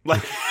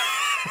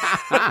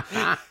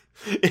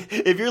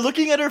 If you're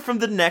looking at her from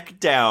the neck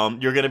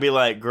down, you're going to be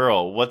like,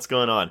 girl, what's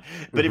going on?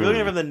 But if you're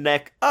looking at her from the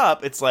neck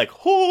up, it's like,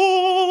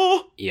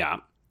 oh! Yeah.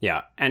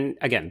 Yeah. And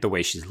again, the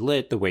way she's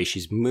lit, the way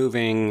she's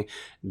moving,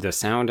 the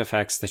sound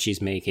effects that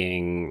she's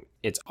making,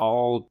 it's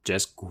all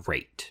just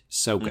great.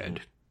 So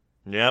good.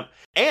 Yep.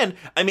 And,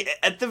 I mean,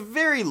 at the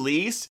very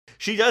least,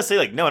 she does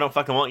say, no, I don't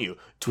fucking want you.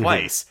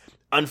 Twice.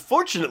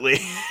 Unfortunately,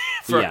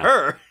 for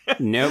her...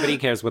 Nobody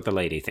cares what the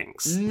lady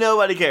thinks.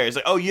 Nobody cares.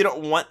 Oh, you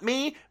don't want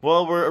me?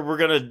 Well, we're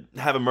going to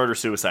have a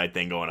murder-suicide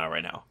thing going on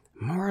right now.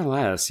 More or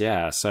less,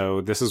 yeah.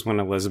 So this is when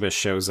Elizabeth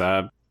shows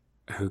up.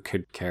 Who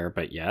could care,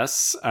 but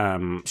yes.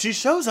 She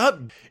shows up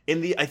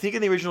in the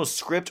original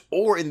script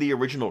or in the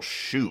original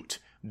shoot.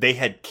 They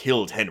had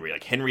killed Henry.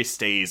 Henry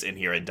stays in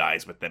here and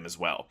dies with them as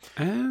well.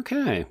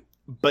 Okay.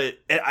 But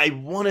I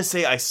want to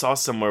say I saw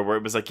somewhere where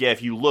it was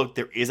if you look,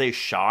 there is a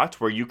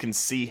shot where you can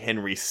see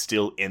Henry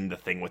still in the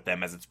thing with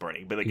them as it's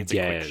burning. But it's a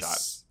quick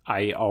shot.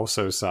 I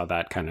also saw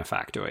that kind of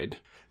factoid.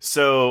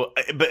 So,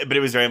 but it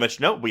was very much,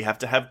 no, we have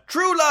to have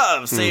true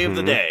love save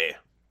the day.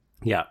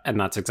 Yeah, and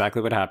that's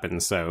exactly what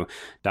happens. So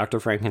Dr.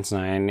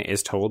 Frankenstein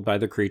is told by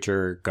the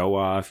creature, go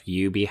off,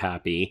 you be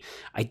happy.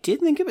 I did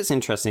think it was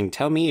interesting.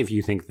 Tell me if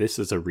you think this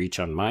is a reach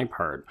on my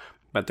part.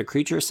 But the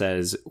creature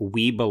says,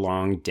 we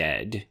belong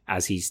dead,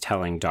 as he's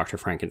telling Dr.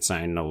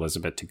 Frankenstein and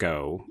Elizabeth to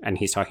go. And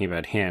he's talking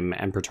about him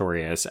and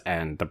Pretorius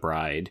and the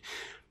bride.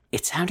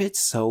 It sounded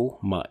so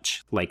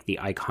much like the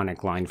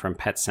iconic line from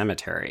Pet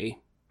Sematary.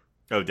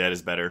 Oh, dead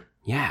is better.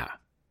 Yeah.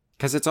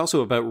 Because it's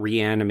also about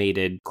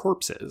reanimated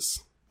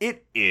corpses.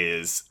 It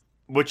is.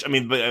 Which, I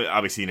mean, but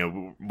obviously,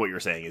 what you're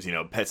saying is,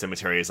 Pet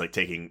Sematary is like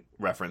taking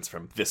reference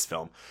from this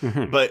film.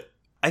 Mm-hmm. But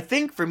I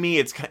think for me,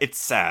 it's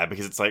sad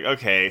because it's like,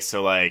 okay,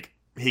 so like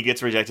he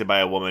gets rejected by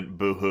a woman,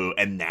 boo-hoo,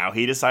 and now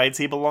he decides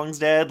he belongs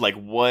dead? Like,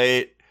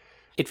 what?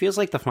 It feels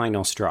like the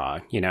final straw,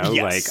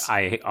 Yes. Like,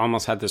 I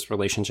almost had this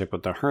relationship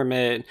with the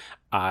hermit.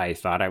 I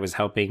thought I was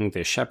helping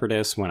the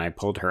shepherdess when I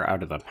pulled her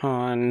out of the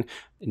pond.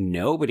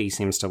 Nobody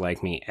seems to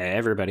like me.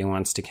 Everybody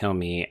wants to kill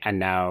me. And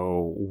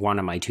now one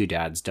of my two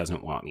dads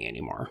doesn't want me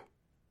anymore.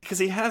 Because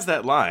he has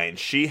that line,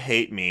 she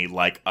hate me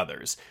like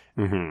others.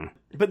 Mm-hmm.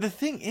 But the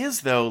thing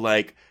is, though,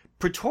 like,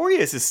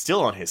 Pretorius is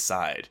still on his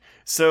side.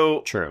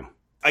 So True.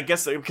 I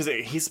guess because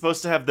he's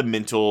supposed to have the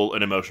mental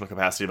and emotional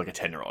capacity of like a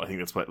 10-year-old. I think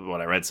that's what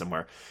I read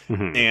somewhere.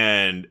 Mm-hmm.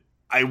 And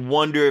I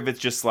wonder if it's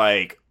just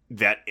like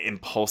that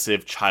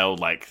impulsive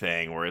childlike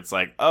thing where it's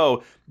like,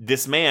 oh,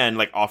 this man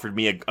like offered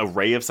me a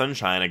ray of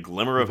sunshine, a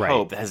glimmer of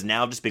hope that has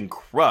now just been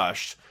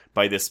crushed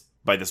by this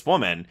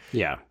woman.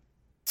 Yeah.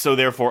 So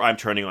therefore I'm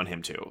turning on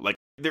him too. Like,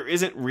 there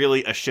isn't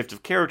really a shift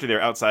of character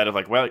there outside of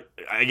like, well,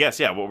 I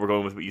guess, yeah, what we're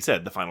going with what you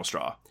said, the final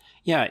straw.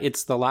 Yeah,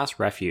 it's the last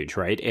refuge,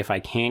 right? If I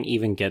can't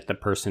even get the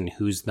person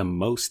who's the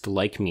most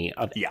like me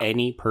of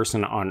any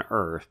person on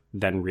Earth,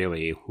 then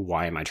really,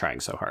 why am I trying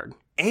so hard?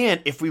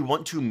 And if we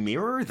want to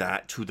mirror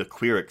that to the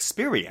queer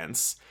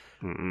experience,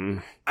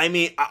 Mm-mm. I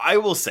mean, I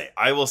will say,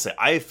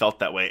 I felt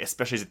that way,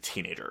 especially as a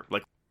teenager.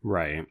 Like,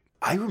 Right.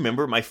 I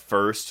remember my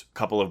first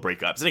couple of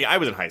breakups. And again, I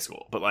was in high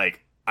school, but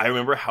like, I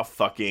remember how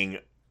fucking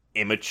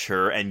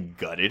immature and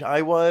gutted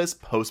I was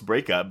post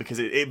breakup because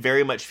it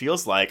very much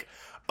feels like,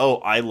 oh,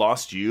 I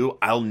lost you.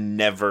 I'll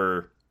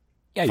never.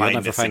 Yeah, you'll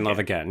never find love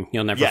again.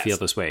 You'll never feel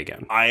this way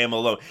again. I am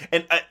alone.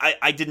 And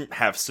I didn't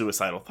have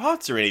suicidal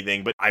thoughts or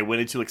anything, but I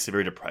went into like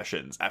severe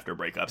depressions after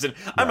breakups. And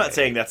I'm not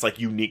saying that's like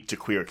unique to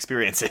queer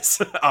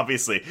experiences.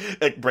 Obviously,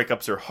 like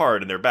breakups are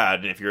hard and they're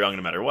bad, and if you're young,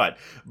 no matter what.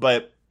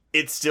 But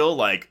it's still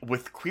like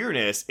with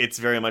queerness, it's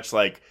very much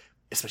like,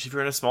 especially if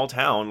you're in a small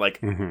town,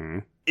 like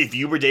if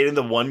you were dating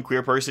the one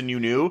queer person you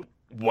knew,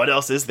 what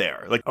else is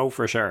there? Like, oh,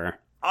 for sure.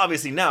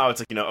 Obviously now it's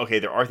like, okay,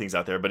 there are things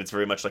out there, but it's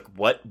very much like,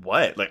 what?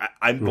 Like,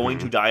 I'm going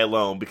to die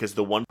alone because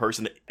the one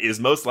person that is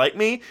most like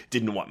me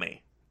didn't want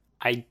me.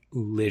 I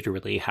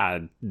literally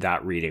had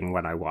that reading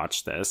when I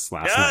watched this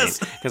last night.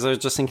 Because I was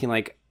just thinking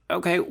like,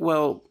 okay,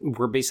 well,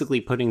 we're basically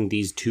putting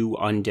these two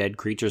undead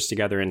creatures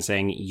together and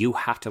saying, you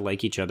have to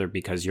like each other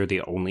because you're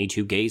the only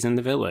two gays in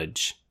the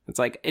village. It's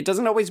like, it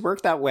doesn't always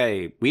work that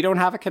way. We don't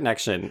have a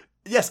connection.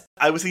 Yes,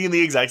 I was thinking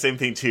the exact same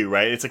thing too,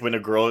 right? It's like when a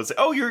girl is like,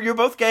 oh, you're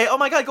both gay. Oh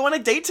my God, go on a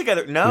date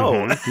together.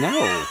 No.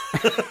 No.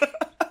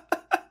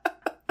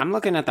 I'm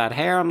looking at that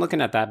hair. I'm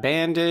looking at that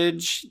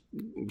bandage.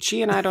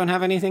 She and I don't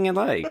have anything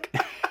alike.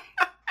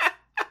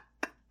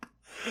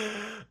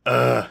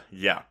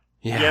 Yeah.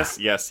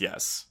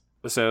 Yes.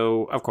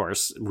 So, of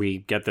course, we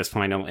get this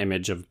final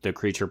image of the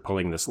creature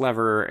pulling this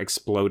lever,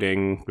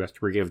 exploding, the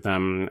three of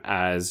them,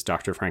 as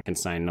Dr.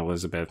 Frankenstein and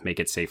Elizabeth make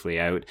it safely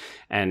out.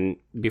 And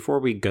before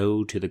we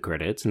go to the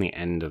credits in the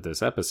end of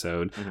this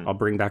episode, I'll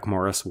bring back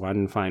Morris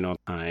one final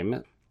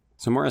time.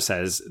 So Morris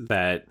says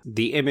that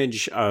the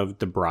image of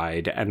the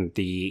bride and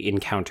the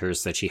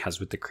encounters that she has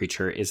with the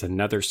creature is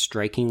another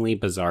strikingly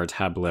bizarre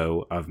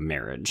tableau of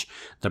marriage.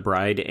 The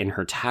bride in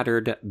her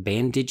tattered,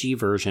 bandagey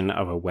version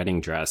of a wedding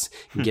dress,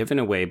 given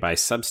away by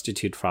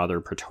substitute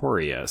father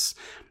Pretorius.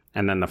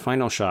 And then the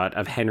final shot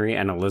of Henry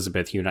and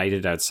Elizabeth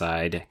united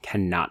outside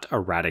cannot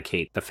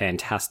eradicate the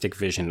fantastic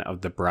vision of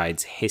the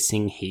bride's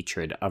hissing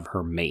hatred of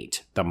her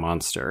mate, the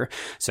monster.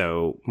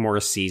 So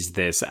Morris sees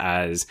this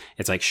as,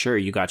 it's like, sure,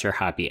 you got your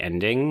happy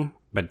ending,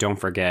 but don't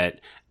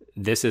forget,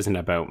 this isn't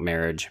about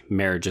marriage.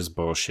 Marriage is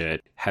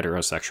bullshit.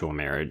 Heterosexual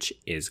marriage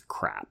is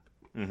crap.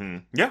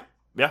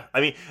 Yeah.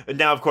 I mean,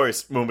 now, of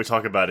course, when we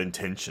talk about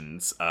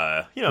intentions,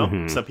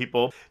 some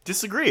people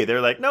disagree.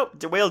 They're like, nope,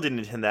 the whale didn't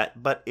intend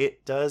that, but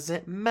it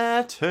doesn't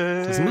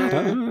matter. Doesn't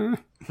matter.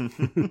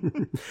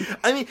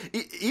 I mean,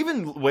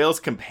 even Whale's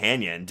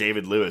companion,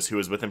 David Lewis, who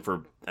was with him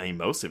for,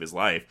 most of his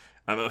life,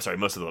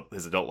 most of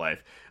his adult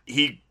life,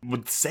 he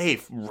would say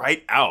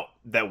right out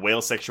that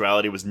Whale's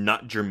sexuality was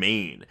not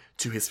germane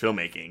to his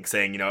filmmaking,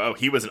 saying,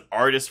 he was an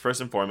artist first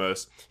and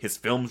foremost. His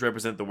films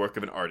represent the work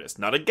of an artist,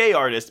 not a gay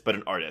artist, but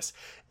an artist.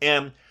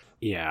 And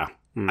yeah,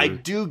 I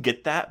do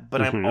get that,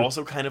 but I'm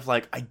also kind of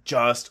like, I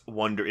just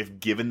wonder if,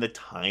 given the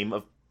time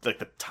of like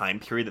the time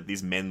period that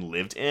these men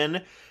lived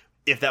in,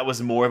 if that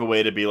was more of a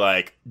way to be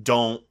like,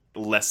 don't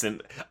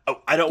lessen.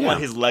 I don't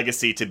want his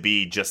legacy to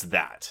be just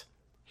that.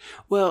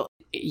 Well,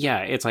 yeah,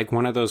 it's like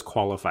one of those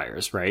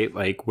qualifiers, right?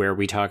 Like where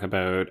we talk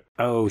about,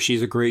 oh,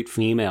 she's a great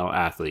female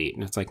athlete.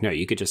 And it's like, no,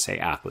 you could just say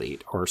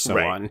athlete or so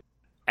on.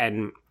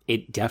 And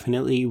it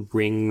definitely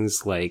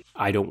rings like,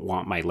 I don't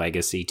want my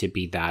legacy to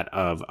be that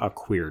of a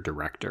queer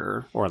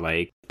director or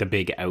like the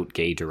big out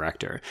gay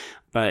director.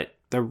 But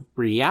the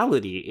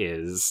reality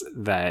is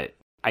that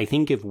I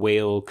think if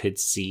Whale could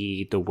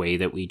see the way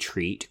that we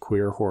treat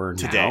queer horror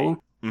today,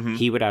 now,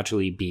 he would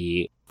actually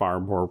be far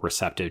more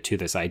receptive to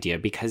this idea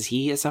because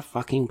he is a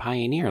fucking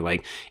pioneer.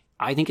 Like,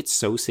 I think it's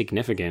so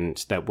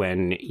significant that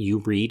when you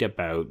read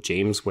about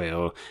James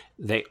Whale,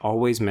 they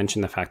always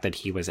mention the fact that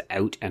he was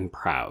out and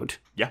proud.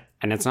 Yeah.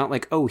 And it's not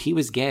like, oh, he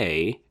was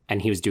gay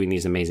and he was doing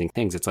these amazing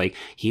things. It's like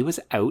he was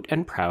out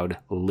and proud,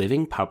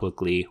 living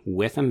publicly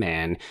with a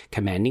man,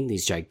 commanding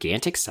these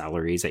gigantic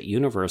salaries at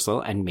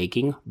Universal and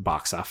making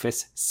box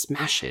office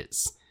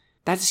smashes.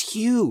 That's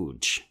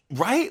huge.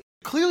 Right?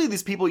 Clearly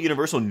these people at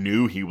Universal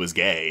knew he was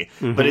gay,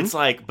 but it's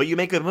like, but you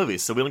make good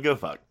movies, so we don't give a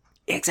fuck.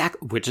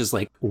 Exactly, which is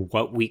like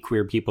what we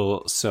queer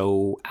people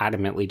so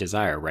adamantly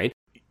desire, right?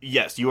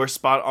 Yes, you are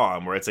spot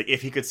on, where it's like,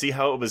 if he could see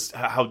how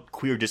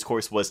queer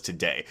discourse was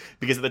today.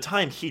 Because at the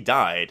time he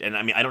died, and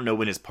I mean, I don't know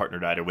when his partner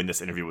died or when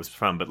this interview was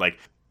from, but like,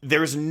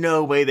 there's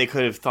no way they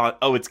could have thought,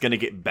 oh, it's going to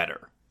get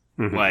better.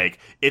 Like,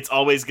 it's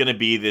always going to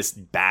be this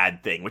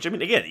bad thing, which, I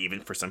mean, again,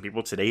 even for some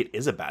people today, it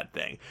is a bad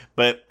thing.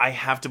 But I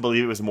have to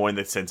believe it was more in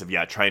the sense of,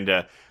 trying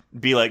to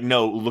be like,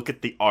 no, look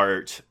at the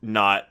art,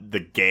 not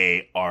the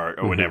gay art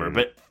or whatever.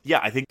 But yeah,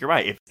 I think you're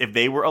right. If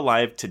they were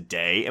alive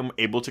today and were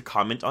able to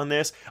comment on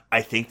this,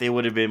 I think they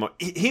would have been more...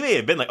 He may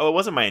have been like, oh, it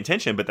wasn't my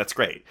intention, but that's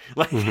great.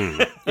 Like,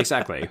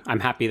 Exactly. I'm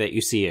happy that you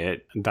see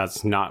it.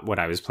 That's not what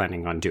I was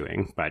planning on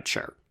doing, but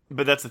sure.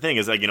 But that's the thing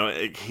is, like,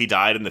 he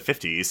died in the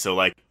 50s. So,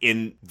 like,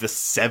 in the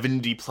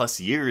 70 plus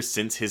years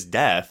since his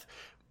death,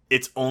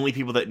 it's only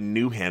people that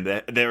knew him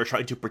that are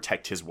trying to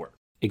protect his work.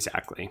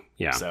 Exactly.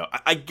 Yeah. So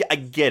I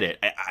get it.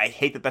 I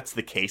hate that that's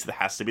the case. That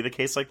has to be the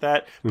case like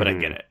that. But I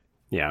get it.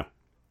 Yeah.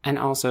 And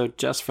also,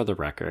 just for the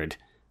record,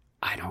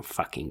 I don't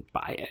fucking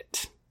buy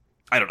it.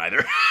 I don't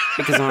either.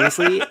 Because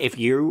honestly, if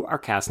you are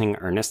casting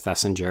Ernest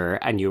Thesiger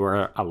and you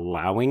are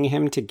allowing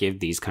him to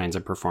give these kinds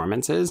of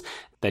performances,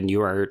 then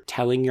you are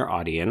telling your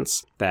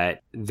audience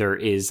that there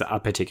is a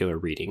particular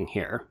reading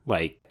here.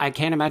 Like, I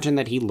can't imagine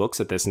that he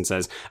looks at this and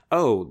says,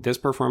 oh, this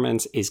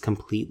performance is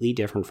completely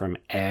different from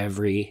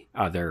every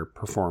other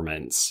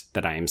performance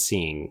that I am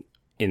seeing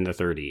in the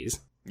 30s.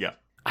 Yeah.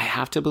 I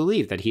have to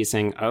believe that he's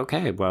saying,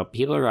 okay, well,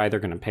 people are either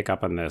going to pick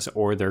up on this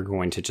or they're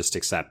going to just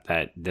accept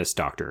that this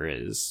doctor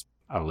is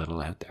a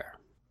little out there.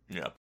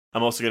 Yeah.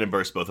 I'm also going to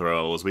burst both our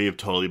bubbles. We have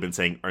totally been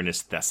saying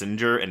Ernest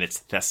Thesiger, and it's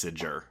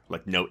Thesiger.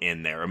 Like, no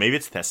in there. Or maybe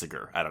it's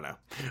Thesiger. I don't know.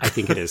 I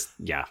think it is,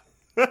 yeah.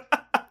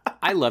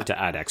 I love to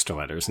add extra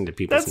letters into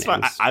people's names.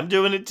 That's fine. I'm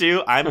doing it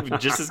too. I'm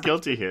just as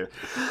guilty here.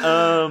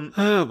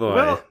 Oh, boy.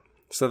 Well,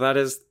 so that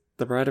is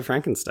The Bride of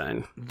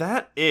Frankenstein.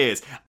 That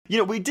is.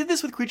 We did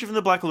this with Creature from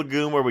the Black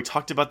Lagoon, where we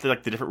talked about the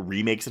different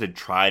remakes that had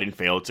tried and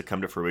failed to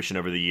come to fruition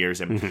over the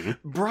years. And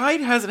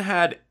Bride hasn't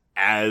had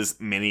as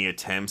many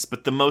attempts,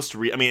 but the most so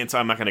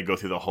I'm not going to go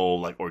through the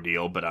whole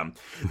ordeal, but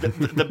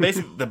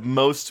the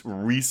most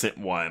recent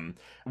one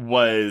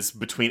was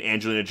between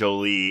Angelina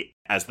Jolie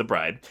as the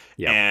bride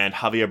and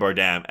Javier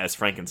Bardem as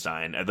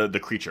Frankenstein, the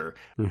creature,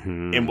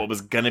 in what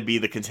was going to be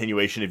the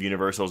continuation of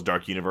Universal's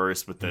Dark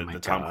Universe with the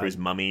Tom Cruise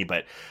mummy.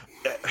 But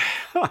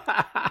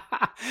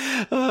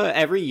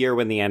every year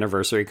when the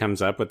anniversary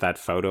comes up with that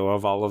photo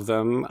of all of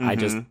them, I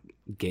just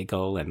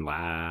giggle and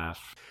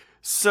laugh.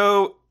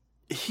 So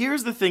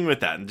here's the thing with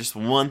that, and just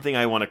one thing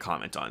I want to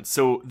comment on.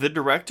 So the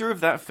director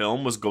of that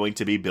film was going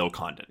to be Bill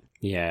Condon.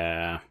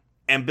 Yeah.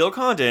 And Bill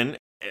Condon,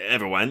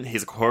 everyone,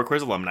 he's a Horror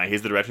Quiz alumni.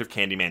 He's the director of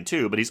Candyman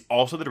 2, but he's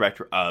also the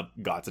director of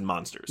Gods and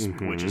Monsters,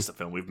 which is the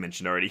film we've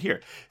mentioned already here.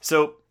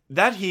 So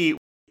that he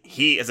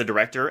as a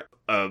director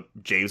of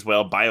James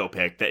Whale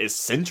biopic that is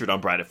centered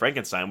on Bride of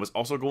Frankenstein was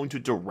also going to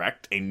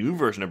direct a new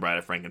version of Bride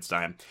of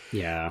Frankenstein.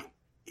 Yeah.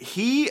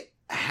 He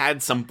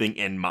had something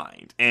in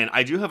mind. And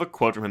I do have a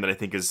quote from him that I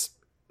think is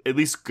at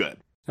least good.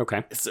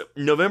 Okay. So,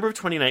 November of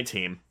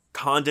 2019,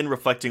 Condon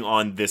reflecting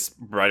on this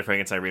Bride of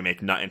Frankenstein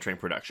remake not entering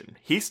production.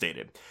 He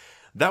stated,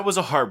 "That was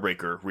a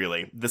heartbreaker,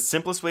 really. The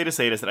simplest way to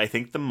say it is that I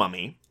think The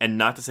Mummy, and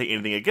not to say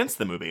anything against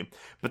the movie,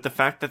 but the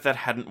fact that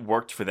hadn't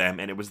worked for them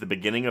and it was the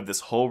beginning of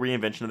this whole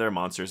reinvention of their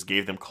monsters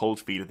gave them cold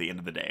feet at the end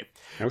of the day.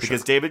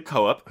 Because David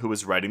Coop, who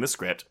was writing the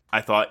script, I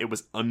thought it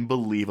was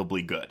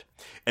unbelievably good.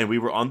 And we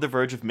were on the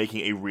verge of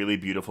making a really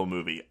beautiful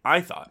movie,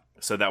 I thought.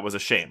 So that was a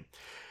shame."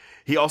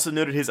 He also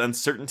noted his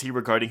uncertainty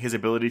regarding his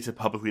ability to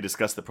publicly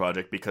discuss the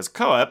project because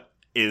Coop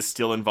is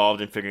still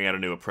involved in figuring out a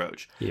new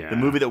approach. Yeah. The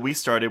movie that we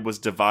started was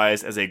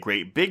devised as a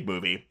great big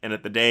movie, and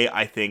at the day,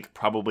 I think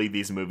probably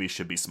these movies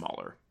should be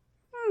smaller.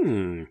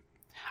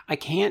 I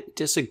can't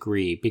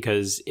disagree,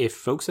 because if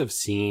folks have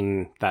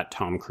seen that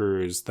Tom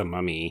Cruise The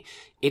Mummy,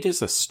 it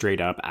is a straight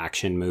up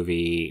action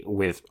movie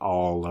with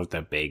all of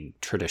the big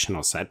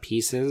traditional set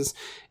pieces.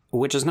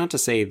 Which is not to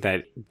say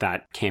that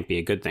that can't be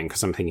a good thing,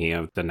 because I'm thinking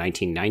of the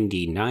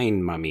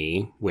 1999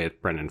 Mummy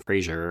with Brendan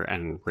Fraser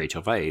and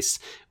Rachel Weisz,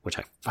 which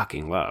I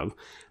fucking love.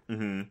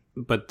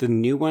 But the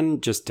new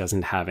one just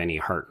doesn't have any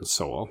heart and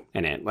soul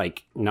in it.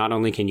 Like, not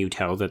only can you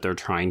tell that they're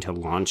trying to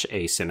launch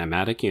a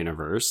cinematic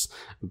universe,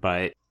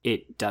 but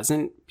it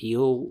doesn't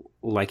feel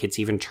like it's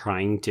even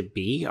trying to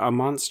be a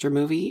monster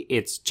movie.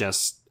 It's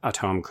just a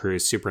Tom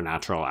Cruise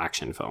supernatural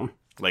action film.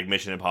 Like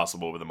Mission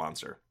Impossible with a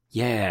monster.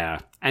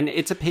 Yeah, and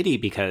it's a pity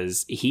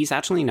because he's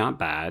actually not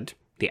bad.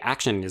 The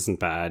action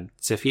isn't bad.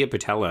 Sofia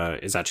Boutella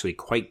is actually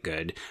quite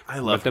good. I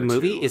love But the her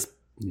movie too. is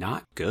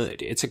not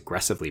good. It's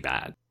aggressively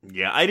bad.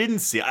 Yeah, I didn't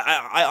see.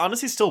 I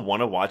honestly still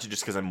want to watch it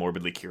just because I'm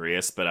morbidly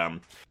curious. But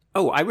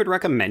Oh, I would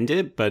recommend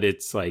it, but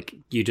it's like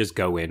you just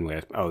go in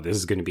with, oh, this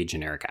is going to be a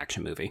generic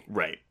action movie.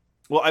 right.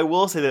 Well, I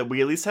will say that we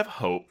at least have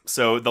hope.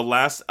 So the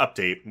last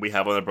update we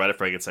have on the Bride of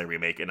Frankenstein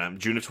remake in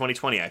June of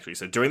 2020, actually,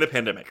 so during the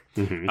pandemic,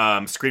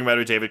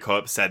 screenwriter David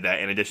Cope said that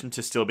in addition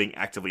to still being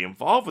actively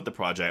involved with the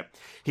project,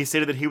 he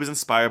stated that he was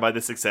inspired by the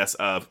success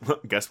of,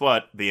 guess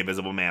what, The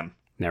Invisible Man.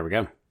 There we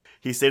go.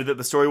 He stated that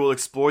the story will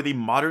explore the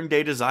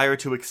modern-day desire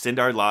to extend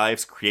our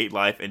lives, create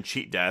life, and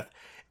cheat death.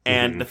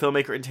 And the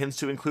filmmaker intends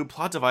to include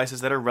plot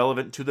devices that are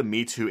relevant to the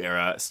Me Too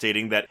era,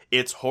 stating that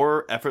it's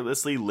horror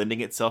effortlessly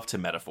lending itself to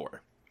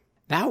metaphor.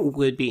 That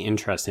would be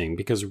interesting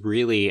because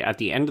really, at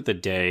the end of the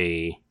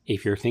day,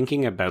 if you're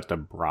thinking about the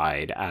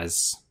bride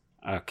as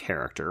a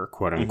character,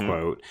 quote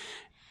unquote,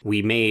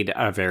 we made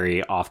a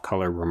very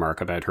off-color remark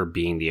about her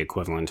being the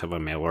equivalent of a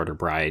mail-order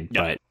bride,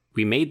 but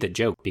we made the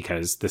joke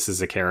because this is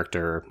a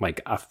character,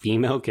 like a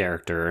female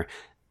character,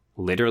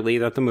 literally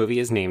that the movie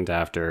is named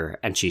after,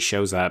 and she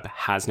shows up,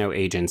 has no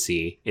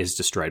agency, is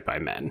destroyed by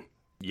men.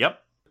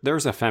 Yep.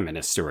 There's a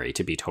feminist story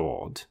to be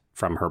told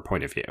from her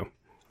point of view.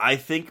 I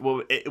think,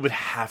 well, it would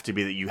have to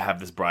be that you have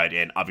this bride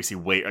in,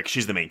 obviously, like,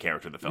 she's the main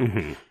character of the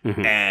film.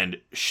 And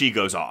she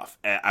goes off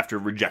after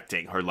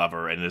rejecting her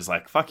lover and is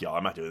like, fuck y'all,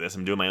 I'm not doing this,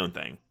 I'm doing my own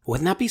thing.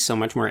 Wouldn't that be so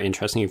much more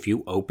interesting if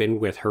you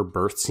open with her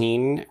birth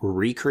scene,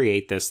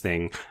 recreate this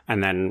thing,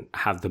 and then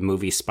have the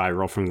movie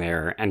spiral from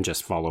there and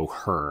just follow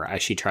her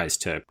as she tries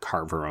to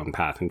carve her own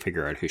path and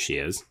figure out who she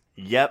is?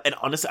 Yep, and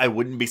honestly, I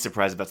wouldn't be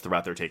surprised if that's the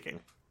route they're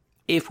taking.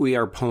 If we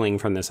are pulling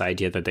from this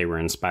idea that they were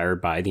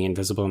inspired by The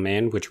Invisible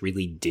Man, which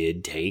really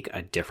did take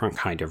a different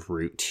kind of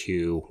route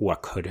to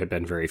what could have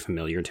been very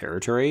familiar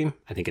territory,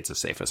 I think it's a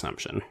safe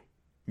assumption.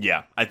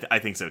 Yeah, I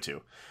think so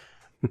too.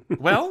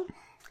 Well,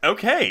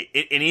 okay.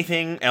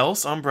 Anything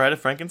else on Bride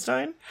of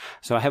Frankenstein?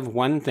 So I have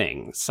one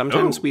thing.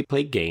 Sometimes we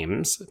play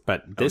games,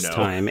 but this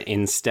time,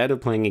 instead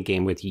of playing a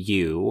game with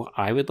you,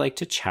 I would like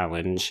to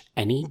challenge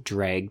any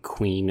drag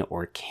queen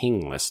or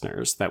king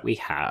listeners that we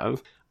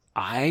have.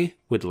 I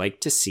would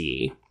like to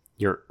see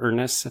your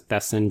Ernest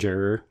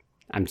Thesinger,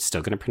 I'm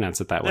still going to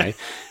pronounce it that way.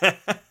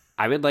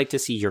 I would like to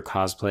see your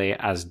cosplay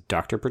as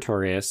Dr.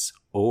 Pretorius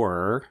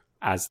or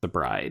as the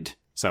bride.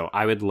 So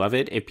I would love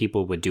it if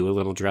people would do a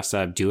little dress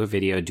up, do a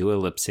video, do a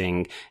lip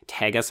sync,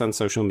 tag us on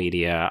social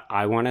media.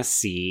 I want to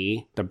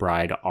see the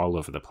bride all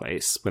over the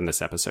place when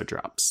this episode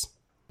drops.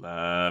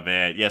 Love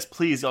it. Yes,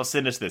 please, y'all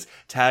send us this.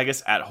 Tag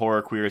us at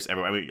Horror Queers. I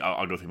mean,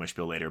 I'll go through my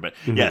spiel later, but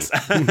yes,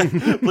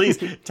 please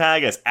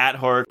tag us at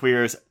Horror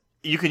Queers.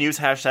 You can use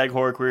hashtag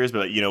Horror Queers,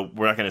 but you know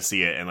we're not going to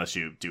see it unless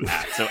you do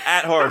at. So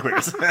at Horror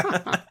Queers.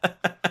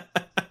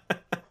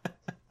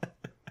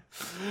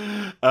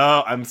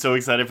 Oh, I'm so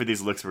excited for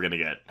these looks we're going to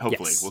get.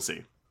 Hopefully, we'll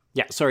see.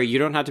 Yeah, sorry, you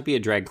don't have to be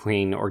a drag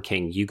queen or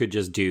king. You could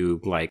just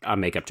do, like, a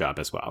makeup job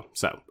as well.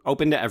 So,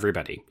 open to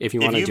everybody. If you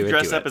want to do it, do it. If you've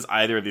dressed up as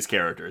either of these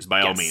characters, by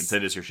all means,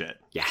 send us your shit.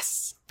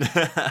 Yes. All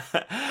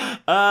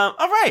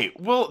right.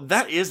 Well,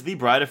 that is The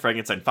Bride of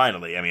Frankenstein,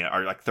 finally. I mean,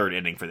 our like third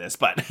ending for this,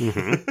 but...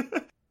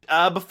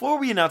 Before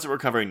we announce what we're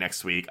covering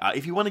next week,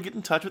 if you want to get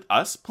in touch with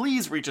us,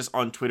 please reach us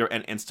on Twitter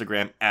and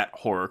Instagram at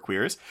Horror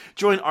Queers.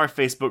 Join our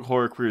Facebook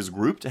Horror Queers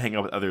group to hang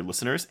out with other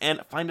listeners, and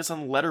find us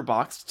on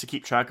Letterboxd to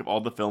keep track of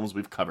all the films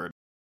we've covered.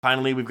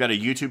 Finally, we've got a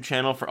YouTube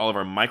channel for all of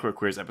our Micro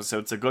Queers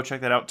episodes, so go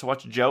check that out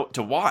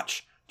to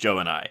watch Joe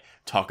and I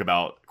talk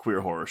about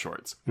queer horror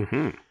shorts.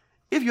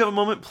 If you have a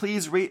moment,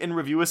 please rate and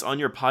review us on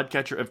your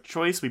podcatcher of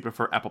choice. We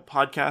prefer Apple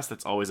Podcasts.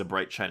 That's always a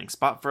bright, shining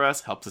spot for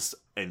us. Helps us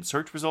in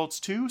search results,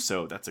 too,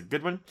 so that's a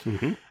good one.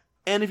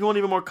 And if you want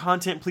even more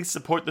content, please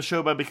support the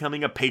show by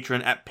becoming a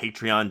patron at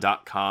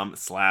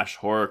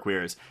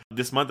patreon.com/horrorqueers.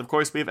 This month, of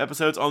course, we have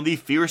episodes on the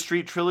Fear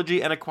Street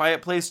trilogy and A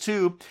Quiet Place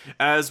 2,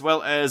 as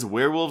well as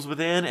Werewolves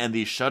Within and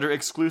the Shudder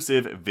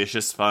exclusive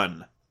Vicious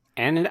Fun.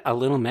 And a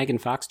little Megan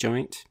Fox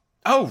joint.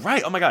 Oh,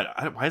 right. Oh, my God.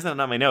 Why is that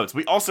not in my notes?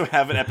 We also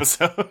have an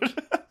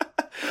episode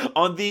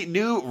on the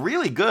new,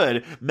 really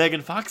good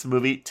Megan Fox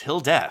movie, Till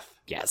Death.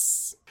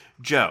 Yes.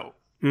 Joe.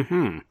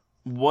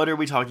 What are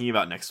we talking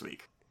about next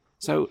week?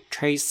 So,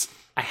 Trace,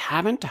 I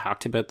haven't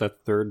talked about the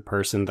third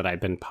person that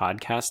I've been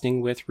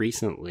podcasting with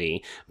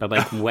recently, but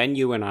like when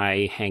you and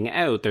I hang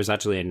out, there's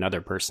actually another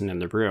person in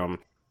the room.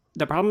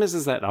 The problem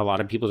is that a lot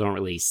of people don't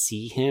really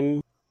see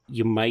him.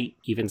 You might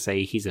even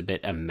say he's a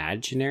bit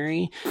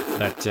imaginary,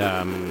 but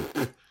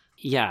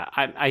yeah,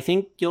 I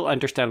think you'll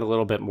understand a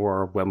little bit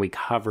more when we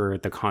cover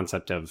the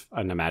concept of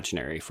an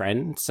imaginary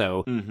friend.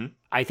 So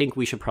I think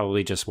we should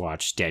probably just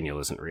watch Daniel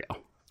Isn't Real.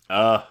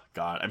 Oh,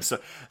 God. I'm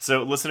so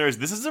listeners,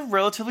 this is a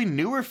relatively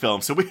newer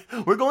film. So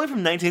we're going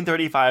from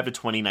 1935 to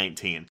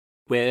 2019.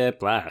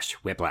 Whiplash.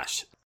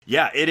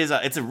 Yeah,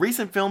 it's a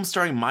recent film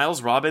starring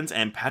Miles Robbins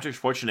and Patrick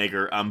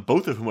Schwarzenegger,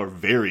 both of whom are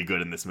very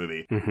good in this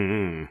movie.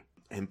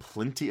 and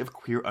plenty of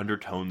queer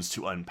undertones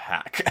to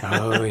unpack.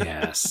 Oh,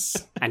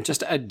 yes. And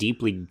just a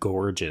deeply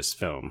gorgeous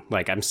film.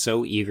 Like, I'm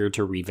so eager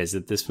to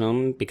revisit this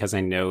film because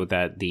I know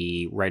that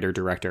the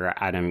writer-director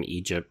Adam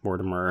Egypt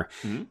Mortimer,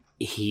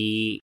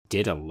 he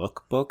did a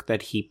lookbook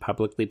that he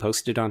publicly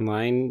posted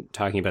online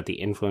talking about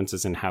the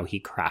influences and how he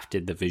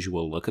crafted the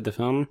visual look of the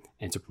film.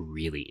 And it's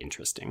really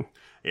interesting.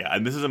 Yeah,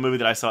 and this is a movie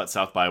that I saw at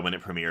South by when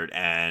it premiered,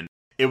 and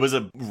it was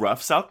a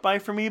rough South by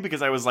for me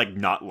because I was like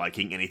not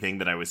liking anything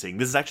that I was seeing.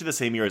 This is actually the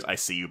same year as I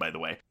See You, by the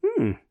way.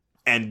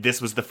 And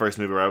this was the first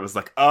movie where I was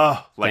like,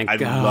 oh, like I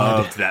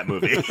loved that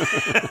movie.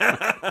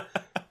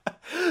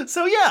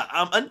 So yeah,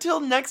 until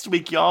next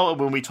week, y'all,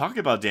 when we talk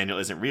about Daniel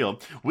Isn't Real,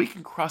 we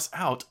can cross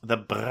out The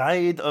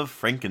Bride of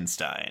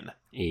Frankenstein.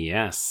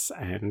 Yes,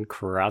 and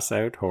cross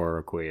out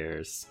horror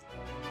queers.